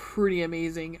pretty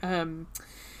amazing.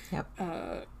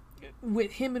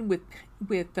 With him and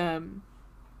with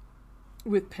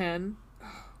Penn.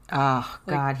 Oh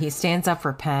God, he stands up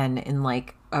for Penn in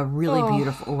a really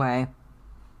beautiful way.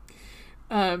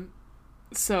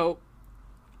 So.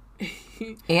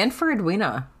 And for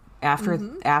Edwina.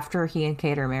 After he and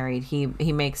Kate are married, he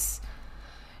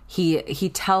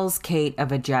tells Kate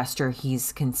of a gesture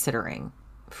he's considering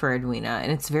for Edwina,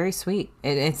 and it's very sweet.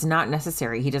 It's not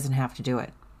necessary. He doesn't have to do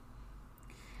it.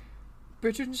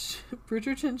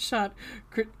 Bridgerton shot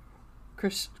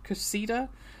Cressida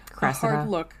a hard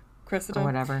look. Cressida or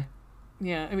whatever.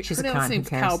 Yeah, I mean, she's her last name's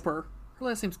Cowper. Her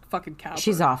last name's fucking Cowper.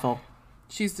 She's awful.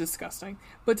 She's disgusting,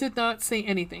 but did not say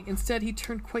anything. Instead, he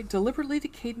turned quite deliberately to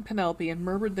Kate and Penelope and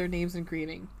murmured their names in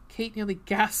greeting. Kate nearly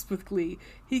gasped with glee.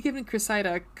 He'd given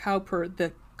Cressida Cowper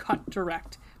the cut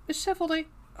direct. Miss Sheffield, I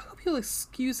hope you'll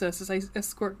excuse us as I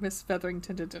escort Miss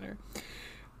Featherington to dinner.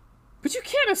 But you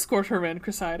can't escort her in,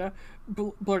 Cressida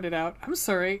blurted out. I'm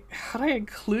sorry, had I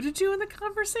included you in the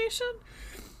conversation?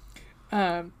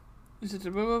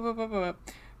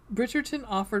 Bridgerton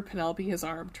offered Penelope his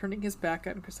arm, turning his back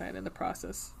on Cressida in the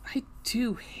process. I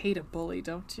do hate a bully,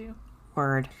 don't you?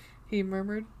 Word. He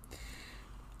murmured.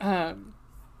 Bridgerton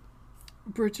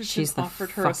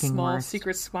offered her a small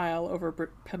secret smile over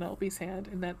Penelope's hand.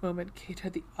 In that moment, Kate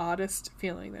had the oddest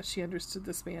feeling that she understood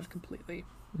this man completely.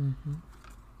 Mm-hmm.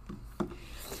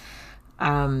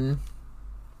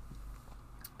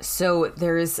 So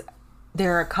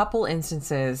there are a couple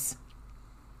instances.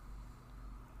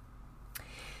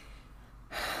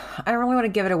 I don't really want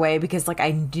to give it away because, like,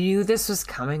 I knew this was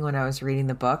coming when I was reading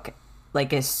the book. Like,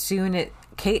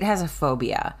 Kate has a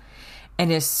phobia.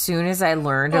 And as soon as I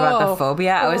learned about the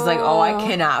phobia, I was like, I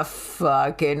cannot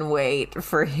fucking wait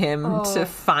for him to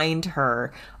find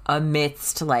her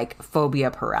amidst, like,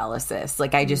 phobia paralysis.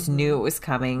 Like, I just knew it was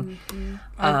coming.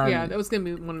 Yeah, that was going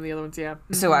to be one of the other ones, yeah.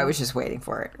 Mm-hmm. So I was just waiting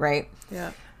for it, right?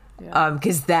 Yeah.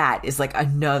 Because that is, like,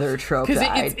 another trope.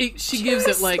 Because she gives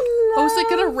it, like, is it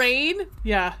going to rain?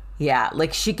 Yeah. Yeah,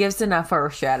 like, she gives enough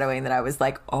foreshadowing that I was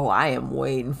like, I am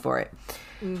waiting for it.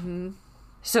 Mm-hmm.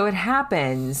 So it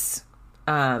happens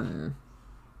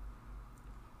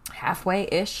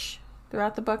halfway-ish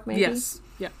throughout the book, maybe? Yes.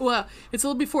 Yeah. Well, it's a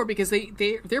little before because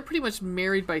they're pretty much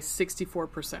married by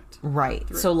 64%. Right.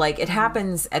 Through. So, like, it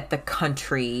happens at the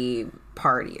country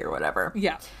party or whatever.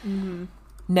 Yeah. Mm-hmm.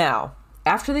 Now,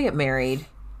 after they get married,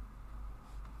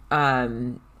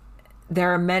 there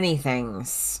are many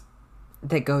things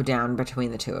that go down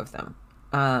between the two of them.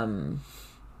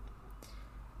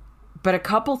 But a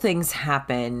couple things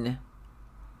happen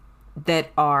that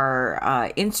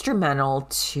are instrumental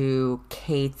to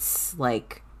Kate's,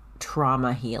 like,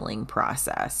 trauma healing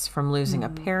process from losing a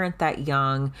parent that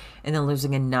young and then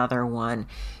losing another one.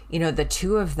 You know, the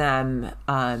two of them...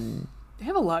 they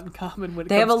have a lot in common when it comes to that.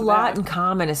 They have a lot in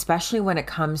common, especially when it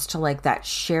comes to, like, that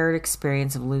shared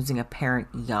experience of losing a parent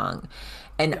young.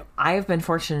 And I've been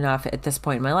fortunate enough at this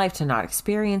point in my life to not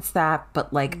experience that,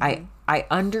 but, like, I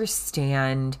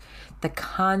understand the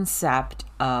concept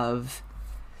of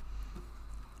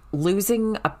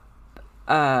losing a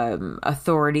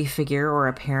authority figure or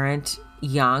a parent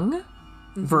young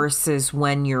versus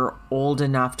when you're old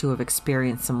enough to have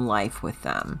experienced some life with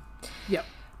them. Yep.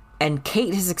 And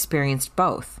Kate has experienced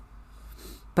both.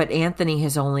 But Anthony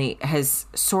has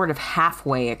sort of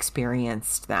halfway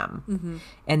experienced them. Mm-hmm.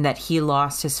 And that he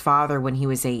lost his father when he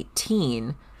was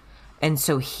 18. And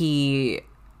so he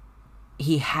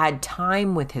had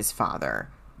time with his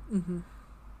father. Mm-hmm.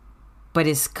 But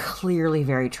is clearly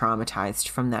very traumatized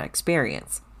from that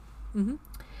experience. Mm-hmm.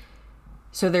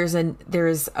 So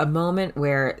there's a moment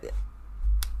where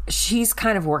she's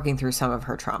kind of working through some of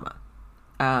her trauma.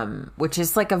 Which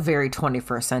is like a very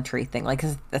 21st century thing. Like,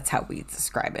 that's how we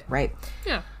describe it, right?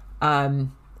 Yeah.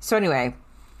 So anyway,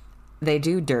 they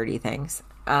do dirty things.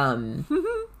 And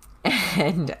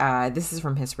this is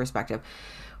from his perspective.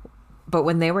 But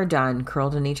when they were done,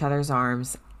 curled in each other's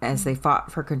arms, as they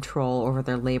fought for control over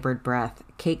their labored breath,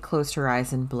 Kate closed her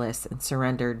eyes in bliss and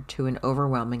surrendered to an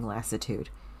overwhelming lassitude.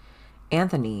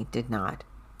 Anthony did not.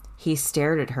 He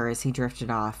stared at her as he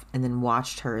drifted off, and then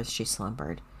watched her as she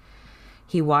slumbered.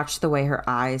 He watched the way her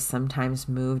eyes sometimes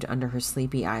moved under her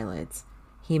sleepy eyelids.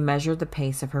 He measured the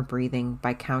pace of her breathing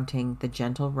by counting the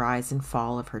gentle rise and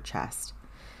fall of her chest.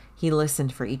 He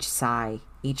listened for each sigh,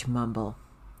 each mumble.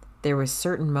 There were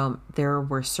certain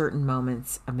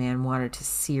moments a man wanted to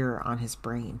sear on his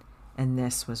brain, and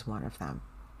this was one of them.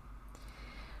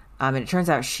 And it turns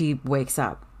out she wakes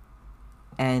up,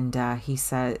 and he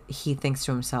thinks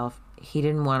to himself, he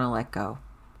didn't want to let go.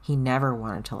 He never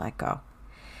wanted to let go.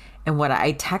 And what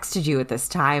I texted you at this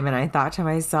time, and I thought to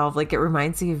myself, like, it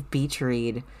reminds me of Beach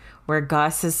Read, where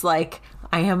Gus is like,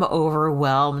 I am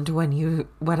overwhelmed when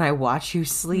I watch you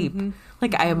sleep. Mm-hmm.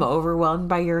 Like, I am overwhelmed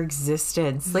by your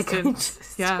existence. Like, I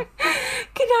just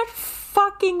cannot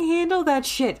fucking handle that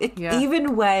shit.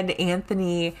 Even when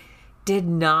Anthony did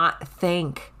not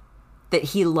think that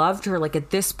he loved her. Like,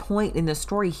 at this point in the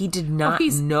story, he did not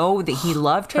he's know that he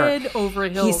loved her. Head over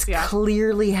heels. He's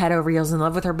clearly head over heels in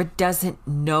love with her, but doesn't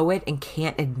know it and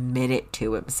can't admit it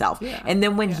to himself. Yeah. And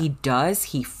then when he does,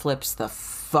 he flips the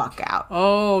fuck out.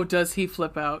 Oh, does he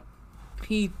flip out?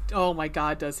 Oh my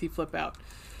God, does he flip out?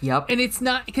 Yep. And it's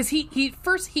not because he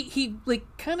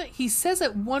says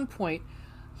at one point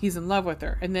he's in love with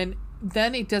her, and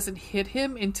then it doesn't hit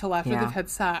him until after they've had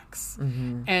sex,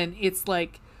 and it's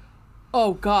like,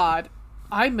 oh God,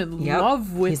 I'm in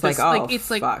love with he's this. Like, oh, it's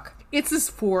fuck. like it's this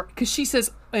because she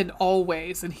says and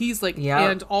always, and he's like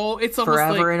and all. It's almost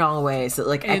forever like, and always. It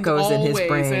like and echoes in his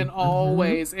brain. And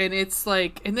always, and it's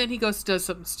like, and then he goes does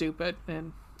something stupid,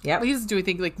 and he doesn't do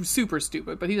anything like super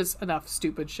stupid, but he does enough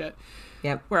stupid shit.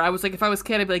 Yep. Where I was like, if I was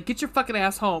Kate, I'd be like, get your fucking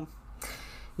ass home.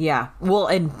 Yeah. Well,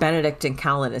 and Benedict and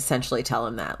Callan essentially tell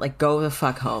him that. Like, go the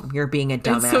fuck home. You're being a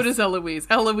dumbass. And so does Eloise.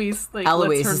 Eloise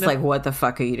is like, what the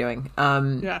fuck are you doing?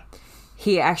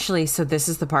 He actually, so this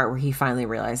is the part where he finally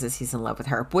realizes he's in love with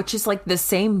her, which is like the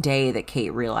same day that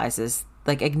Kate realizes,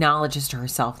 like, acknowledges to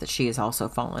herself that she has also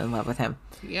fallen in love with him.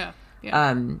 Yeah.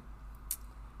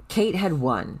 Kate had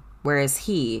won, whereas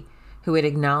he, who had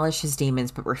acknowledged his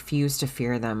demons but refused to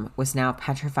fear them, was now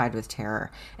petrified with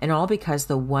terror, and all because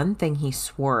the one thing he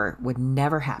swore would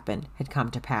never happen had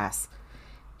come to pass.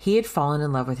 He had fallen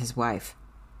in love with his wife.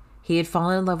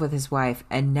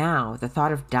 And now the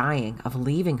thought of dying, of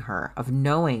leaving her, of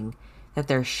knowing that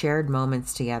their shared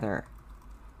moments together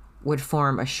would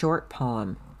form a short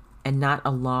poem and not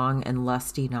a long and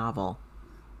lusty novel,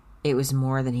 it was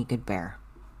more than he could bear.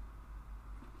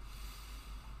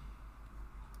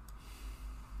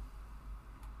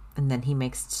 And then he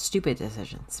makes stupid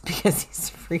decisions because he's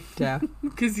freaked out.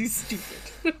 Because he's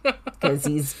stupid. Because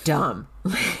he's dumb.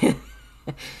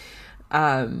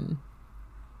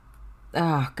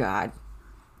 Oh, God.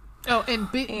 Oh, and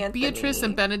Beatrice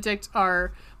and Benedict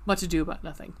are Much Ado About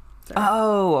Nothing. Sorry.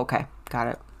 Oh, okay. Got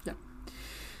it. Yeah.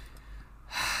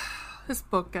 This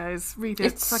book, guys. Read it.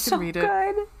 It's fucking so read it.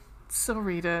 good. So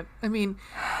read it. I mean,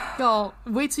 y'all,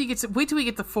 wait till we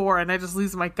get to 4 and I just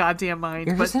lose my goddamn mind.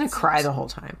 You're just going to cry the whole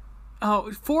time. Oh,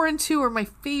 4 and 2 are my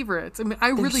favorites. I mean,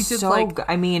 I really did so like... good.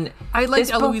 I mean... I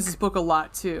liked Eloise's book a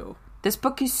lot, too. This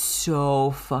book is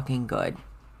so fucking good.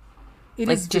 It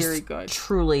is very good.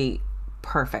 Truly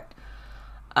perfect.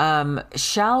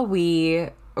 Shall we...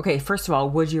 Okay, first of all,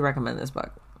 would you recommend this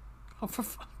book? Oh,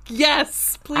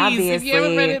 yes, please. Obviously, if you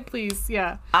haven't read it, please.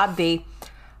 Yeah. Abby,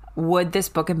 would this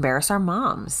book embarrass our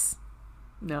moms?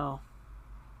 No.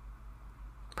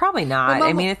 Probably not.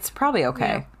 I mean, it's probably okay.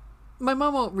 Yeah. My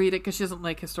mom won't read it because she doesn't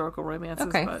like historical romances.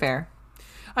 Okay, fair.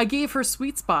 I gave her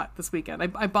Sweet Spot this weekend.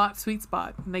 I bought Sweet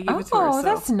Spot and I gave it to her. Oh,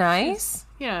 that's nice.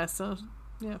 Yeah, so,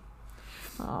 yeah.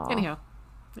 Aww. Anyhow.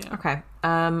 Yeah. Okay.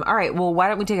 All right. Well, why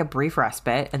don't we take a brief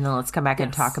respite and then let's come back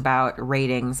and talk about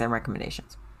ratings and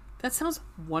recommendations. That sounds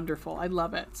wonderful. I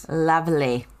love it.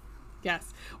 Lovely.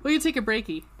 Yes. Well, you take a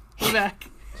breaky. We're back.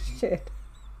 Shit.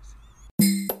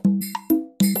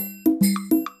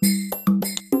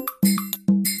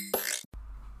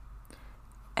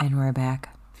 And we're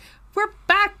back. We're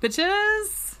back,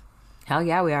 bitches. Hell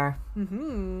yeah, we are.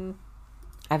 Mm-hmm.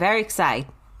 I'm very excited.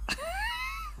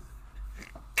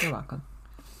 You're welcome.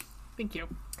 Thank you.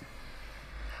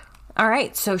 All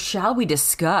right, so shall we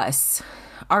discuss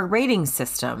our rating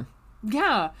system?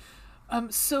 Yeah.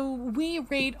 So we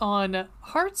rate on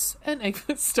hearts and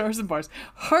stars and bars.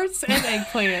 Hearts and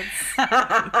eggplants.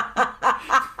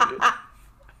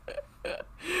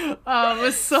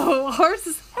 So hearts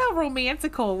is how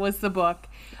romantical was the book.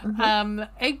 Mm-hmm.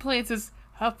 Eggplants is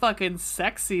how fucking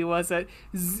sexy was it?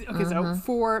 Okay, so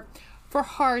for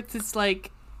hearts, it's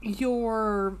like it's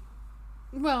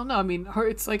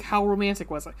like how romantic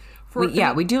was it?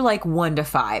 We do like 1 to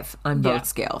 5 on both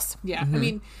scales. Yeah, I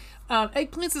mean,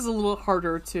 eggplants is a little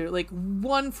harder to like.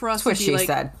 1 for us. That's what she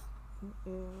said.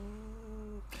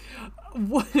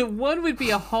 1 would be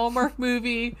a Hallmark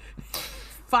movie.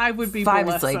 5 would be 5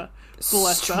 Bellessa. is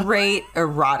like straight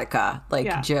erotica,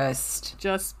 like just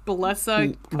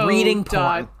Bellessa reading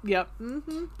porn. Yep.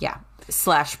 Mm-hmm. Yeah.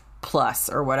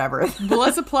 /plus or whatever.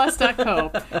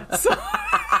 BlessaPlus.co. So,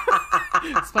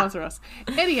 sponsor us.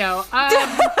 Anyhow,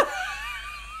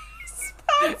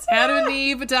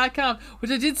 AdamandEve.com,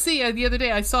 which I did see the other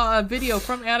day. I saw a video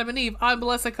from Adam and Eve on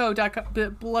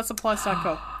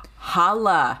BlessaPlus.co.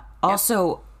 Holla.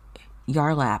 Also,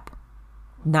 Yarlap.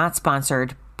 Not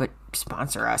sponsored, but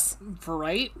sponsor us.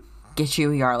 Right? Get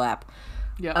you Yarlap.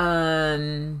 Yeah.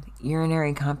 Urinary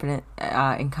incontinent.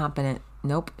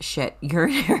 Nope. Shit.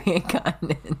 Urinary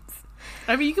incontinence.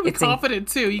 I mean, you can be confident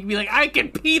too. You can be like, I can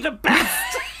pee the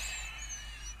best.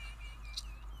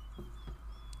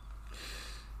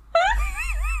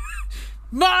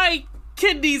 My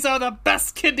kidneys are the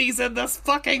best kidneys in this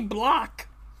fucking block.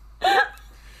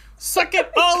 Suck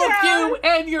it, all of you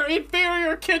and your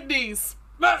inferior kidneys.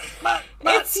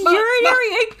 It's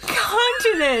urinary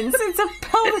incontinence. It's a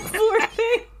pelvic floor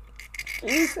thing.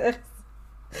 Jesus.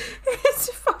 It's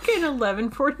fucking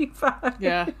 11:45.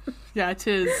 Yeah, it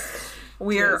is.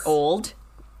 We're old,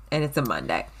 and it's a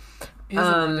Monday. It is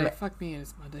a Monday. Fuck me, it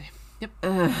is Monday. Yep.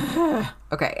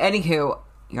 Okay, anywho,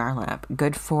 Yarlap,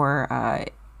 good for,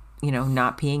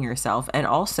 not peeing yourself, and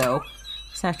also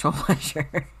sexual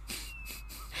pleasure.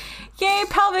 Yay,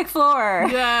 pelvic floor!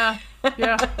 Yeah.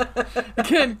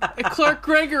 Again, Clark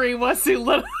Gregory wants to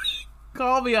literally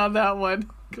call me on that one.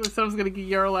 Because someone's going to get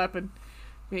Yarlapping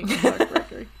me, Clark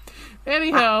Gregory.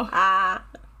 Anyhow.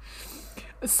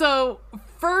 So,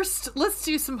 first, let's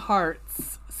do some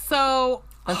hearts. So,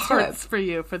 hearts for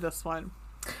you for this one.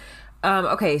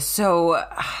 Okay, so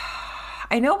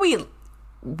I know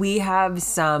we have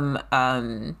some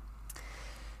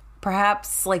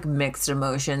perhaps like mixed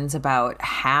emotions about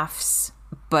halves,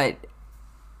 but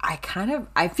I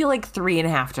feel like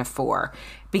 3.5 to 4,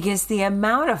 because the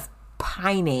amount of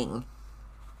pining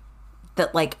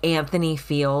that like Anthony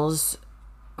feels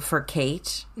for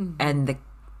Kate, and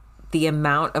the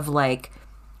amount of like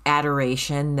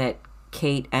adoration that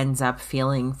Kate ends up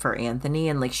feeling for Anthony,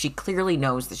 and like she clearly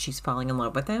knows that she's falling in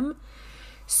love with him,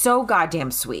 so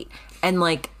goddamn sweet. And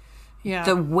like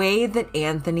the way that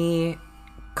Anthony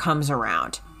comes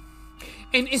around,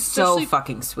 and it's so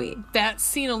fucking sweet. That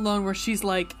scene alone where she's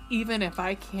like, even if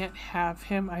I can't have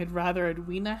him, I'd rather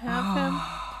Edwina have him,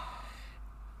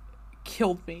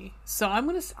 killed me. So I'm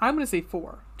gonna say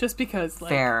 4, just because like,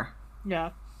 fair.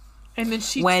 Yeah. And then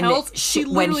when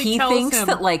he thinks him,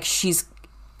 that like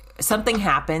something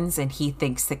happens and he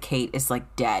thinks that Kate is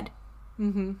like dead.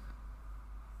 Mm-hmm.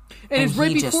 And it's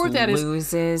right before that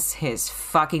loses his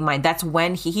fucking mind. That's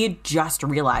when he had just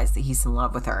realized that he's in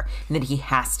love with her, and that he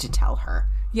has to tell her.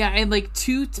 Yeah, and like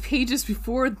 2 pages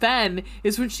before then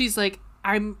is when she's like,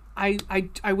 I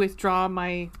withdraw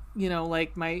my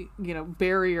my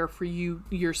barrier for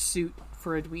your suit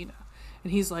for Edwina,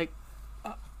 and he's like,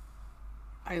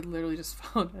 I literally just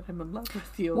found that I'm in love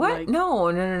with you. What? Like,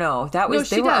 no.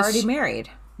 They were already married.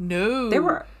 No, they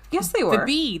were. Yes, they were.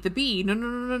 The bee.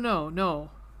 No.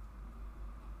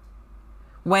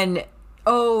 When?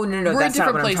 Oh no, that's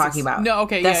not what I'm talking about. No,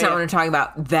 okay, that's not what I'm talking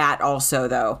about. That also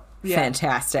though,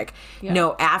 fantastic. Yeah.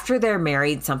 No, after they're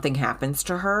married, something happens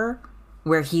to her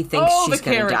where he thinks she's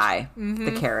going to die. Mm-hmm.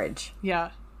 The carriage. Yeah.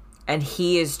 And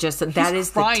he is just, that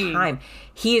is crying. The time.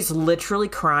 He is literally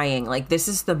crying. Like, this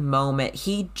is the moment.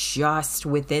 He just,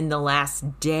 within the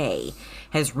last day,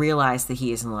 has realized that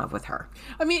he is in love with her.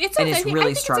 I mean, it's okay. I think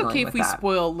it's okay if we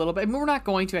spoil a little bit. I mean, we're not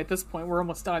going to at this point. We're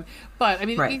almost done. But, I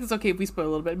mean, I think it's okay if we spoil a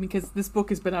little bit, because this book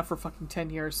has been out for fucking 10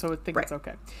 years, so I think it's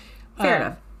okay. Fair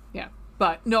enough. Yeah.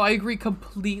 But, no, I agree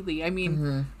completely. I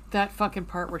mean, that fucking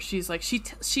part where she's like,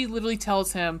 she literally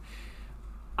tells him,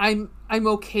 I'm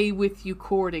okay with you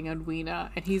courting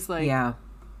Edwina, and he's like, yeah,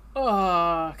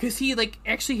 because he like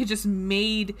actually had just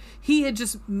made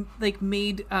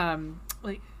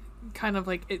kind of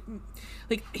like it,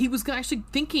 like he was actually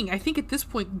thinking, I think at this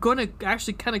point gonna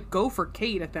actually kind of go for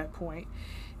Kate at that point,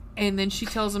 and then she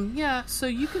tells him, yeah, so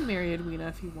you can marry Edwina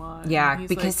if you want. Yeah,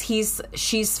 because like,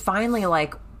 she's finally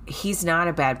like, he's not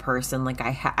a bad person. Like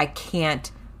I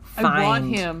can't. I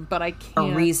want him, but I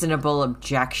can't. A reasonable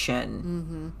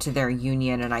objection to their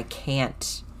union, and I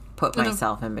can't put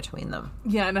myself in between them.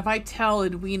 Yeah, and if I tell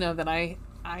Edwina that I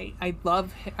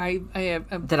love him,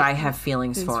 I have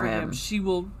feelings for him, she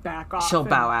will back off. She'll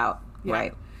bow out,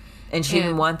 right? And she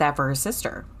didn't want that for her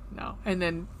sister. No, and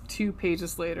then 2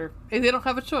 pages later, they don't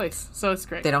have a choice, so it's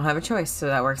great. They don't have a choice, so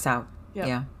that works out.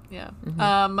 Yep. Yeah.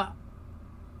 Mm-hmm.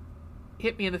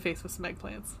 Hit me in the face with some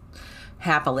eggplants.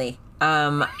 Happily.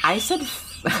 I said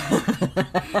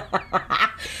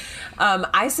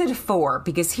 4,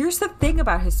 because here's the thing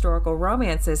about historical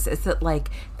romances is that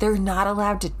like they're not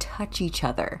allowed to touch each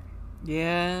other.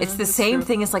 Yeah, it's the same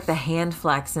thing as like the hand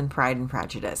flex in Pride and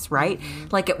Prejudice, right?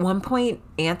 Like at one point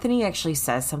Anthony actually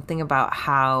says something about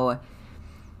how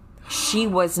she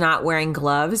was not wearing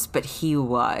gloves, but he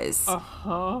was.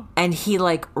 And he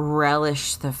like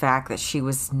relished the fact that she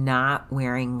was not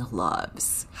wearing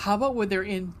gloves. How about when they're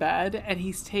in bed and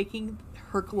he's taking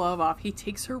her glove off? He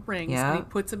takes her rings and he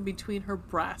puts them between her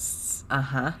breasts.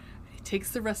 He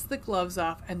takes the rest of the gloves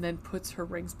off and then puts her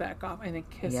rings back off and then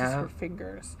kisses her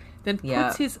fingers. Then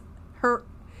puts her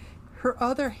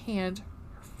other hand,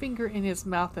 her finger in his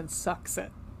mouth and sucks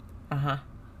it. I'm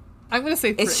going to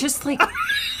say 3. It's just like...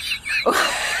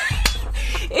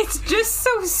 It's just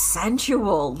so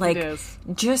sensual. Like, It is.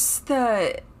 just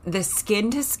the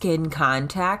skin-to-skin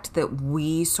contact that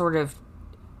we sort of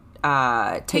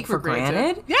take for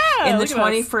granted. Yeah, in the look at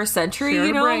us. 21st century, Shared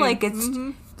you know, brain. like it's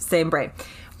same brain.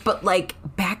 But like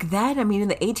back then, I mean, in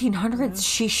the 1800s,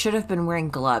 she should have been wearing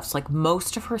gloves. Like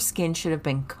most of her skin should have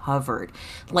been covered.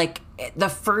 Like the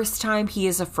first time he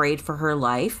is afraid for her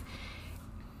life,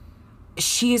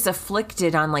 she is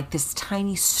afflicted on like this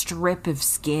tiny strip of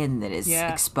skin that is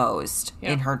exposed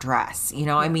in her dress. You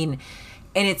know, I mean,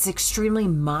 and it's extremely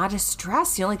modest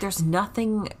dress. You know, like there's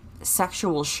nothing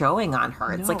sexual showing on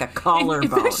her. It's like a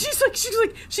collarbone. In fact,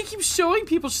 she keeps showing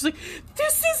people. She's like,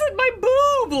 "This isn't my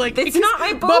boob. Like, it's not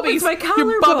my boob. It's my collarbone."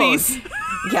 Your bubbies.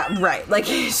 Yeah, right. Like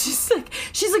she's like,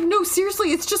 "No,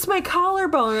 seriously, it's just my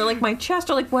collarbone or like my chest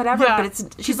or like whatever." Yeah.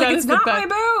 But she's like, "It's not my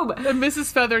boob." And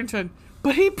Mrs. Featherington,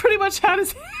 but he pretty much had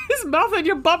his mouth on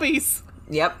your bubbies.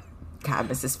 Yep. God,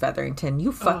 Mrs. Featherington,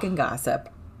 you fucking gossip.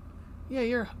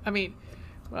 Yeah,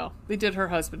 well, they did her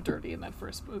husband dirty in that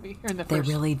first movie. Or in the They first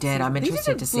really did. season. I'm They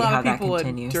interested did to see how that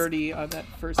continues. Dirty on that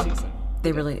first season.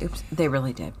 They really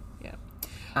did. Yeah.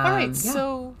 All right. yeah.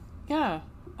 So yeah.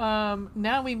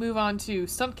 Now we move on to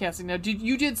stunt casting. Now,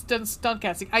 you did stunt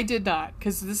casting? I did not,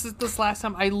 because this last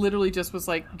time I literally just was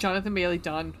like Jonathan Bailey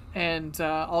done and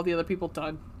all the other people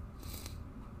done.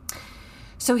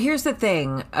 So here's the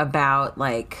thing about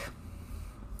like,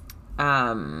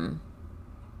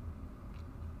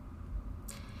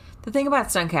 the thing about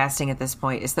stunt casting at this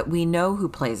point is that we know who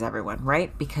plays everyone,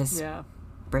 right? Because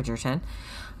Bridgerton.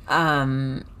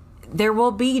 There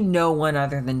will be no one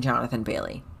other than Jonathan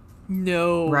Bailey.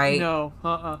 No. Right? No.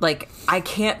 Like, I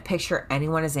can't picture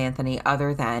anyone as Anthony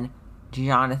other than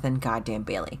Jonathan goddamn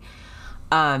Bailey.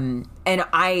 And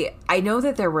I know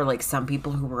that there were like some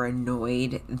people who were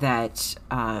annoyed that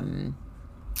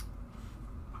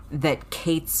that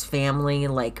Kate's family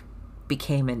like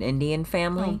became an Indian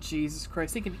family. Oh, Jesus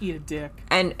Christ. They can eat a dick.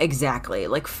 And exactly,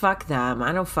 like, fuck them.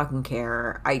 I don't fucking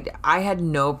care. I had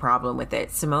no problem with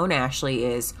it. Simone Ashley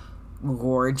is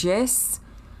gorgeous.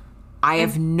 I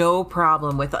have no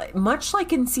problem with, much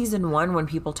like in season 1 when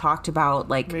people talked about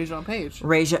like Rajon Page.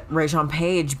 Rajon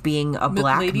Page being a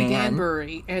black Lady man.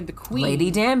 Danbury and the Queen.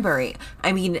 Lady Danbury.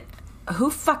 I mean, who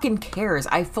fucking cares?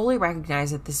 I fully recognize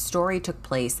that this story took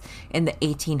place in the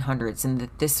 1800s and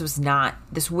that this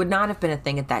would not have been a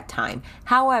thing at that time.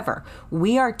 However,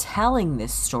 we are telling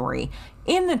this story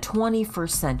in the 21st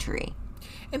century.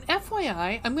 And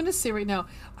FYI, I'm going to say right now,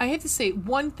 I had to say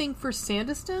one thing for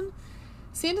Sanditon.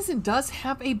 Sanditon does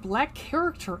have a black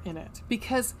character in it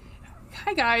because,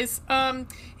 hi guys,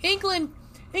 England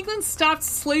stopped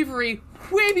slavery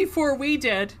way before we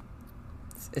did.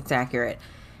 It's accurate.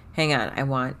 Hang on, I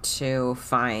want to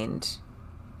find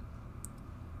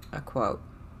a quote.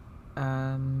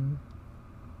 And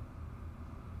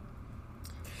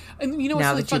you know what's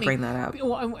now really that funny? you bring that up,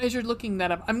 well, as you're looking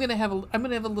that up, I'm gonna have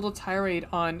a little tirade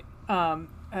on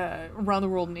Around the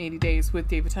World in 80 Days with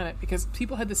David Tennant, because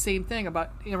people had the same thing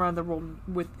about Around the World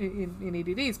in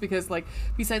 80 Days, because like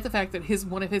besides the fact that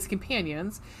one of his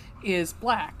companions is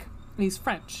black and he's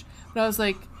French, but I was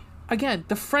like, again,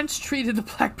 the French treated the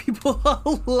black people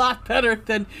a lot better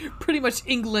than pretty much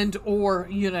England or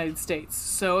United States.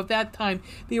 So at that time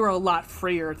they were a lot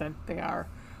freer than they are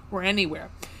or anywhere.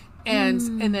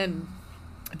 And then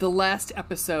the last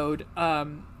episode,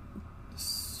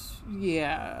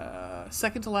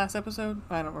 second to last episode,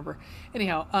 I don't remember.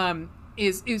 Anyhow,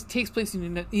 it takes place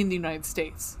in the United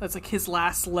States. That's like his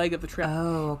last leg of the trip.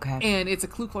 Oh, okay. And it's a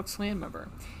Ku Klux Klan member,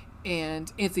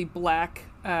 and it's a black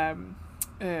U.S.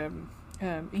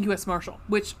 Marshal.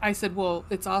 Which I said, well,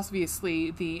 it's obviously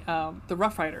the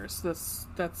Rough Riders. The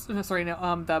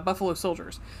Buffalo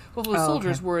Soldiers. Buffalo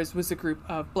Soldiers was a group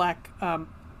of black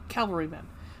cavalrymen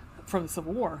from the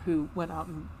Civil War who went out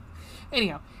and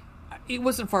anyhow. It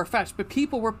wasn't far-fetched, but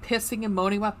people were pissing and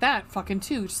moaning about that fucking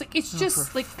too. Just like it's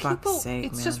just like people,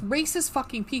 it's just racist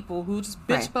fucking people who just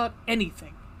bitch about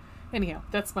anything. Anyhow,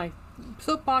 that's my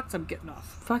soapbox. I'm getting off.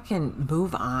 Fucking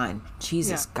move on.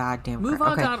 Jesus goddamn Christ.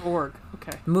 MoveOn.org.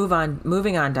 Okay.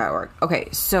 Moving on.org. Okay,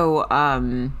 so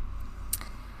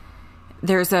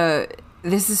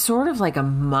this is sort of like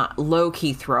a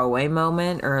low-key throwaway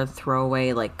moment or a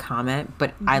throwaway like comment,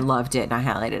 but I loved it and I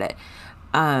highlighted it.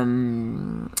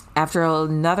 After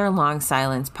another long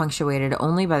silence punctuated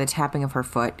only by the tapping of her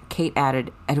foot, Kate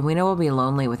added, "Edwina will be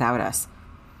lonely without us."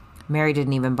 Mary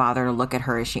didn't even bother to look at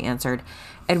her as she answered,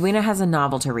 "Edwina has a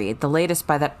novel to read, the latest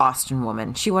by that Austen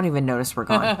woman. She won't even notice we're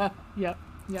gone." Yeah.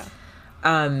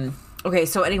 Okay,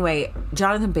 so anyway,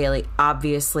 Jonathan Bailey,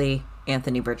 obviously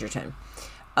Anthony Bridgerton.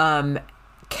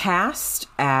 Cast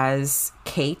as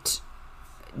Kate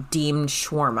deemed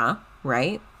Shawarma,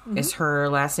 right? Is her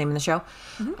last name in the show,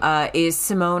 is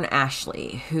Simone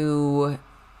Ashley, who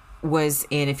was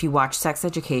in, if you watch Sex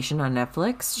Education on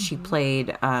Netflix, she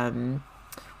played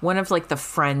one of like the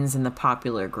friends in the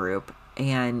popular group,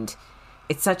 and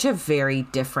it's such a very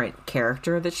different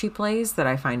character that she plays that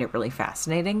I find it really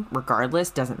fascinating.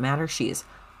 Regardless, doesn't matter. She is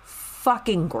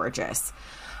fucking gorgeous.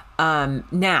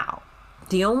 Now,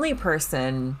 the only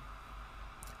person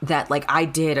that like I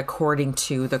did according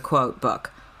to the quote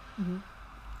book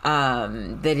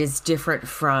that is different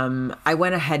from, I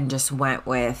went ahead and just went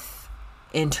with,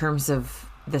 in terms of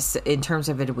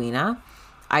Edwina,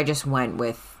 I just went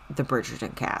with the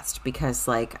Bridgerton cast, because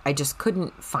like I just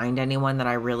couldn't find anyone that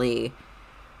I really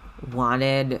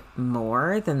wanted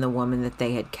more than the woman that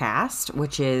they had cast,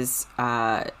 which is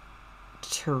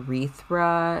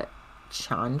Charithra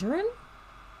Chandran.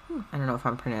 I don't know if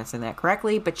I'm pronouncing that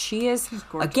correctly, but she is,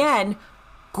 again,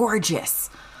 gorgeous.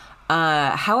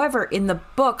 However, in the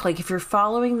book, like if you're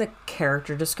following the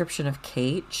character description of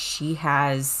Kate, she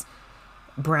has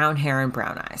brown hair and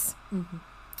brown eyes.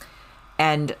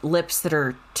 And lips that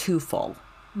are too full.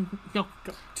 Oh,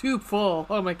 too full.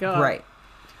 Oh my God. Right.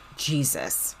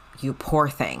 Jesus, you poor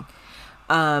thing.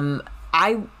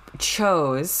 I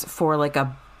chose for like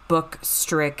a book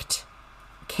strict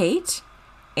Kate,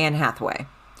 Anne Hathaway,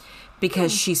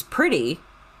 because she's pretty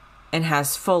and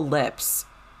has full lips,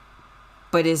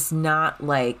 but is not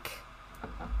like,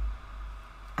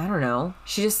 I don't know.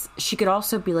 She could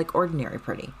also be like ordinary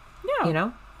pretty. Yeah. You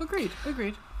know? Agreed.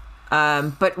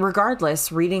 But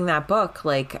regardless, reading that book,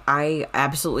 like I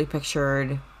absolutely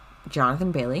pictured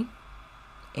Jonathan Bailey,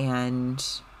 and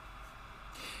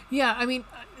yeah, I mean,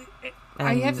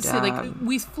 I have to say, like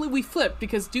we flipped,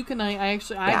 because Duke and I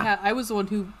was the one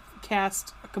who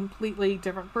cast a completely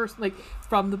different person, like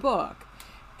from the book,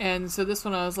 and so this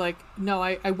one I was like, no,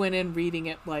 I went in reading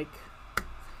it like.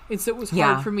 And so it was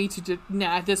hard for me to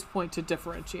at this point to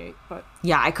differentiate, but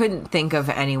yeah, I couldn't think of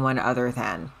anyone other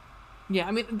than. Yeah,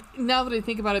 I mean, now that I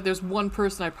think about it, there's one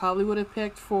person I probably would have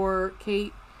picked for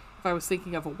Kate if I was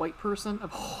thinking of a white person. A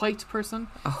white person?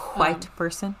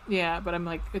 Yeah, but I'm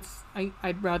like,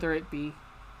 I'd rather it be.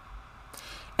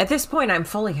 At this point, I'm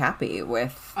fully happy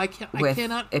with. I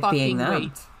cannot it fucking being them.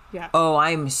 Wait. Yeah. Oh,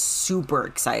 I'm super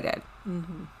excited.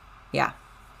 Yeah.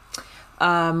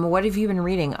 What have you been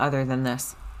reading other than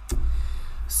this?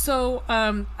 So,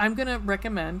 I'm going to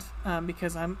recommend,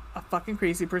 because I'm a fucking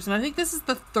crazy person. I think this is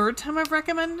the third time I've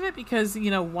recommended it, because,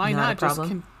 you know, why not just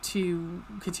continue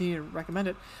to recommend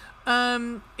it.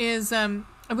 I'm going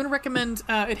to recommend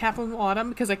It Happened One Autumn,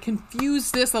 because I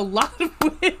confuse this a lot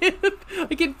with...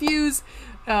 I confuse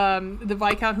The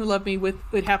Viscount Who Loved Me with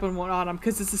It Happened One Autumn,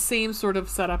 because it's the same sort of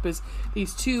setup as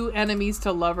these two enemies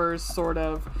to lovers sort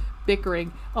of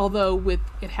bickering, although with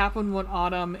It Happened One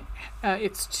Autumn,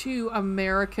 it's two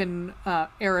American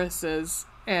heiresses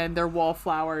and their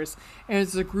wallflowers, and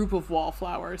it's a group of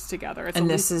wallflowers together.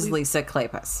 This is Lisa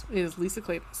Kleypas. It is Lisa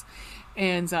Kleypas.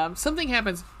 And something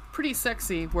happens pretty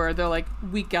sexy where they're like,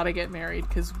 we gotta get married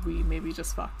because we maybe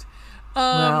just fucked.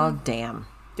 Well, damn.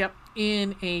 Yep,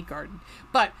 in a garden.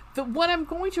 But the one I'm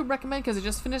going to recommend, because I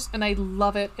just finished and I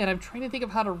love it, and I'm trying to think of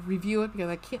how to review it because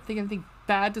I can't think of anything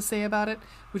bad to say about it,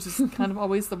 which is kind of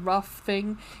always the rough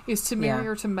thing, is To Marry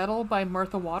or to Meddle by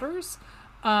Martha Waters.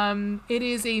 It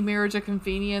is a marriage of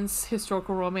convenience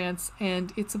historical romance,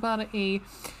 and it's about a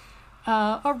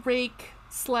rake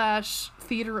 /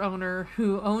 theater owner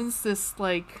who owns this,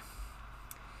 like,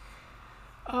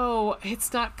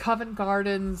 it's not Covent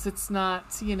Gardens, it's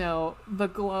not, you know, the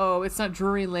Glow, it's not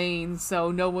Drury Lane,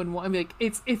 so no one I mean, like,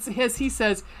 it's as he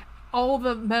says, all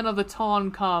the men of the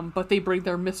town come, but they bring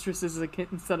their mistresses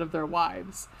instead of their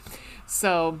wives.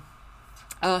 So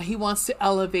he wants to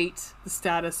elevate the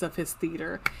status of his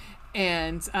theater,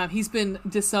 and he's been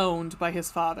disowned by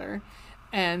his father,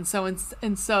 and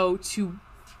so to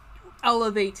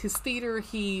elevate his theater,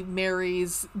 he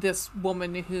marries this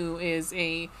woman who is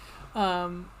a I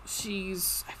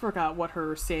forgot what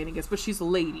her standing is, but she's a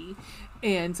lady,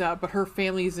 and but her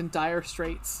family is in dire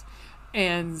straits,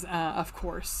 and of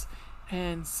course.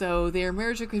 And so they're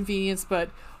marriage of convenience, but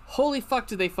holy fuck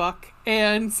do they fuck.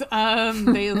 And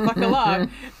they fuck a lot.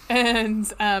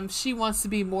 And she wants to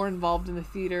be more involved in the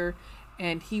theater,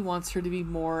 and he wants her to be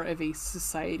more of a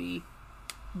society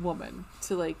woman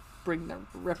to, like, bring the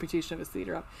reputation of his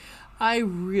theater up. I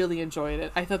really enjoyed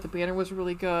it. I thought the banner was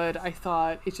really good. I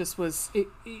thought it just was... It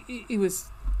was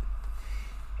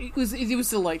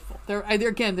delightful.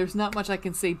 There's not much I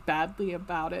can say badly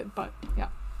about it, but yeah.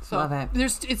 So love it.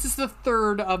 It's just the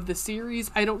third of the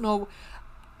series. I don't know.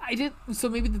 I didn't. So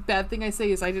maybe the bad thing I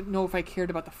say is I didn't know if I cared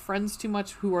about the friends too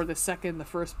much, who are the second, the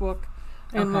first book.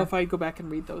 I don't know if I'd go back and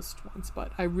read those ones,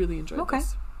 but I really enjoyed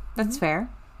this. That's fair.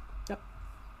 Yep.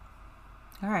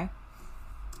 All right.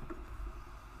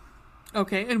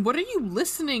 Okay, and what are you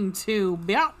listening to,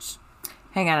 bitch?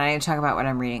 Hang on, I need to talk about what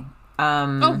I'm reading.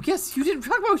 Oh, yes, you didn't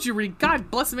talk about what you're reading.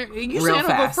 God bless America. Usually I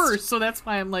don't go first, so that's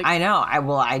why I'm like... I know.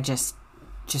 I just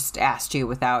asked you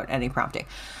without any prompting.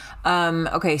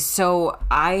 Okay, so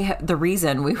the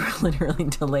reason we were literally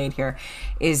delayed here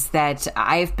is that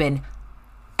I've been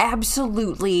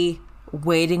absolutely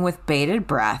waiting with bated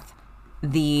breath.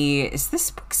 Is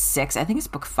this book 6? I think it's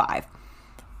book 5.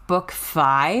 Book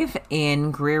 5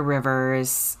 in Greer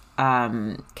Rivers'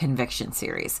 Conviction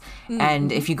series. Mm-hmm.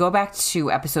 And if you go back to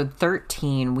episode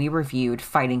 13, we reviewed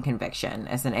Fighting Conviction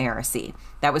as an ARC.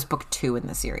 That was book 2 in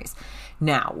the series.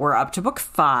 Now, we're up to book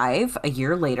 5 a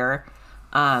year later,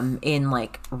 in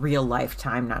like real life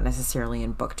time, not necessarily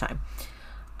in book time.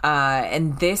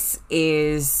 And this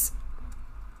is...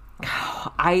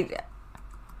 I'm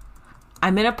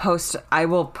in a post. I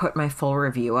will put my full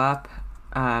review up.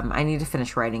 I need to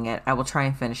finish writing it. I will try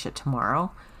and finish it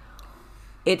tomorrow.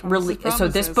 So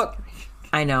this book,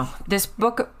 I know this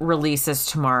book releases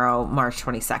tomorrow, March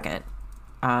 22nd.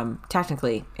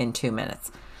 Technically in 2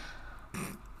 minutes.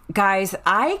 Guys,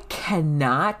 I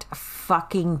cannot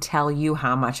fucking tell you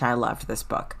how much I loved this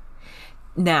book.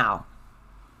 Now,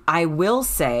 I will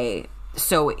say,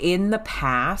 so in the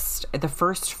past, the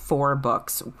first 4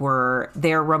 books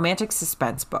they're romantic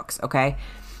suspense books, okay?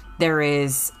 They're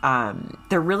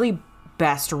really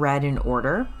best read in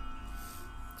order,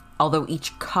 although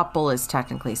each couple is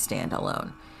technically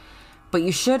standalone. But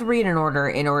you should read in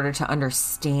order to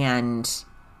understand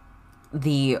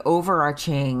the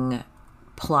overarching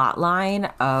plot line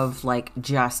of like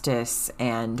justice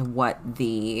and what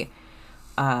the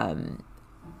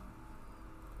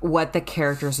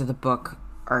characters of the book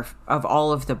of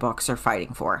all of the books are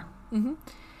fighting for. Mm-hmm.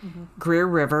 Mm-hmm. Greer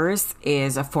Rivers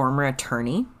is a former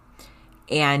attorney,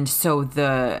 and so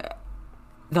the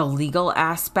legal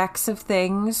aspects of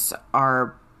things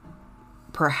are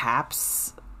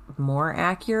perhaps more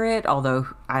accurate, although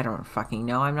I don't fucking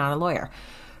know. I'm not a lawyer.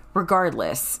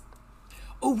 Regardless.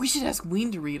 Oh, we should ask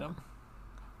Ween to read them.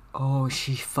 Oh,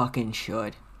 she fucking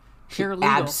should. She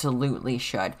absolutely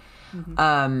should.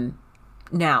 Mm-hmm.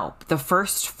 Now, the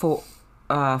first 4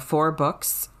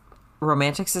 books,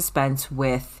 romantic suspense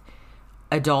with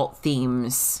adult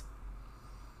themes,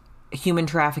 human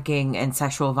trafficking and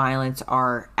sexual violence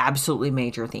are absolutely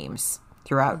major themes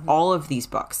throughout all of these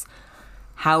books.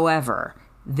 However,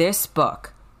 this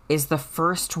book is the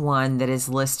first one that is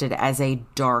listed as a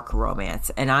dark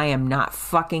romance, and I am not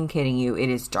fucking kidding you. It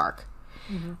is dark.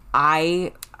 Mm-hmm.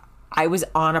 I was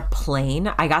on a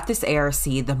plane. I got this ARC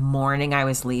the morning I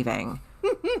was leaving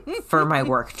for my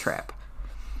work trip.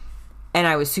 And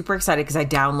I was super excited because I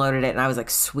downloaded it and I was like,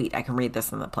 sweet, I can read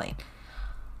this on the plane.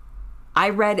 I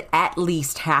read at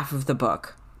least half of the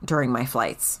book during my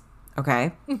flights.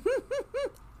 Okay?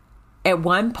 At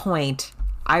one point,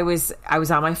 I was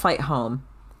on my flight home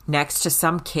next to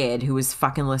some kid who was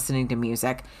fucking listening to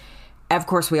music. Of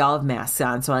course, we all have masks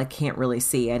on, so I can't really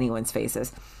see anyone's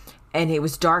faces. And it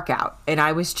was dark out. And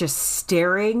I was just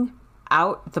staring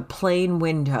out the plane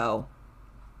window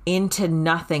into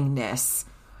nothingness,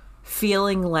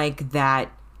 feeling like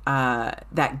that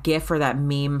gif or that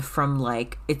meme from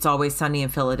like It's Always Sunny in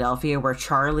Philadelphia where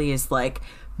Charlie is like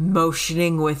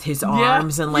motioning with his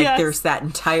arms and like there's that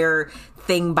entire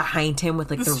thing behind him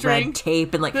with like the red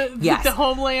tape and like the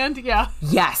homeland.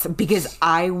 Yes, because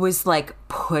I was like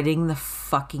putting the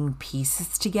fucking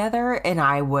pieces together and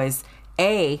I was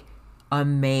A,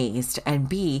 amazed, and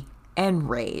B,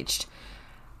 enraged.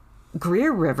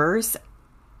 Greer Rivers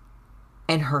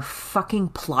and her fucking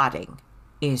plotting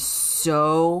is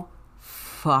so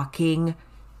fucking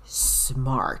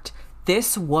smart.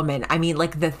 This woman, I mean,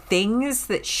 like the things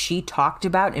that she talked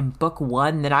about in book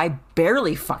 1 that I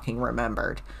barely fucking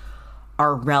remembered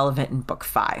are relevant in book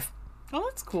 5. Oh,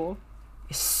 that's cool.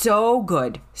 So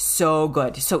good. So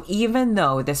good. So even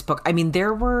though this book, I mean,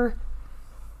 there were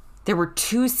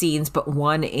 2 scenes, but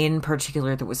one in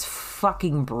particular that was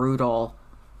fucking brutal,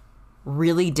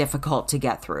 really difficult to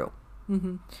get through.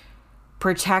 Mm-hmm.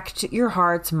 Protect your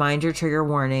hearts, mind your trigger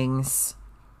warnings.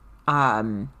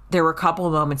 There were a couple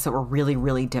of moments that were really,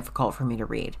 really difficult for me to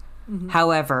read. Mm-hmm.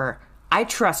 However, I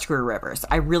trust Greer Rivers.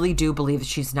 I really do believe that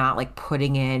she's not like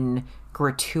putting in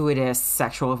gratuitous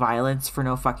sexual violence for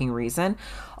no fucking reason.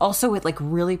 Also, it like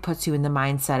really puts you in the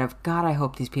mindset of, God, I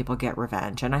hope these people get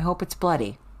revenge and I hope it's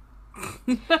bloody.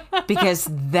 Because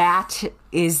that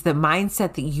is the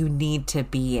mindset that you need to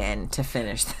be in to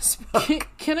finish this book.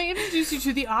 Can I introduce you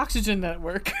to the Oxygen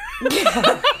Network?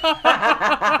 Can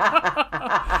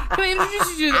I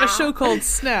introduce you to a show called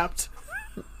Snapped?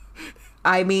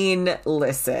 I mean,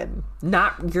 listen,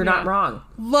 you're not wrong.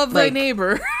 Love Thy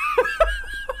Neighbor.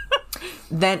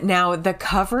 Then now the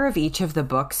cover of each of the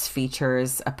books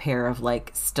features a pair of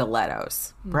like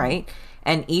stilettos, right?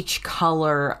 And each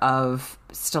color of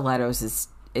stilettos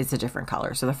is a different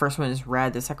color. So the first one is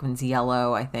red, the second one's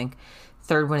yellow, I think.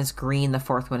 Third one is green, the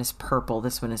fourth one is purple,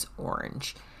 this one is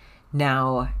orange.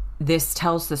 Now, this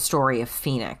tells the story of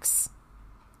Phoenix,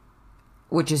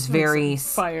 which is very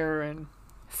fire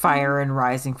and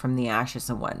rising from the ashes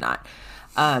and whatnot.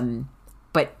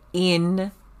 But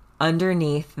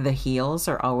underneath the heels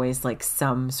are always like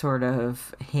some sort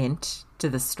of hint to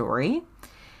the story.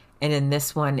 And in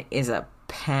this one is a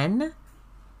pen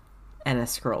and a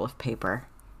scroll of paper.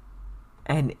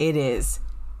 And it is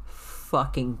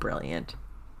fucking brilliant.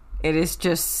 It is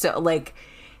just so, like,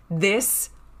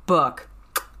 this book,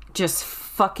 just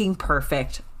fucking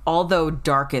perfect, although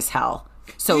dark as hell.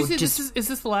 So is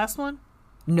this the last one?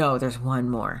 No, there's one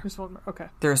more. There's one more. Okay.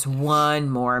 There's one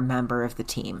more member of the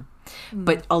team.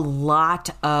 But a lot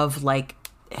of, like,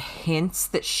 hints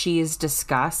that she has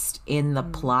discussed in the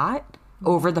plot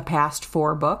over the past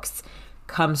 4 books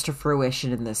comes to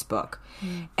fruition in this book.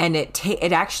 And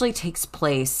it actually takes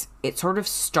place, it sort of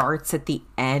starts at the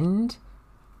end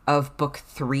of book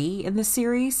 3 in the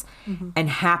series and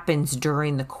happens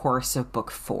during the course of book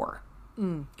 4.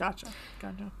 Gotcha.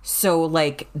 So,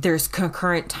 like, there's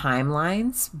concurrent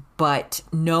timelines, but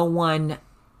no one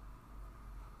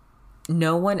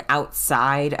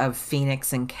outside of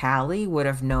Phoenix and Callie would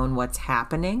have known what's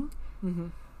happening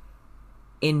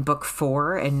in book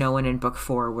 4, and no one in book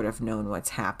 4 would have known what's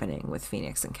happening with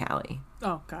Phoenix and Callie.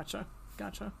 Oh, gotcha.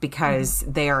 Because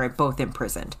they are both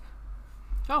imprisoned.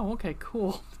 Oh, okay,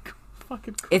 cool.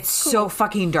 Fucking cool. It's so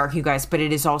fucking dark, you guys, but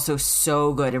it is also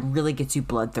so good. It really gets you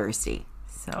bloodthirsty.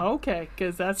 So okay,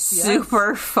 because that's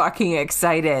super fucking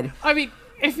excited. I mean,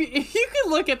 if you could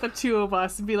look at the two of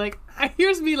us and be like,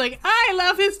 here's me like, I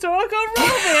love historical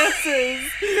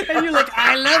romances. And you're like,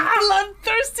 I love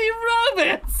bloodthirsty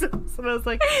romances. And I was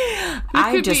like,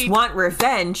 I just want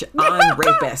revenge on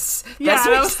rapists. That's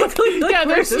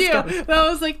there's you. And I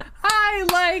was like,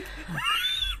 I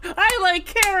like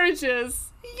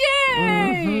carriages.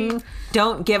 Yay!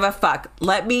 Don't give a fuck.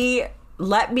 Let me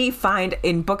find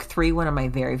in book 3 one of my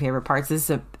very favorite parts. It's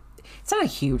not a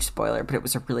huge spoiler, but it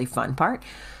was a really fun part.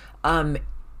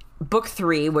 Book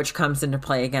 3, which comes into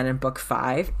play again in book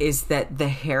 5, is that the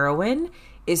heroine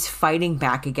is fighting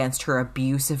back against her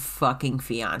abusive fucking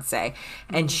fiance,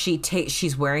 and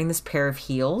she's wearing this pair of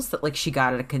heels that like she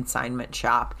got at a consignment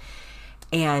shop,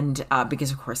 and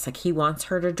because of course like he wants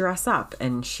her to dress up,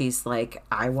 and she's like,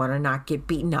 I want to not get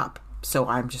beaten up, so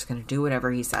I'm just gonna do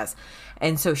whatever he says.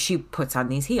 And so she puts on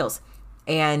these heels,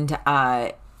 and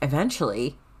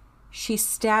eventually she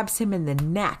stabs him in the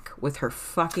neck with her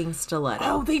fucking stiletto.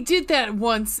 Oh, they did that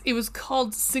once. It was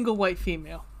called Single White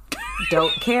Female.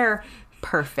 Don't care.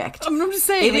 Perfect. I'm just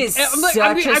saying. It is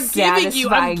such a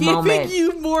satisfying moment. I'm giving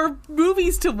you more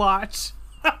movies to watch.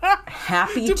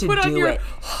 Happy to put on do your it.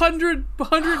 100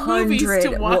 movies to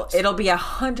watch. Well, it'll be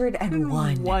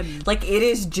 101. Like, it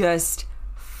is just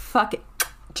fucking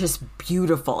just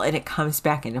beautiful, and it comes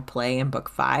back into play in book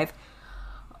 5.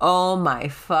 Oh my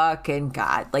fucking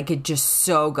god! Like, it just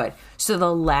so good. So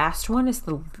the last one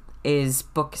is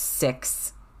book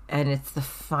 6, and it's the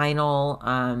final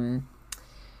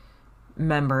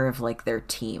member of like their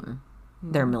team,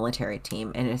 their military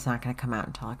team, and it's not going to come out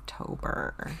until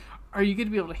October. Are you going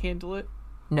to be able to handle it?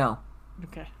 No.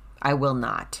 Okay. I will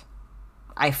not.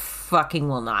 I fucking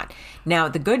will not. Now,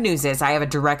 the good news is I have a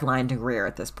direct line to Greer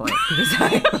at this point.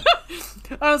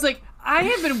 Because I was like, I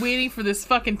have been waiting for this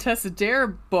fucking Tessa Dare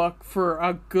book for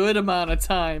a good amount of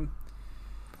time.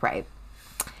 Right.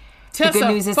 Tessa, the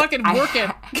good news is fucking work it.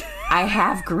 I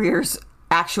have Greer's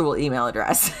actual email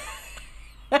address.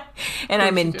 And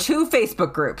I'm in 2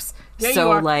 Facebook groups. Yeah, so,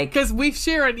 you are. like, because we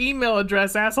share an email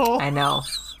address, asshole. I know.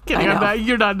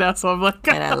 You're not an asshole. I'm like,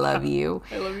 and I love you.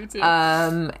 I love you too.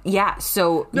 Yeah.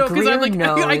 So no, because I'm like,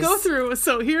 knows... I go through.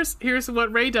 So here's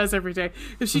what Ray does every day.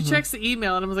 If she checks the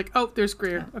email, and I'm like, oh, there's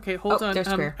Greer. Okay, hold on. There's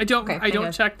Greer. I don't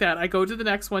on. check that. I go to the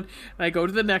next one, and I go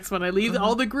to the next one. I leave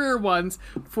all the Greer ones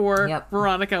for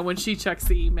Veronica when she checks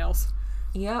the emails.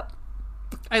 Yep.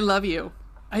 I love you.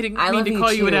 I didn't mean to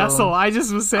call you an asshole. I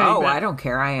just was saying. Oh, that. I don't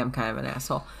care. I am kind of an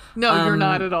asshole. No, you're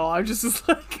not at all. I'm just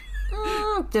like.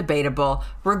 Debatable.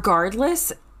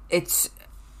 Regardless, it's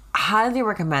highly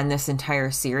recommend this entire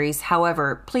series.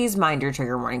 However, please mind your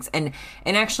trigger warnings. And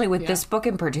actually with this book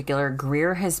in particular,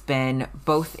 Greer has been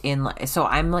both in, so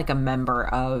I'm like a member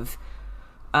of,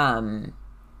 her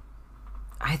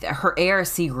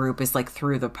ARC group is like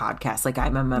through the podcast. Like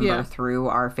I'm a member through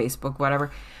our Facebook, whatever.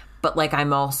 But like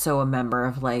I'm also a member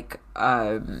of like,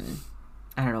 I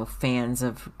don't know, fans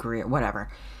of Greer, whatever.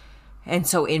 And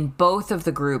so in both of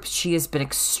the groups, she has been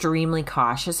extremely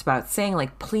cautious about saying,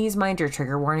 like, please mind your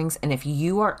trigger warnings. And if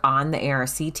you are on the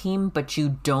ARC team, but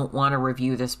you don't want to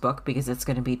review this book because it's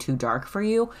going to be too dark for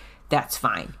you, that's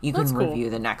fine. You can review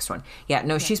the next one. Yeah,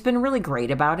 no, she's been really great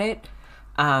about it.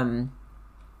 The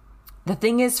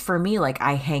thing is, for me, like,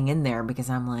 I hang in there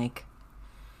because I'm like,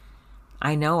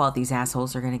 I know all these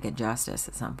assholes are going to get justice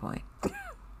at some point.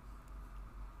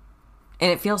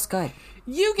 And it feels good.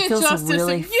 You get justice,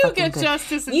 really, and you get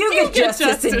justice, and you get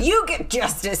justice, and you get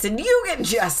justice, and you get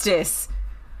justice.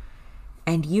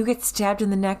 And you get stabbed in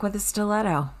the neck with a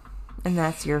stiletto. And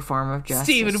that's your form of justice.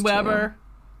 Steven Weber.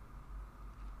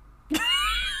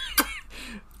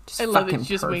 I love that you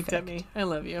just winked at me. I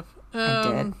love you. I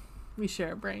did. We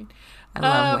share a brain. I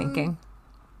love winking.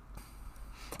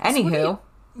 Anywho. So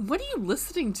what are you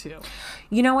listening to?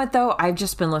 You know what, though? I've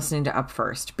just been listening to Up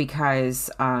First because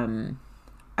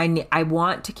I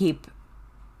want to keep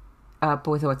up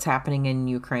with what's happening in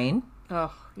Ukraine.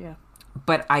 Oh, yeah.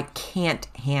 But I can't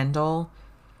handle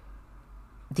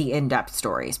the in-depth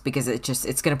stories because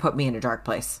it's going to put me in a dark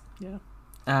place. Yeah.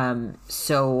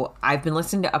 So I've been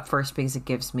listening to Up First because it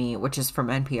gives me, which is from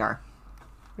NPR.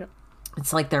 Yep.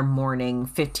 It's like their morning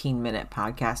 15-minute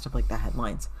podcast of like the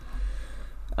headlines.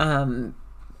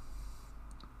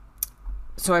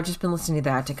 So I've just been listening to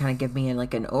that to kind of give me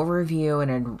like an overview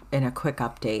and a quick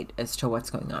update as to what's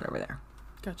going on over there.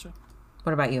 Gotcha.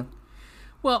 What about you?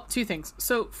 Well, two things.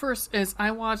 So first is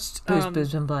I watched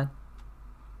Booze and Blood.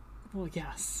 Well,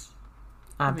 yes.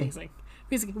 Amazing.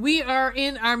 We are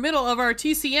in our middle of our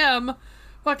TCM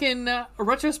fucking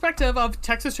retrospective of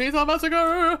Texas Chainsaw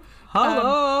Massacre.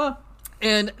 Hello.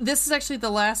 And this is actually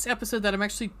the last episode that I'm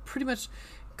actually pretty much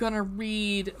gonna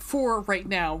read for right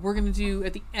now. We're gonna do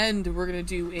at the end. We're gonna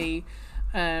do a,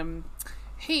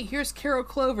 hey, here's Carol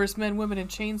Clover's Men, Women, and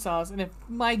Chainsaws. And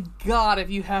my God, if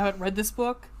you haven't read this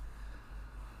book,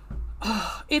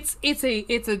 it's a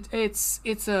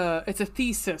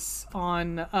thesis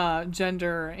on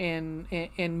gender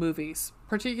in movies,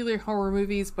 particularly horror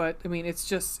movies. But I mean,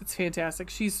 it's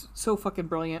fantastic. She's so fucking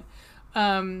brilliant.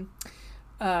 But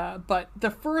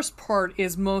the first part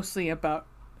is mostly about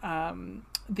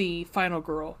the final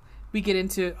girl. We get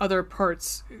into other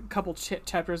parts, a couple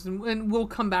chapters, and we'll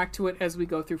come back to it as we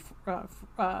go through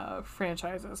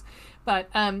franchises.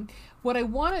 But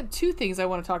two things I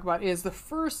want to talk about is the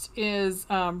first is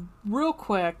real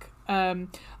quick.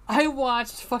 I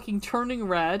watched fucking Turning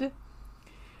Red.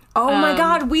 Oh my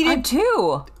God, we did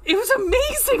too. It was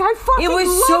amazing. I fucking loved it. It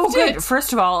was so good.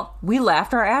 First of all, we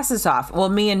laughed our asses off. Well,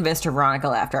 me and Mr. Veronica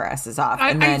laughed our asses off.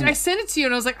 And then I sent it to you,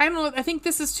 and I was like, I don't know. I think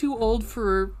this is too old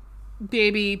for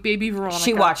baby Veronica.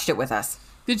 She watched it with us.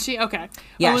 Did she? Okay.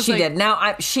 Yeah, she did. Now,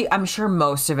 I'm sure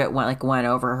most of it went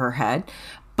over her head.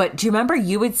 But do you remember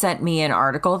you had sent me an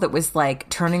article that was like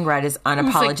Turning Red is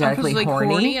unapologetically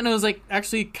horny? And I was like,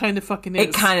 actually kind of fucking is.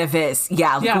 It kind of is.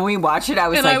 Yeah. Like when we watched it, I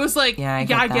was like, yeah,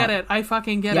 I get it. I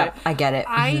fucking get it. I get it.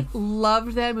 I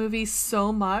loved that movie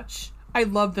so much. I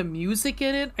loved the music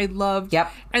in it. I loved...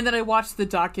 Yep. And then I watched the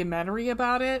documentary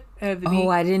about it. I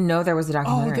didn't know there was a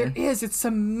documentary. Oh, there is. It's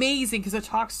amazing because it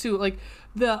talks to like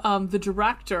the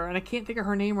director, and I can't think of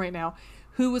her name right now,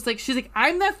 who was like, she's like,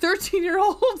 I'm that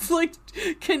 13-year-old like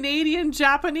Canadian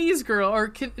Japanese girl or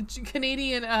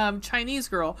Canadian Chinese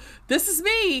girl. This is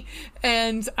me,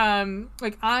 and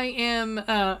like I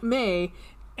am May,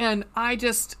 and I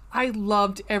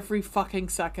loved every fucking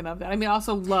second of that. I mean, I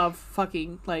also love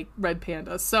fucking like red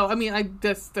pandas. So I mean,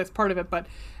 that's part of it, but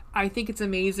I think it's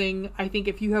amazing. I think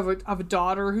if you have a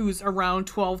daughter who's around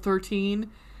 12, 13,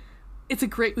 it's a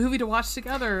great movie to watch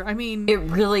together. I mean, it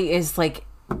really is like.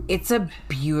 It's a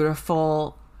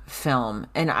beautiful film,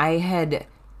 and I'd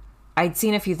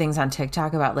seen a few things on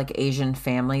TikTok about like Asian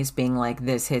families being like,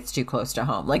 this hits too close to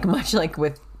home, like much like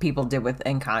with people did with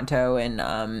Encanto and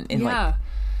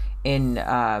in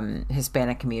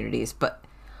Hispanic communities. But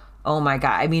oh my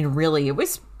God, I mean, really, it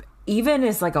was, even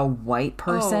as like a white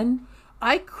person.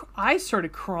 I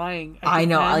started crying. I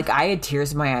know, like I had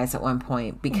tears in my eyes at one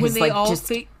point because when they like all just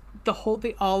all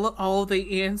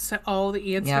the ants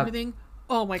and everything.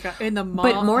 Oh my God! And the mom,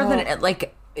 but more than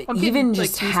like even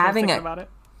just having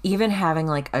having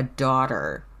like a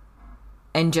daughter,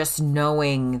 and just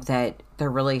knowing that the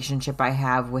relationship I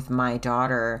have with my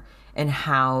daughter and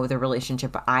how the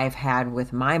relationship I've had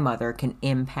with my mother can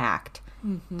impact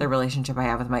the relationship I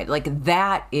have with my, like,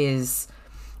 that is,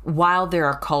 while there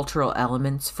are cultural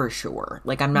elements for sure,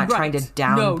 like, I'm not trying to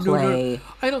downplay. No.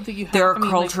 I don't think you have. There are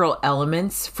cultural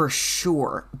elements for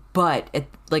sure, but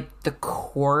like the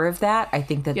core of that, I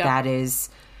think that is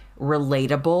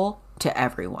relatable to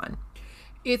everyone.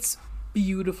 It's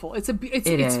beautiful. It's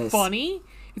funny.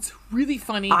 It's really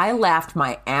funny. I laughed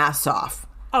my ass off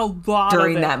a lot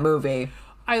during that movie.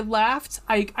 I laughed.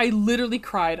 I literally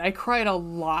cried. I cried a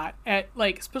lot at,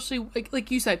 like, especially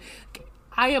like you said,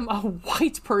 I am a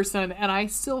white person and I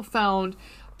still found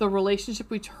the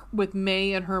relationship with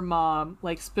May and her mom,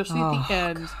 like, especially at the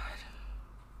end.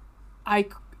 God.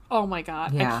 Oh my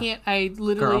God. Yeah. I can't, I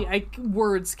literally,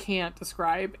 words can't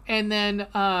describe. And then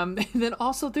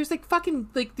also there's like fucking,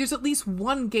 like, there's at least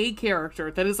one gay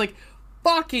character that is like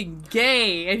fucking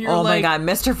gay. And you're my God.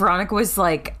 Mr. Veronica was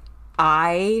like,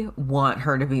 I want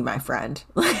her to be my friend.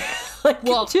 Like,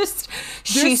 well,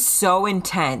 she's so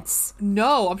intense.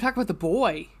 No, I'm talking about the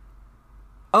boy.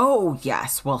 Oh,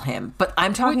 yes. Well, him. But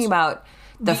I'm talking about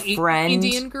the friend.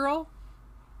 Indian girl?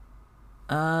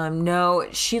 No,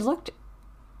 she looked.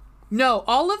 No,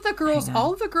 all of the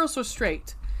girls were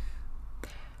straight.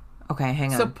 Okay,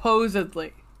 hang on.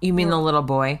 Supposedly. You mean the little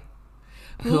boy?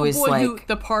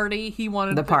 The party, he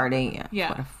wanted the party, yeah. Yeah.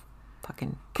 What a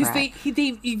fucking because they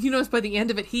you notice by the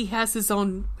end of it he has his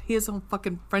own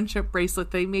fucking friendship bracelet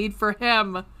they made for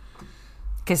him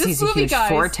because he's a huge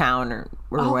Fort Town or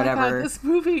whatever. My God, this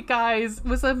movie, guys,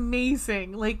 was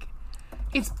amazing. Like,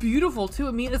 it's beautiful too.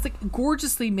 I mean, it's like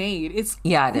gorgeously made. It's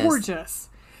gorgeous.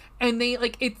 And they,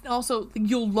 like, it also,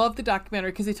 you'll love the documentary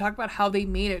because they talk about how they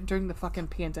made it during the fucking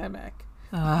pandemic.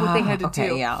 What they had to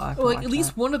do. Yeah, like, at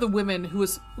least one of the women who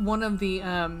was one of the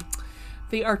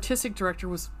artistic director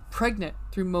was pregnant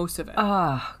through most of it.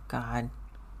 Oh, God.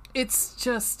 It's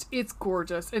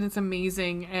gorgeous and it's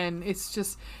amazing, and it's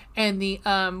just, and the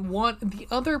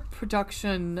other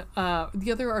production,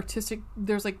 the other artistic,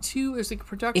 there's like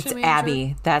production it's manager.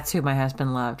 Abby. That's who my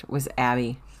husband loved, was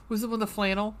Abby. Was it with the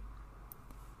flannel?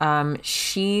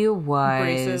 She was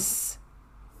braces.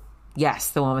 Yes,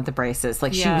 the one with the braces.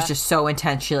 Like, she was just so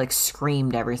intense. She, like,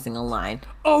 screamed every single line.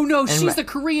 Oh, no, she's the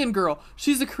Korean girl.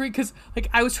 She's the Korean, because, like,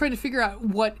 I was trying to figure out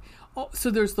what... Oh, so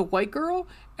there's the white girl,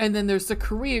 and then there's the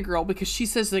Korean girl, because she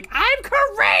says, like, I'm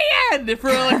Korean!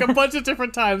 For, like, a bunch of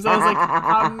different times. I was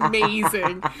like,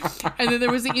 amazing. And then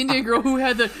there was the Indian girl who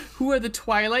had the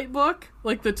Twilight book,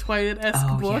 like, the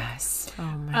Twilight-esque book. Oh, yes. Oh,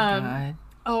 my God.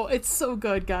 Oh, it's so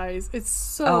good, guys. It's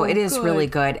so good. Oh, it is good. really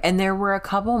good. And there were a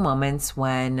couple moments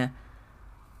when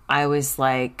I was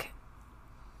like,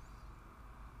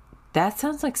 that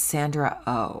sounds like Sandra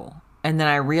Oh. And then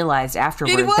I realized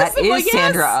afterwards that is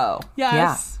Sandra Oh.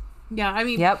 Yes. Yeah, I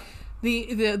mean, yep.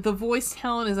 The voice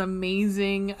talent is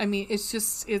amazing. I mean,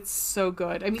 it's so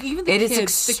good. I mean, even the kids. It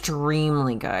is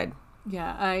extremely good.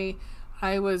 Yeah,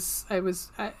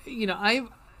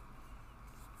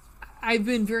 I've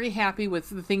been very happy with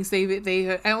the things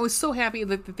I was so happy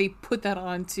that they put that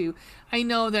on too. I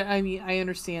know that, I mean, I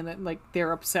understand that, like,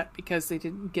 they're upset because they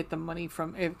didn't get the money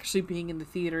from actually being in the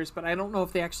theaters, but I don't know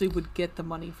if they actually would get the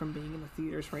money from being in the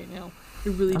theaters right now. I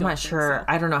really don't think so. I'm not sure.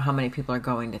 I don't know how many people are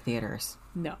going to theaters.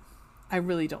 No, I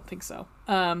really don't think so.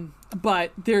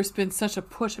 But there's been such a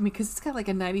push. I mean, because it's got like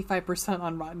a 95%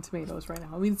 on Rotten Tomatoes right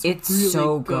now. I mean, it's really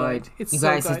so good. It's you so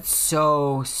guys, good. It's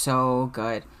so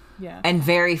good. Yeah. And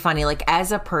very funny. Like,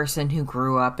 as a person who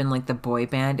grew up in, like, the boy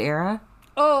band era.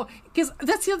 Oh, because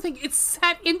that's the other thing. It's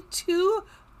set in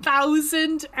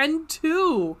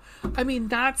 2002. I mean,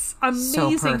 that's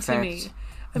amazing to me.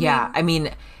 I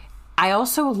mean, I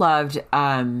also loved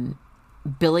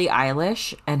Billie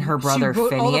Eilish and her brother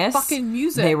Phineas. All the fucking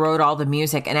music. They wrote all the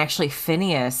music. And actually,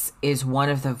 Phineas is one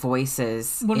of the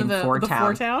voices in Fort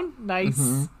Town. Nice.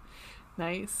 Mm-hmm.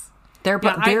 Nice.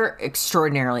 They're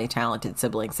extraordinarily talented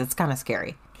siblings. It's kind of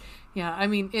scary. Yeah, I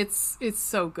mean, it's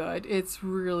so good. It's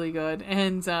really good,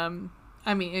 and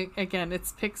I mean, again,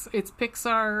 it's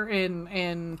Pixar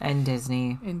and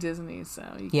Disney. So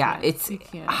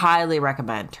highly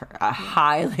recommend her.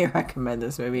 Highly recommend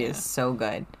this movie. It's so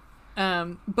good.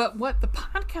 But what the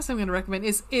podcast I'm going to recommend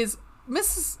is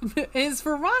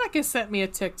Veronica sent me a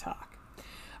TikTok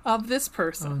of this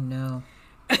person. Oh no.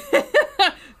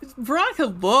 Veronica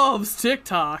loves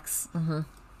TikToks. Mm-hmm.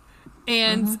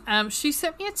 And she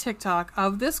sent me a TikTok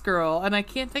of this girl, and I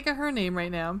can't think of her name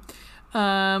right now.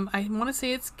 I want to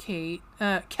say it's Kelly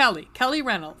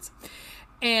Reynolds.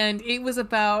 And it was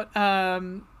about,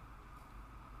 I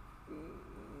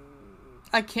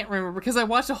can't remember because I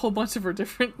watched a whole bunch of her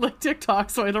different, like,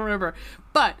 TikToks, so I don't remember.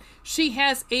 But she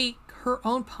has her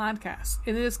own podcast,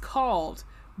 and it is called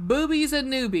Boobies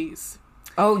and Newbies.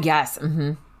 Oh, yes.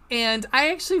 Mm-hmm. And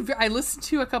I listened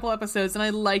to a couple episodes, and I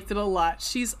liked it a lot.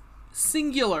 She's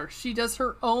singular. She does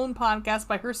her own podcast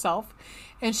by herself,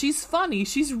 and she's funny.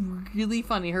 She's really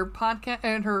funny. Her podcast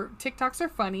and her TikToks are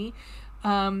funny,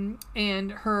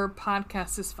 and her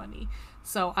podcast is funny.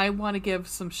 So I want to give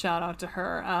some shout out to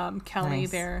her, Kelly.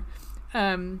 Nice. There.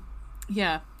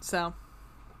 Yeah, so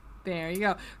there you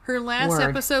go. Her last Word.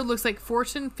 episode looks like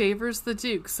Fortune favors the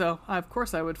Duke, so of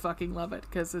course I would fucking love it,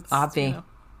 because it's Avi.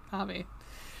 Avi.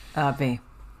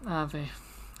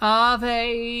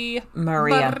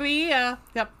 Maria.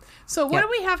 Yep. So what do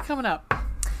we have coming up?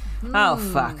 Oh,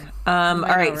 fuck. All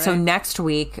right. So right? next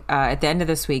week, at the end of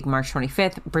this week, March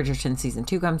 25th, Bridgerton Season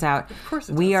 2 comes out. Of course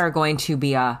it we does. are going to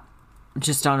be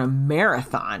just on a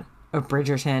marathon of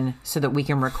Bridgerton so that we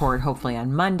can record hopefully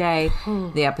on Monday.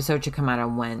 The episode should come out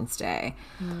on Wednesday.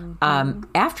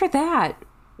 After that,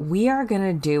 we are going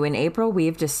to do, in April,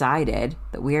 we've decided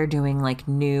that we are doing like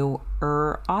new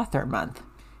author month.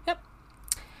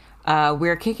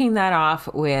 We're kicking that off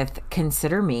with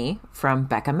Consider Me from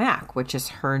Becca Mack, which is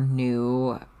her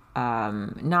new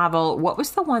novel. What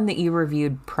was the one that you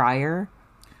reviewed prior?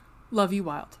 Love You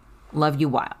Wild. Love You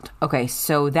Wild. Okay,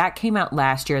 so that came out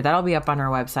last year. That'll be up on our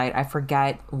website. I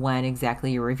forget when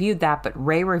exactly you reviewed that, but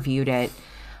Ray reviewed it.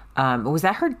 Was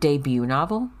that her debut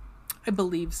novel? I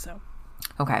believe so.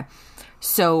 Okay.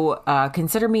 So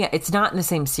Consider Me, it's not in the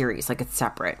same series. Like, it's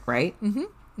separate, right?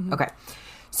 Mm-hmm. Okay.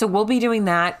 So we'll be doing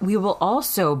that. We will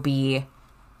also be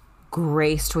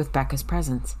graced with Becca's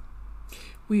presence.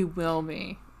 We will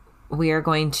be. We are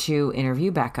going to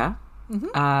interview Becca.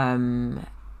 Mm-hmm.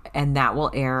 And that will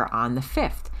air on the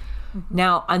 5th. Mm-hmm.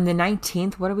 Now, on the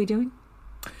 19th, what are we doing?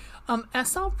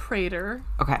 S.L. Prater.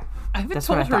 Okay. I haven't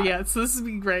told her yet, so this would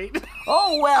be great.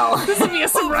 Oh, well. This would be a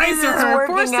surprise to her.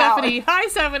 Poor Stephanie. Hi,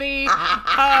 Stephanie.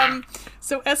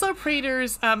 So S.L.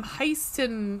 Prater's Heist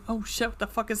and... Oh, shit. What the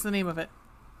fuck is the name of it?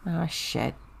 Oh,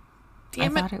 shit.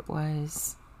 Damn I thought it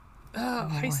was...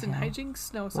 Heist and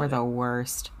Hijinks? No, we're the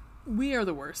worst. We are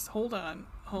the worst. Hold on.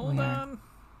 Hold on.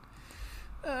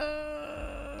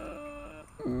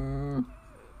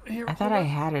 Here, I thought I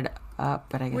had it up,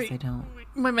 but I guess I don't.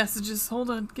 My messages. Hold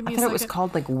on. Give me a second. I thought it was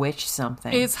called like Witch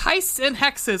something. It's Heists and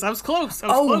Hexes. I was close.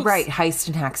 Right. Heist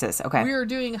and Hexes. Okay. We are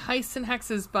doing Heists and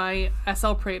Hexes by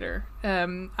S.L. Prater.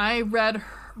 I read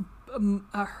her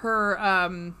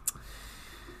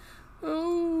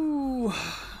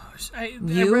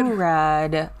you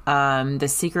read The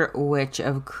Secret Witch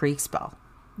of Kriegspell.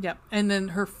 Yep. And then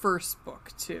her first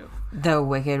book, too. The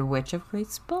Wicked Witch of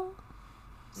Kriegspell?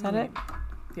 Is that it?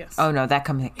 Yes. Oh, no, that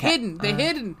comes...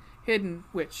 Hidden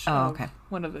Witch. Oh, okay.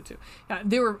 One of the two. Yeah,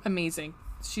 they were amazing.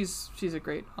 She's a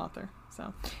great author,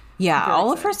 so... Yeah,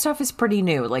 all of her stuff is pretty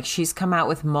new. Like, she's come out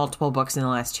with multiple books in the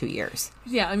last 2 years.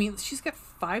 Yeah, I mean, she's got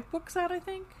 5 books out, I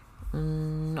think.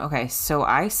 Okay, so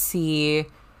I see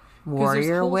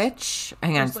Warrior Witch.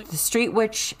 Hang on. The Street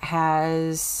Witch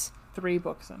has... 3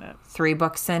 books in it. 3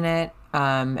 books in it.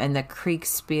 And the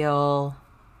Kriegspiel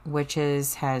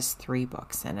Witches has 3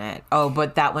 books in it. Oh,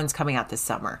 but that one's coming out this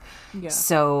summer. Yeah.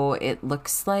 So it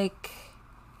looks like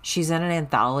she's in an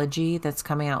anthology that's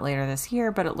coming out later this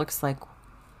year, but it looks like...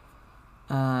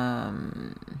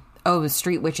 The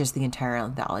Street Witch is the entire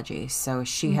anthology. So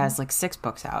she has like 6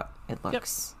 books out, it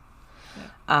looks. Yep.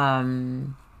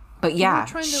 But yeah, we're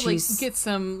trying to like get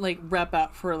some like rep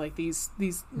out for like these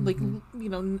like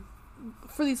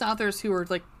for these authors who are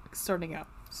like starting out.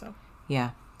 So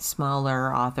yeah,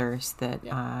 smaller authors that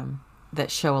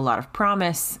that show a lot of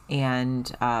promise and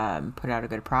put out a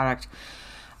good product.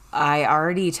 I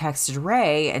already texted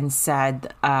Ray and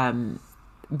said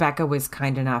Becca was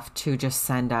kind enough to just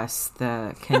send us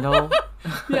the Kindle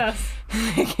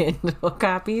Kindle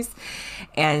copies.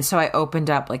 And so I opened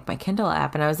up like my Kindle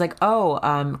app and I was like,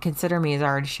 Consider Me is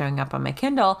already showing up on my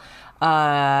Kindle.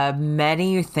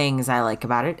 Many things I like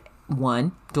about it.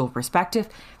 1, dual perspective.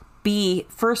 B,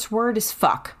 first word is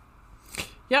fuck.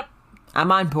 Yep.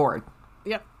 I'm on board.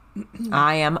 Yep.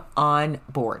 I am on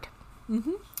board.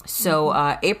 Mm-hmm.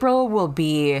 So April will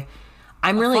be...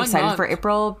 I'm really excited for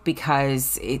April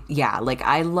because,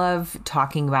 I love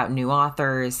talking about new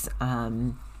authors,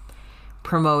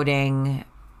 promoting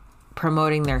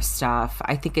their stuff.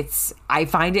 I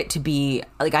find it to be,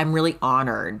 like, I'm really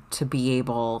honored to be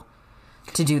able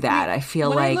to do that. I feel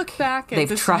like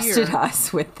they've trusted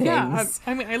us with things.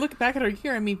 Yeah, I look back at our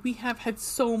year. I mean, we have had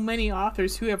so many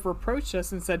authors who have approached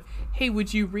us and said, hey,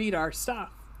 would you read our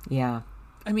stuff? Yeah.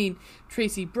 I mean,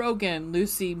 Tracy Brogan,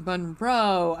 Lucy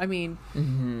Monroe. I mean,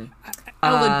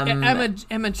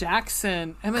 Emma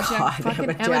Jackson. Emma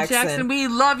Jackson. We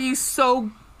love you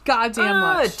so goddamn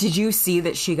much. Did you see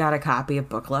that she got a copy of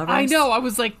Book Lovers? I know. I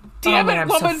was like, damn it,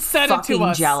 woman, send it to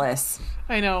us. Jealous.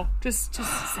 I know. Just send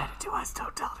it to us.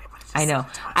 Don't tell anybody. I know.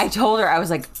 I told her, I was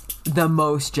like the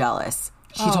most jealous.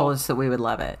 She told us that we would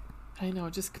love it. I know.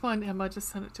 Just come on, Emma. Just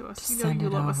send it to us. Just you know you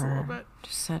love us a little bit.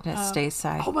 Just send it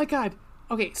stateside. Oh my God.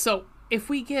 Okay, so if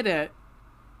we get it,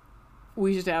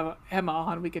 we should have Emma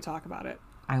on. We could talk about it.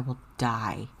 I will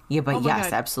die. Yeah, but yes,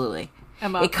 God. Absolutely.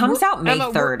 Emma, it comes out May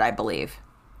 3rd, I believe.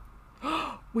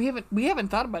 We haven't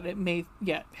thought about it May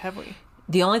yet, have we?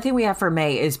 The only thing we have for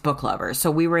May is Book Lovers.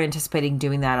 So we were anticipating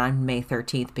doing that on May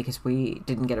 13th because we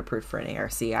didn't get approved for an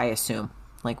ARC, I assume.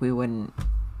 Like we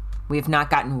have not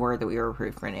gotten word that we were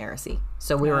approved for an ARC.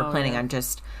 So we were planning on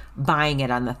just buying it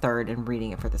on the 3rd and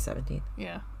reading it for the 17th.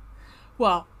 Yeah.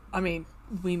 Well, I mean,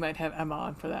 we might have Emma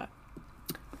on for that.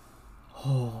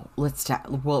 Oh, we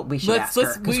should ask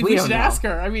her. We should ask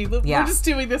her. I mean, we're just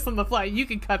doing this on the fly. You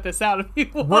can cut this out if you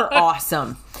want. We're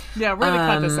awesome. Yeah, we're going to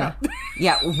cut this out.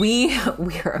 Yeah, we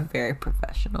are a very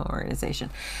professional organization.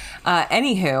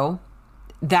 Anywho,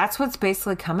 that's what's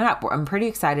basically coming up. I'm pretty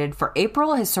excited. For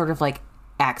April has sort of like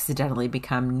accidentally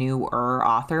become newer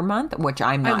author month, which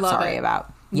I'm not sorry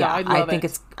about. Yeah, I think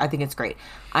it's great.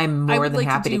 I'm more than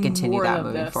happy to continue that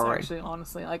moving forward. Actually,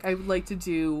 honestly, like I would like to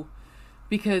do.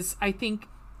 Because I think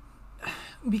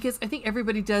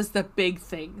everybody does the big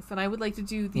things, and I would like to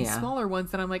do these smaller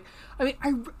ones that I'm like, I mean,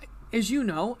 as you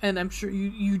know, and I'm sure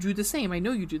you do the same. I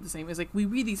know you do the same. It's like we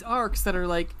read these arcs that are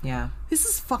like, this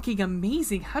is fucking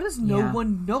amazing. How does no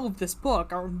one know of this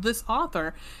book or this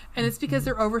author? And it's because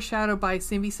they're overshadowed by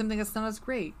something that's not as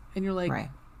great, and you're like, right.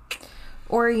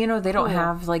 Or, they don't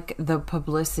have, like, the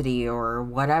publicity or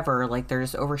whatever. Like, they're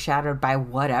just overshadowed by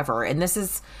whatever. And this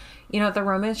is, the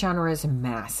romance genre is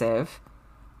massive.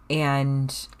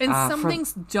 And some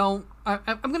things don't... I'm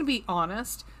going to be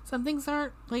honest. Some things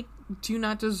aren't, like, do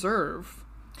not deserve.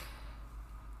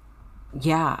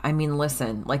 Yeah, I mean,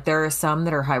 listen. Like, there are some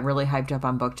that are really hyped up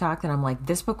on Book Talk that I'm like,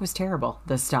 this book was terrible.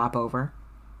 The Stopover.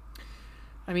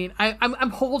 I mean, I'm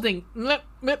holding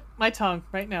my tongue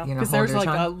right now because there's like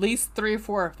at least 3 or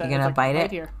 4 of them. You're gonna bite right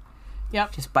it here.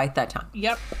 Yep. Just bite that tongue.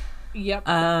 Yep.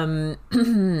 So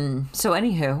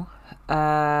anywho,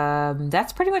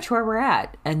 that's pretty much where we're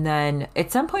at. And then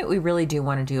at some point, we really do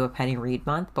want to do a Penny Read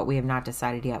month, but we have not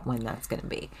decided yet when that's going to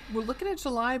be. We're looking at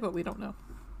July, but we don't know.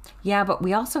 Yeah, but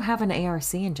we also have an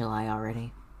ARC in July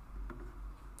already,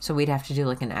 so we'd have to do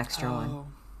like an extra one.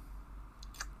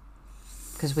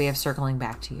 Because we have Circling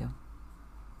Back to You.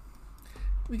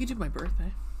 We could do my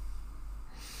birthday.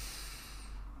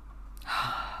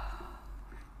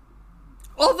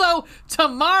 Although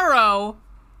tomorrow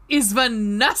is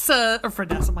Vanessa,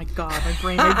 my God, my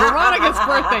brain. Veronica's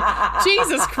birthday.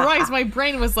 Jesus Christ, my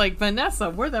brain was like,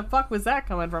 Vanessa, where the fuck was that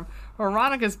coming from?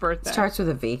 Veronica's birthday. Starts with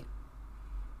a V.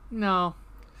 No.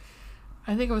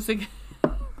 I think I was thinking...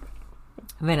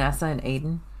 Vanessa and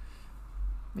Aiden?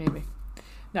 Maybe.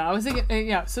 No, I was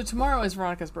thinking, so tomorrow is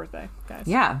Veronica's birthday, guys.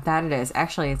 Yeah, that it is.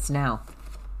 Actually, it's now.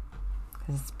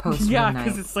 Because it's post midnight. Yeah,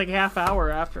 because it's like half hour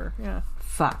after, yeah.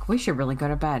 Fuck, we should really go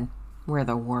to bed. We're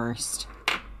the worst.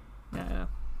 Yeah, I know.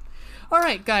 All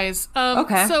right, guys.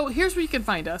 Okay. So here's where you can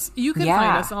find us. You can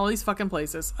find us in all these fucking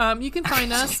places. You can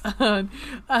find us on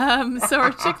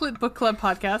our Chicklit Book Club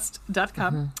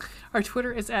podcast.com. Mm-hmm. Our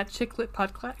Twitter is at Chicklit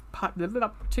Podcast.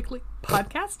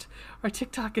 Our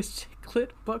TikTok is Chicklit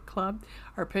Book Club.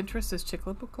 Our Pinterest is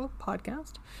Chicklit Book Club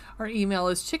Podcast. Our email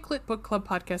is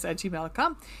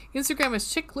chicklitbookclubpodcast@gmail.com. Instagram is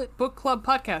Chicklit Book Club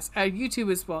Podcast. Our YouTube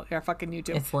is, our fucking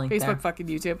YouTube. It's linked Facebook there. Fucking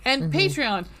YouTube. And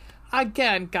Patreon.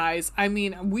 Again, guys, I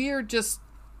mean, we're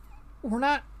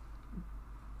not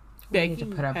begging to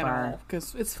put up at all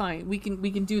because it's fine. We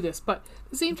can do this, but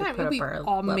at the same time, it'll be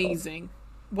amazing.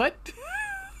 Level. What?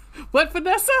 What,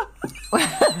 Vanessa?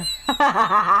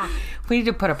 We need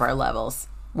to put up our levels,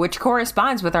 which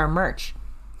corresponds with our merch.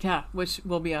 Yeah, which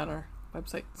will be on our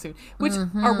website soon. Which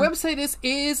our website is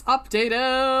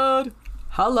updated.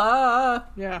 Holla!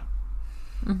 Yeah.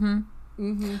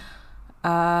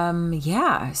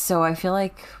 Yeah, so I feel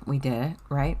like we did it,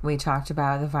 right? We talked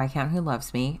about the Viscount Who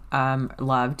Loves Me,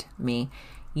 loved me.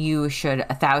 You should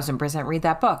 1,000% read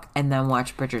that book and then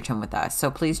watch Bridgerton with us.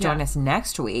 So please join us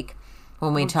next week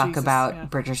when we talk about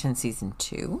Bridgerton Season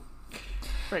 2.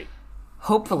 Right.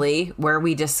 Hopefully, where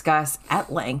we discuss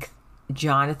at length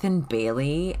Jonathan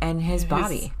Bailey and his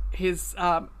body. His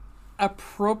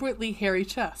appropriately hairy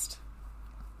chest.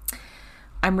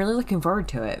 I'm really looking forward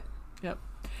to it. Yep.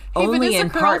 Hey, only Vanessa in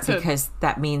part Carlton. Because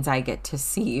that means I get to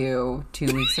see you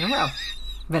 2 weeks in a row.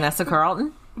 Vanessa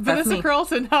Carlton? Vanessa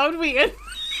Carlton, how would we end?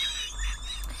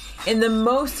 In the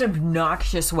most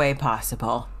obnoxious way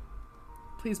possible.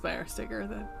 Please buy our sticker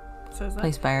that says that.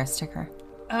 Please buy our sticker.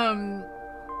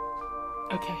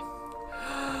 Okay.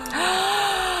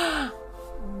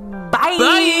 Bye!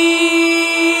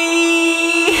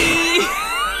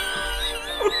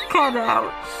 Cut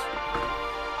out.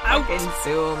 Out. Fucking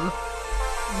Zoom.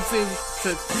 Zoom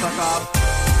to fuck off.